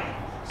know.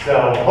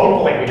 So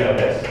hopefully we know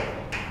this.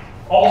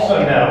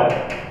 Also know,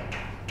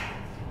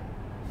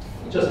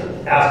 just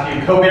ask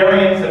you,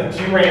 covariance of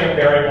two random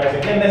variables.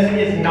 Again,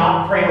 this is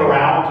not Cramer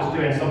Rao, just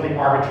doing something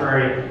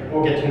arbitrary.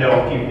 We'll get to know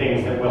a few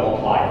things that will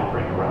apply to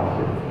Cramer Rao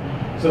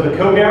proof. So the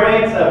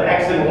covariance of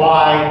x and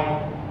y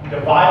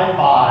divided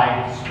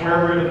by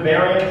square root of the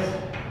variance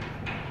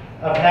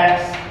of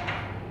x,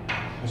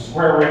 the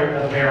square root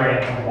of the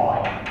variance of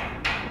y.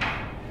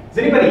 Does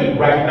anybody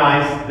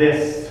recognize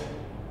this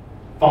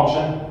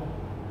function?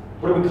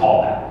 What do we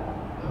call that?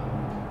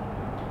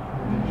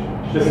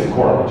 This is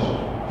correlation.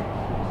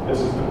 This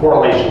is the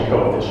correlation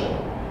coefficient.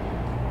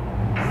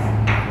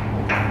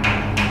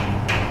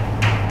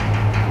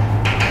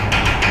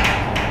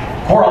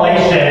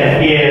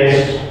 Correlation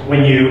is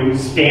when you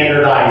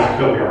standardize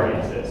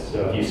covariances.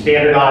 So if you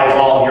standardize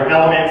all of your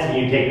elements and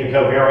you take the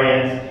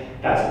covariance,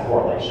 that's a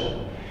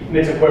correlation. And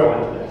it's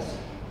equivalent to this.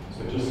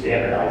 So just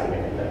standardizing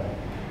everything.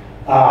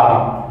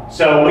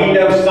 So we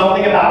know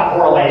something about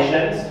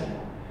correlations.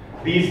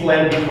 These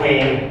live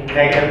between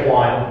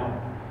 -1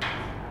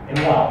 and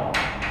 1.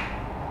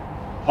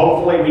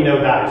 Hopefully we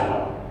know that as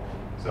well.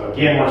 So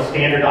again, we're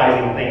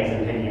standardizing things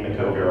and taking the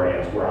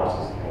covariance. Where else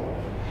is it going?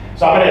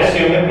 So I'm going to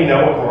assume that we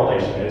know what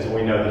correlation is and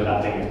we know that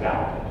that thing is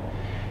bounded.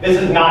 This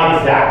is not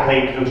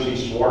exactly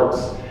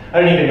Cauchy-Schwarz. I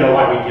don't even know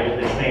why we give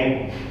it this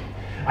name.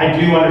 I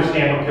do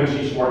understand what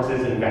Cauchy-Schwarz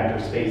is in vector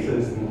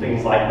spaces and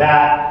things like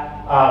that.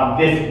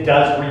 This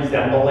does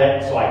resemble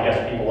it, so I guess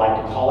people like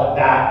to call it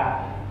that.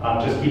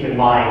 Just keep in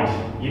mind,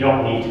 you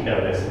don't need to know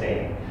this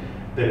name,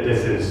 that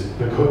this is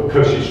the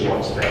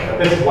Cauchy-Schwarz thing. But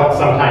this is what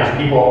sometimes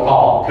people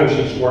call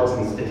Cauchy-Schwarz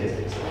in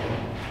statistics.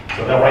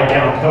 So they'll write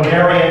down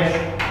covariance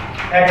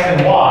x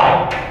and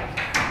y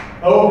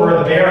over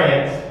the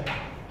variance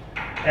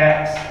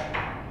x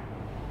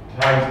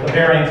times the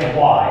variance of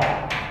y.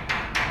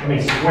 Let me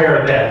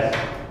square this.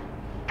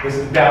 This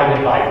is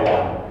bounded by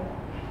 1.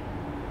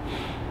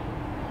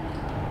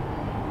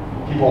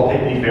 People will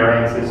take these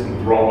variances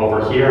and throw them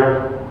over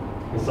here.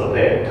 And so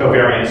the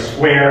covariance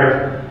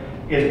squared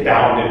is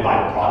bounded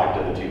by the product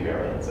of the two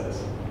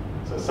variances.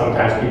 So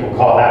sometimes people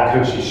call that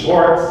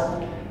Cauchy-Schwarz.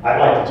 I'd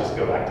like to just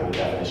go back to the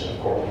definition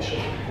of correlation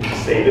and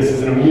just say this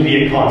is an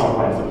immediate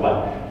consequence of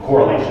what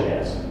correlation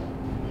is.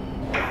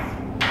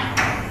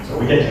 So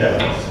we get to know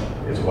this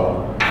as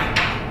well.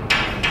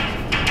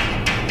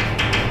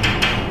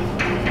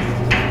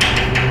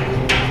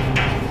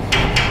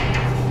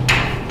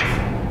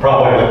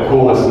 Probably the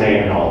coolest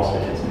name in all of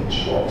statistics,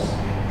 Schwarz.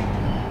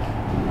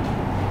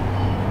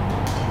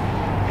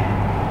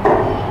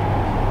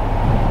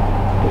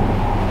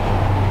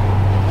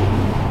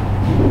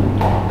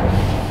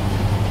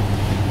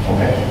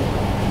 Okay.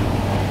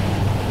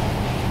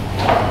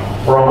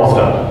 We're almost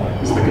done,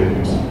 is the good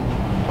news.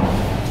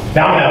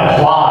 Now I'm going to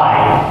apply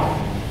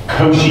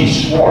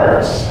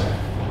Cauchy-Schwarz,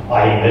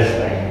 i.e. this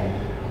thing,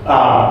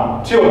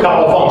 to a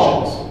couple of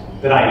functions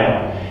that I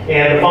know.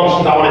 And the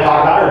functions I want to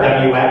talk about are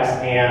wx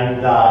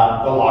and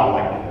the log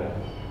likelihood.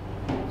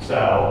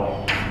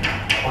 So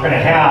we're going to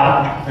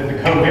have that the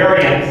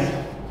covariance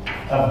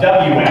of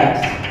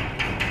wx,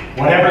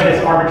 whatever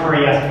this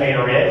arbitrary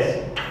estimator is,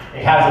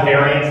 it has a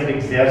variance that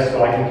exists,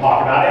 so I can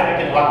talk about it. I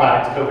can talk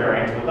about its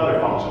covariance with other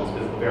functions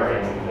because the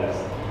variance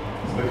exists.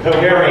 So the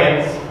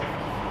covariance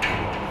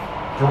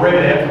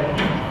derivative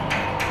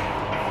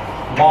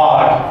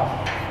log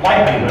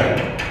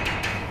likelihood,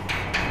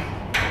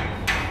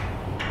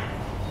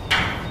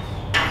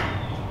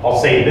 I'll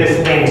say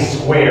this thing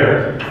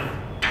squared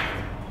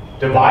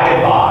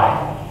divided by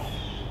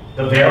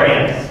the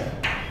variance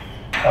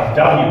of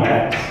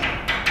wx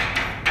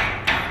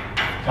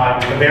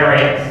times the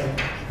variance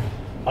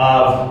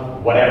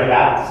of whatever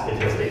that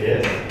statistic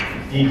is,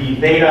 dd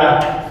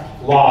theta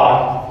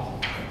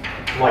log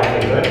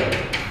likelihood.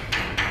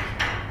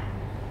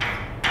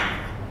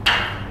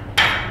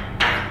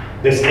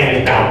 This thing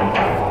is bounded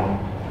by 1.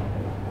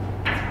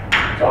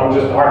 So I'm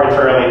just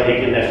arbitrarily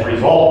taking this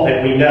result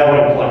that we know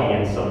and plugging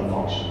in some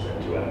functions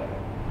into it.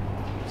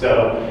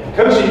 So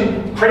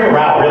Cramer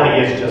Rao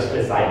really is just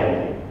this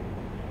identity.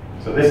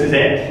 So this is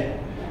it.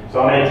 So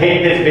I'm going to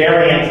take this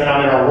variance and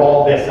I'm going to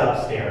roll this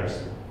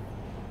upstairs,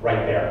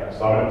 right there.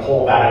 So I'm going to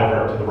pull that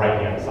over to the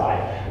right-hand side.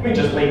 Let me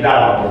just leave that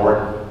on the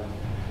board.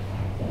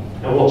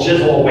 And we'll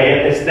chisel away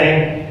at this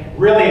thing.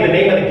 Really, the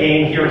name of the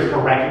game here is to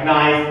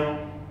recognize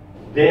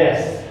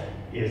this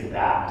is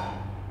that.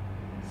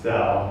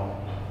 So,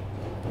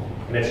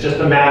 and it's just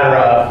a matter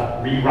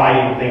of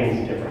rewriting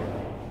things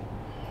differently.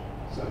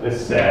 So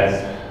this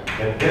says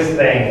that this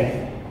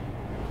thing,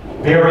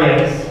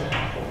 variance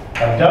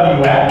of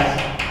wx,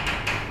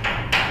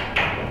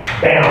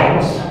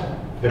 bounds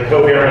the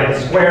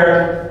covariance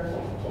squared,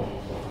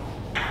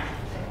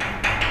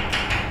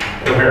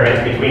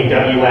 covariance between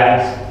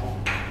wx,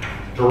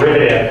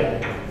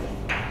 derivative,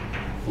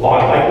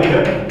 log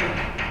likelihood,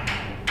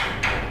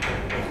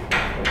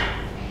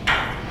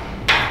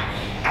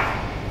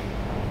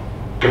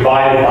 the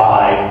divided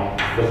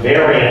by the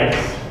variance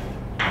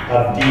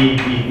of d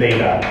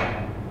theta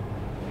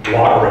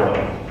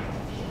logarithm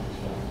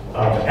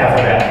of f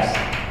of x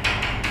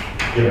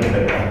given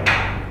theta.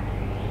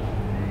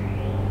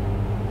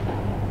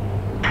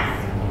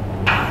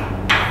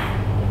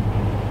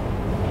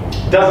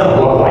 Doesn't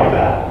look like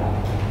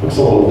that. Looks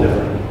a little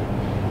different.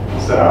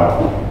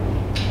 So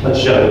let's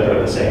show that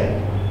they're the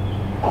same.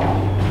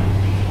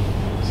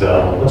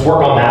 So let's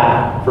work on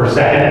that for a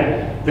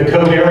second. The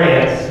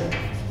covariance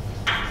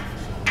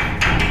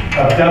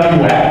of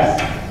wx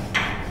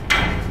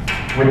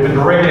with the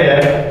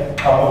derivative of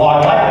the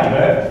log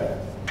likelihood,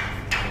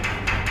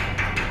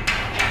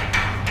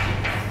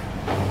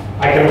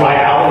 I can write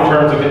out in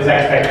terms of its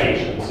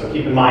expectations. So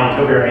keep in mind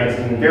covariance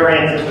and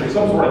variance is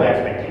some sort of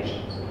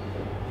expectations.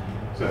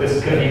 So this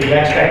is going to be the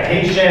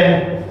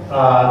expectation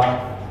of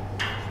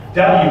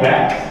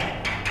wx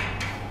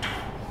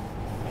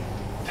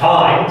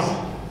times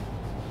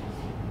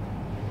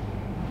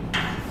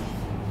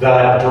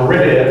the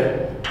derivative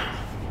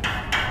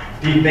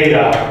d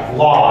theta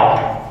log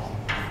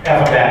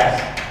f of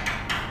x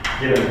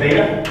given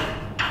theta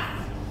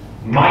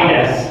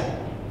minus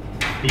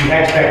the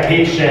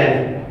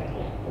expectation.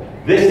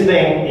 This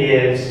thing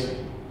is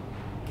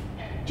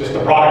just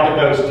the product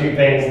of those two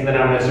things, and then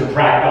I'm going to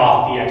subtract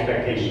off the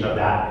expectation of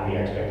that and the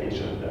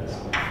expectation of this.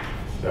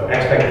 So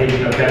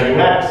expectation of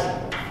wx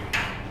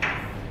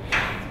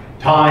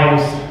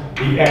times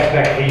the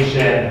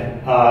expectation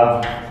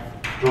of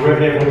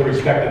derivative with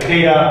respect to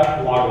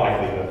theta log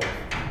likelihood.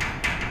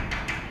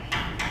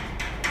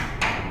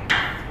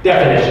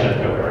 Definition of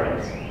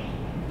covariance.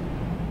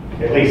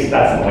 At least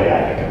that's the way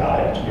I think about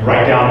it. You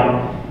write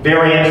down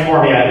variance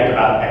for me, I think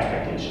about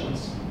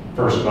expectations.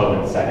 First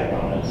moment, second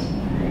moments.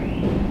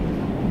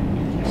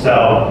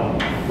 So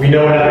we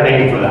know another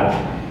name for that.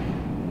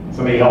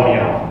 Somebody help me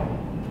out.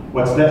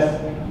 What's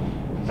this?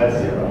 That's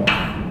 0.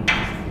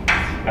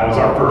 That was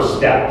our first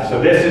step.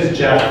 So this is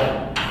just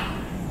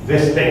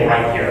this thing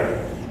right here.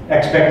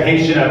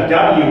 Expectation of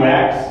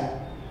wx,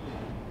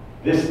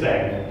 this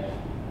thing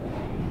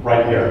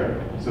right here.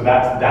 So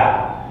that's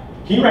that.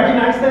 Can you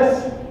recognize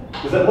this?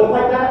 Does it look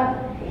like that?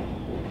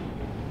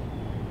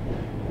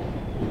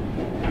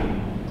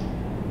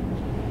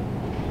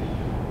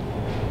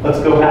 Let's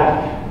go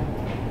back.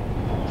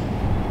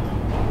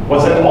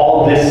 Wasn't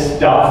all this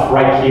stuff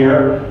right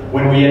here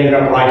when we ended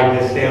up writing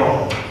this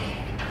down?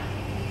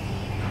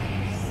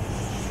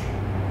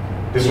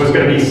 This was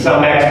going to be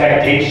some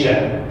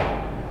expectation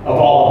of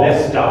all of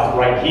this stuff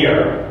right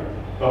here,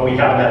 but we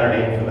got another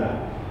name for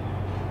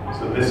that.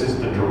 So this is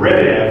the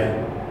derivative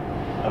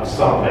of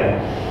something.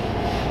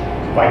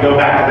 If I go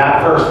back to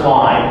that first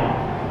line,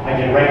 I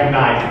can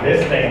recognize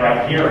this thing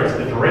right here is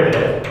the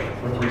derivative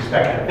with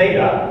respect to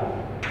theta,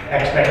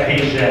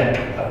 expectation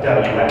of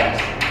wx.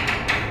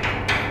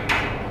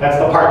 That's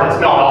the part that's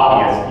not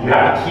obvious. You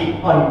have to keep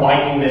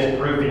unwinding this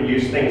proof and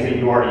use things that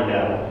you already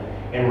know.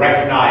 And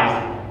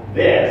recognize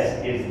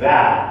this is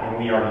that, and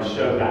we already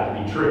showed that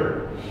to be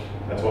true.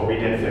 That's what we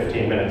did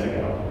 15 minutes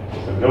ago.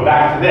 So go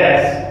back to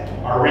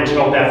this, our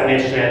original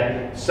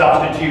definition,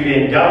 substitute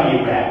in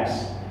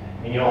wx,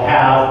 and you'll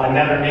have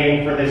another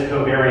name for this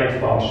covariance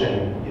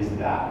function is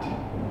that,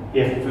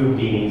 if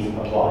Fubini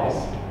applies.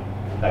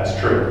 That's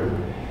true.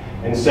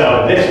 And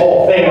so this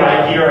whole thing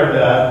right here,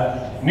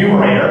 the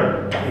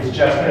numerator, is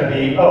just going to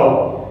be,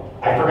 oh,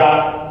 I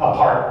forgot a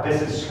part.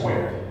 This is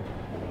squared.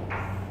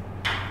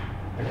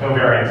 The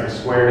covariance is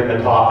squared at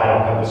the top. I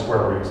don't have the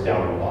square roots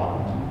down at the bottom.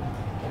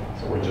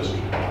 So we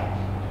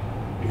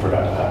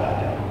forgot to have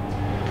that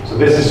down. So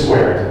this is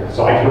squared.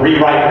 So I can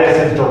rewrite this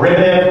as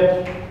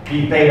derivative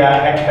d theta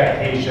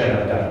expectation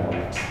of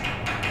wx.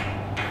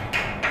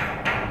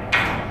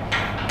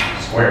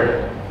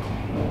 Squared.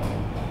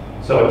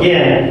 So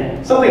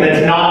again, something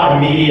that's not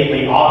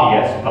immediately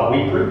obvious, but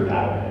we proved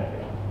that a minute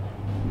ago.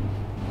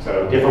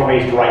 So different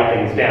ways to write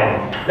things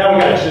down. Now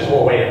we've got to chisel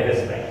away at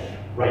this thing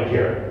right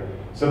here.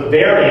 So the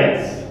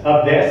variance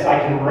of this I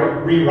can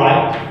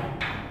rewrite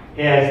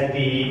as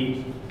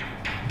the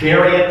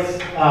variance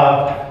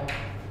of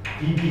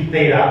d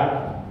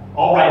theta.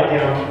 I'll write it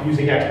down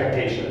using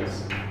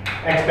expectations.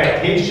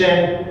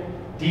 Expectation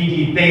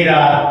d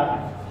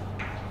theta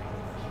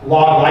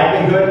log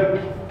likelihood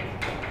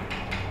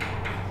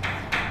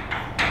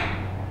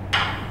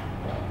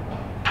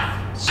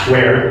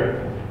squared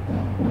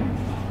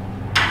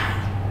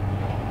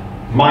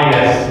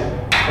minus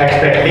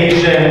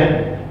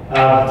expectation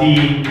of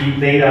d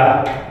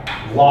theta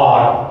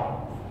log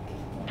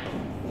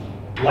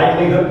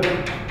likelihood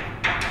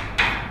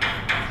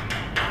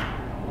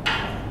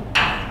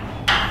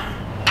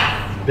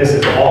this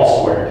is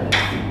all squared.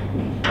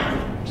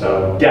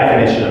 So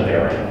definition of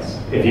variance,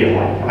 if you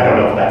like. I don't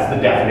know if that's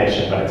the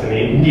definition, but it's an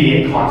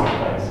immediate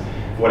consequence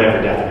of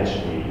whatever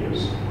definition you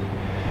use.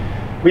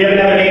 We have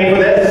another name for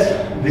this.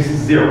 This is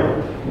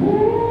 0.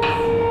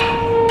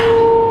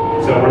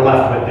 So we're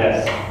left with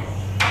this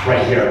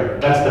right here.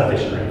 That's the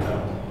Fisher info.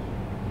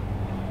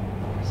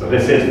 So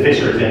this is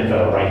Fisher's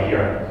info right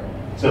here.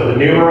 So the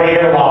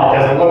numerator, while it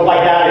doesn't look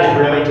like that, is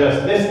really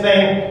just this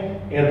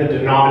thing. and the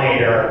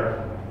denominator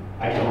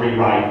I can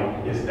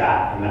rewrite is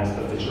that, and that's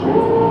the Fisher rate.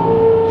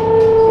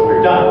 So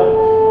we're done.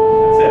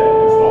 That's it.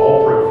 That's the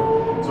whole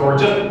proof. So we're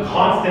just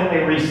constantly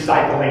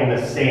recycling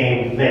the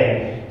same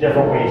thing,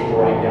 different ways to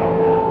write down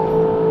that,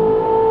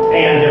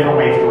 and different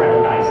ways to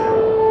recognize zero.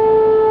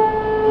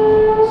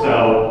 So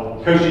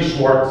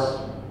Cauchy-Schwarz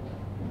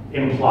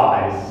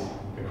implies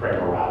the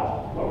Cramer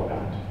Rao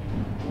effect.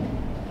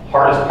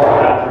 Hardest part of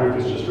that proof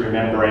is just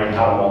remembering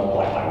how to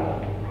multiply by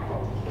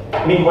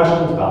 1. Any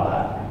questions about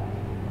that?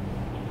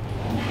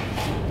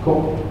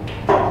 Cool.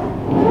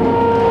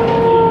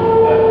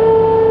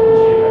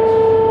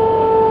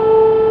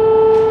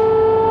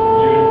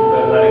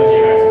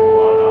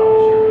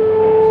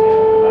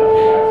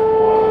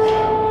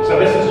 So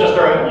this is just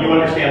you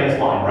understand this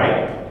line,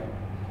 right?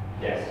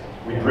 Yes.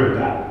 We proved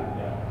that.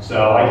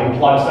 So I can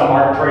plug some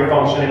arbitrary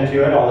function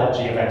into it. I'll let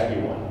g of x be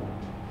 1.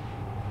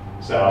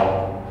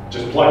 So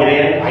just plug it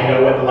in. I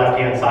know what the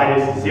left-hand side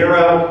is,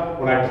 0.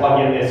 When I plug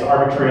in this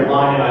arbitrary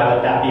line and I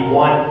let that be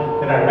 1,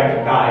 then I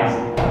recognize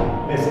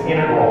this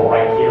integral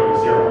right here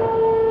is 0.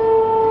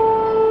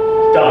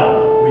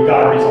 Done. We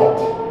got a result.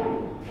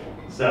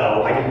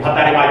 So I can put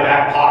that in my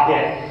back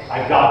pocket.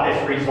 I've got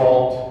this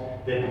result.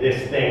 That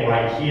this thing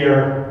right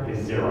here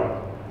is 0.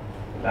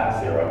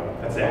 That's 0.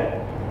 That's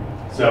it.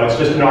 So it's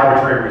just an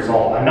arbitrary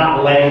result. I'm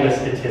not letting the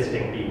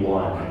statistic be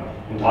 1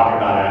 and talking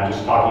about it. I'm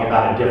just talking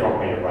about a different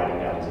way of writing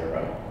down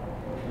 0.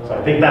 So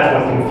I think that's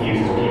what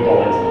confuses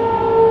people. Is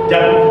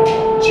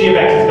g of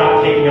x is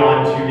not taking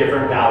on 2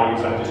 different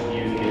values. I'm just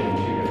using it in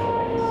 2 different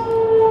ways.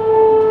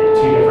 At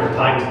 2 different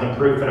times in the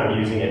proof, and I'm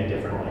using it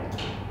differently.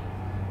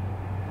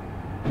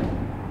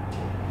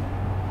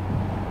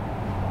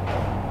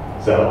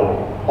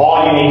 So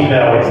all you need to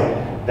know is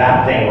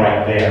that thing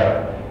right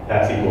there,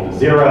 that's equal to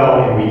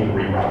 0, and we can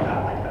rewrite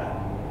that like that.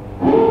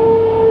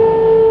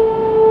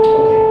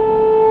 Okay,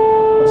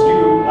 let's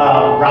do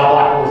Rao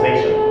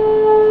Blackwellization.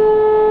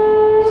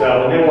 So,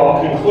 and then we'll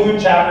conclude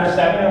chapter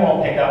 7, and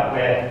we'll pick up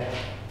with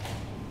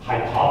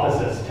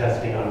hypothesis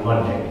testing on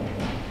Monday.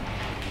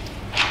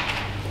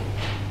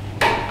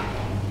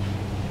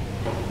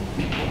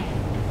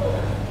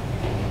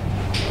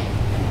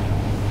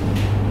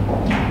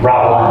 Rao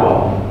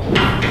Blackwell.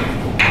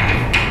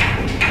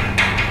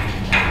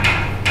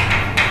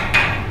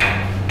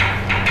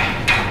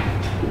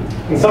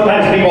 And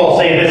sometimes people will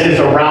say this is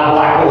a Rao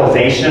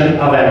Blackwellization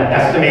of an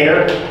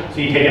estimator. So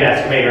you take an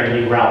estimator and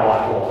you Rao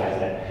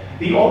Blackwellize it.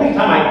 The only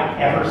time I've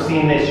ever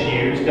seen this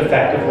used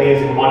effectively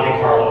is in Monte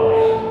Carlo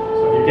land.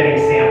 So if you're getting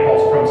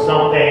samples from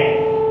something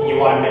and you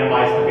want to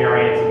minimize the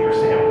variance of your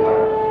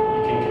sampler,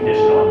 you can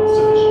condition on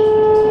sufficient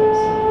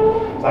statistics.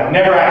 So I've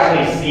never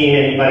actually seen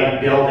anybody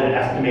build an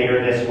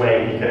estimator this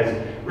way, because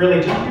really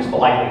just use the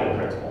likelihood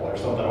principle or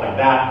something like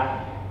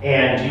that,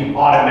 and you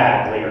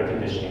automatically are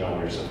conditioning on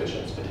your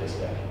sufficient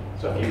statistic.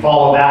 So if you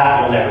follow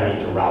that, you'll never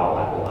need to Rao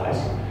Blackwellize.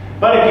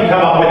 But if you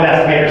come up with an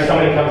estimator,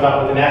 somebody comes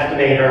up with an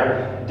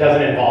estimator, it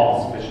doesn't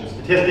involve a sufficient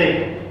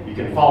statistic, you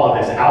can follow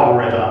this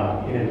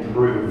algorithm and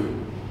improve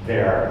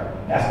their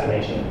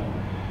estimation.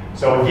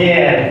 So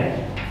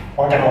again,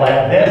 we're going to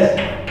let this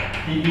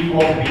be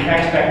equal to the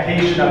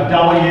expectation of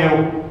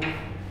W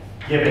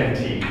given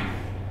T.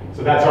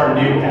 So that's our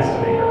new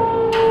estimator.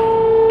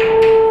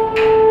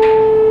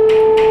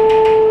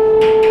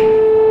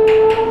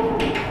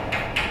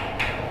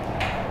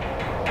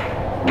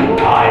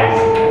 I is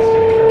the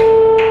estimator.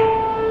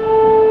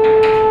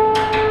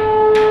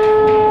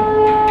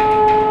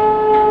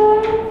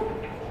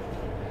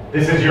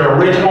 This is your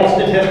original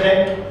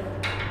statistic.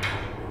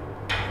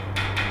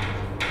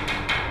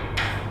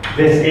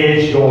 This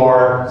is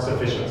your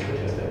sufficient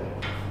statistic.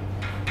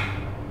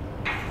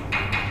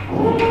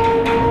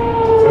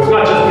 So it's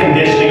not just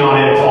conditioning on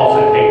it, it's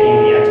also taking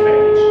the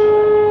expectation of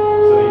it,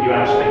 so that you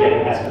actually get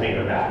an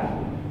estimator back.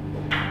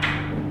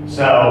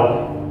 So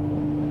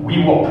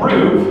we will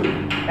prove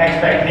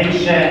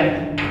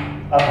expectation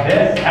of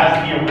this has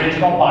the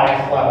original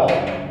bias level.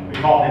 We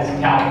called this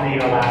tau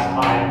theta last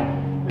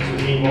time. This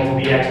was equal to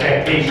the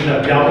expectation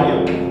of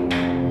W.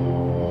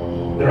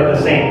 They're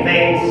the same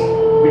things.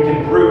 We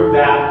can prove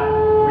that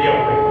real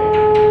quickly.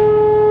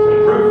 So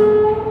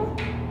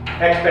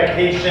proof,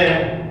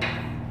 expectation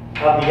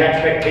of the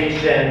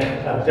expectation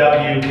of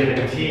W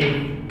given T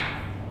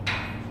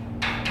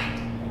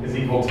is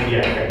equal to the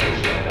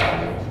expectation of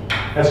W.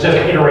 That's just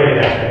iterated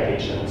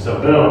expectation. So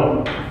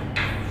boom.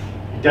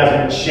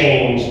 Doesn't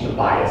change the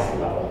bias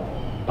level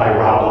by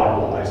Rao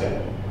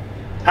Blackwellizing.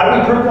 How do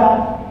we prove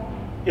that?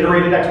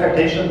 Iterated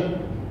expectation.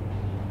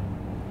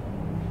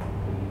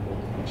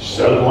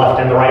 So the left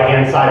and the right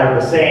hand side are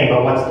the same,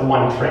 but what's the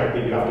one trick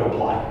that you have to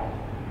apply?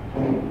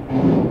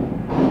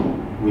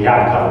 We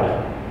haven't covered it.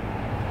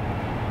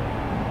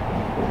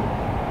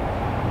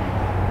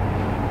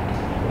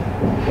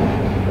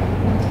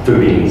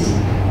 Fubini's.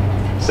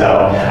 So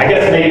I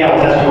guess maybe I'll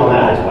test you on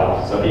that as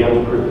well. So be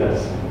able to prove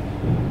this.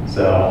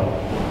 So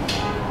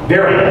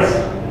variance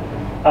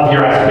of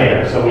your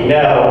estimator. So we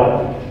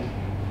know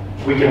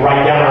we can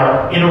write down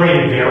our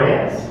iterated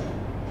variance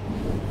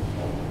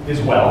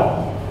as well.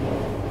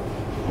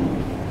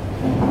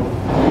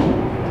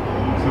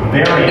 So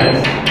variance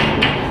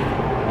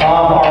of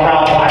our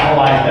Rao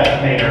Blackwellized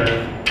estimator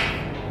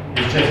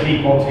is just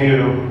equal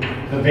to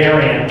the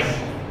variance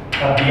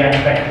of the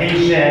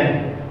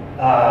expectation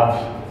of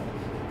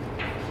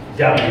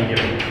W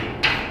given T.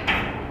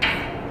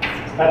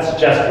 That's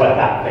just what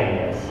that thing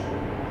is.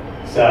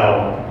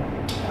 So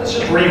let's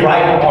just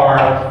rewrite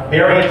our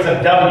variance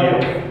of W.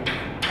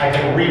 I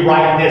can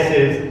rewrite this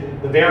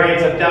as the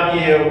variance of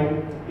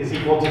W is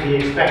equal to the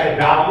expected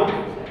value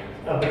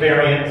of the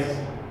variance.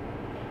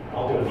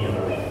 I'll do it the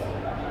other way.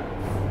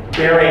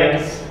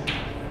 Variance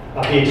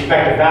of the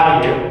expected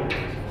value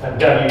of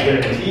W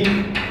given T.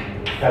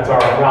 That's our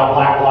Rao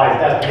Blackwellized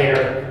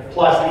estimator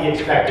plus the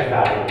expected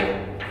value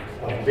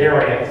of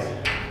variance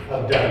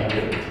of W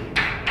given T.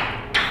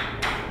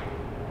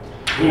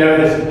 We know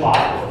this is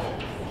positive.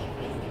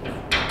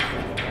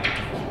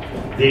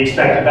 The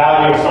expected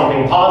value of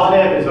something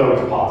positive is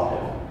always positive.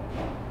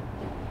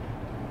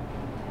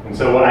 And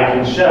so what I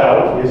can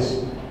show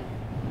is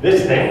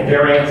this thing,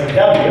 variance of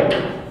W,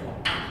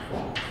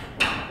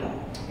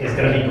 is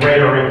going to be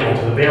greater or equal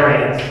to the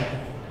variance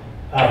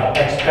of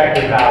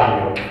expected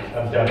value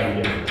of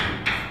W given T.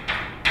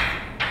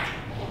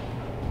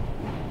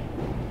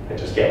 I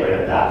just get rid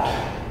of that.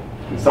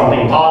 And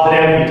something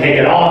positive, you take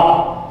it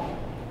off,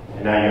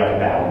 and now you have a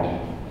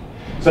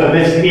bound. So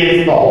this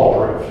is the whole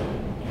proof.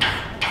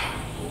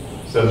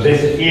 So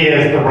this is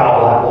the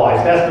Rao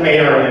Blackwellized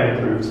estimator, and it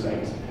improves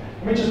things.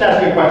 Let me just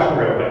ask you a question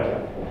real quick.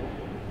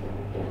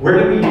 Where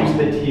did we use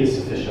that T is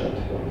sufficient?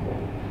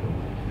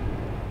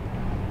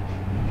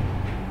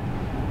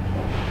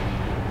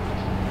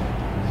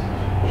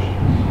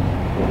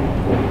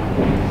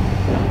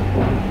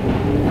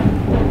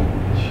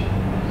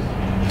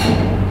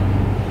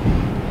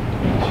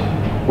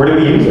 Where do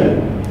we use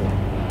it?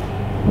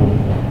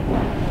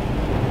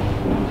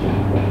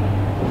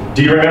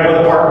 Do you remember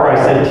the part where I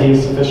said T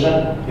is sufficient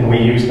and we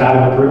used that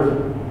in the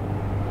proof?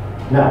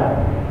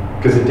 No,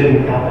 because it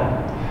didn't happen.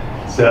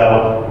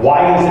 So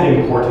why is it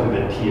important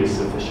that T is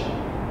sufficient?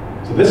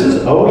 So this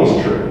is always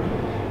true.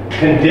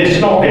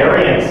 Conditional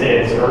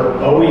variances are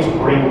always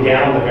bring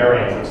down the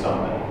variance of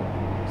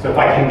something. So if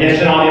I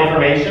condition on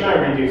information, I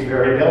reduce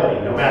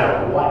variability no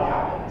matter what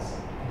happens.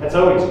 That's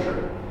always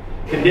true.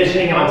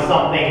 Conditioning on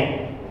something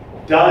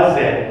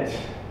doesn't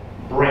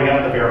bring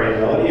up the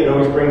variability, it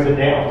always brings it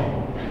down.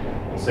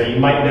 So you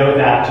might know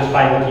that just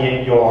by looking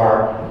at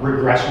your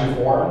regression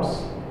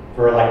forms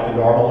for like the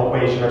normal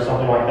equation or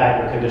something like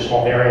that, your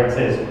conditional variance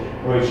is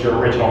always your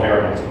original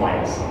variance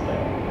minus something.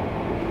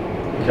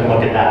 You can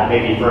look at that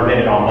maybe for a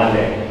minute on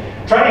Monday.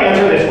 Try to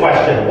answer this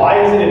question,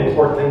 why is it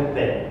important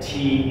that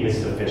T is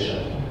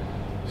sufficient?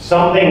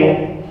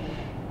 Something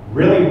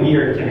really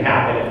weird can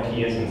happen if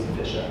T isn't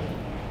sufficient.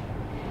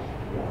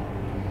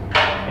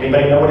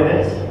 Anybody know what it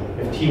is?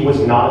 If T was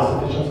not a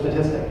sufficient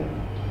statistic?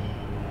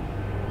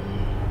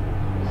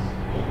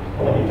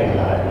 I'll let you think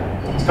about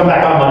it. Let's come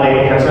back on Monday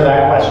and answer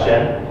that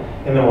question,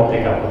 and then we'll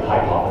pick up with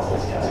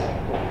hypothesis testing.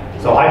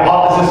 So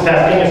hypothesis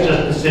testing is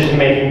just decision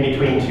making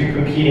between two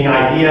competing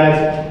ideas.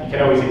 You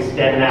can always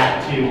extend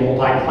that to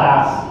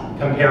multi-class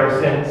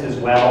comparisons as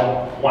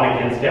well, one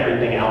against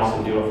everything else,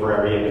 and do it for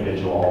every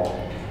individual.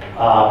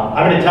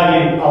 I'm going to tell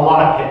you a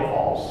lot of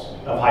pitfalls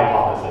of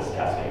hypothesis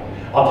testing.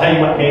 I'll tell you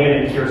what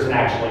Naiman and Pearson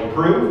actually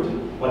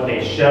proved, what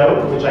they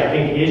showed, which I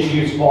think is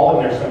useful,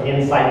 and there's some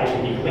insight that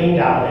can be gleaned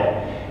out of it.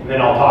 And then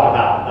I'll talk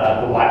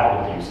about the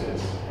wild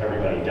abuses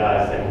everybody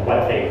does, and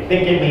what they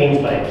think it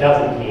means, but it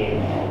doesn't mean,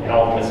 and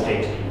all the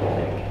mistakes people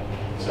make.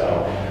 So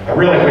I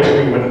really wish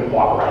we wouldn't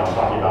walk around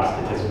talking about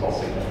statistical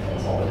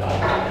significance all the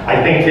time.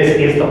 I think this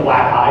is the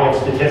black eye of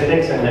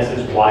statistics, and this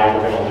is why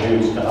we're going to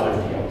lose to other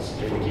fields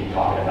if we keep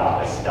talking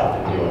about this stuff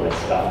and doing this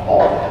stuff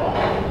all the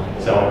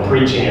time. So I'm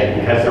preaching it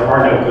because there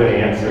are no good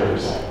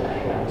answers.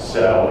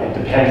 So it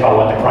depends on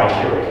what the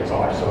criteria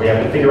are. So we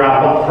have to figure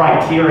out what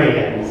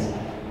criterions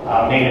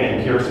Naiman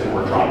and Pearson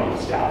were trying to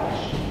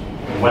establish,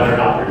 and whether or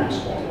not they're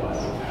useful to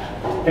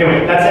us.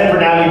 Anyway, that's it for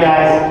now, you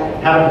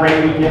guys. Have a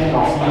great weekend, and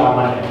I'll see you on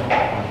Monday.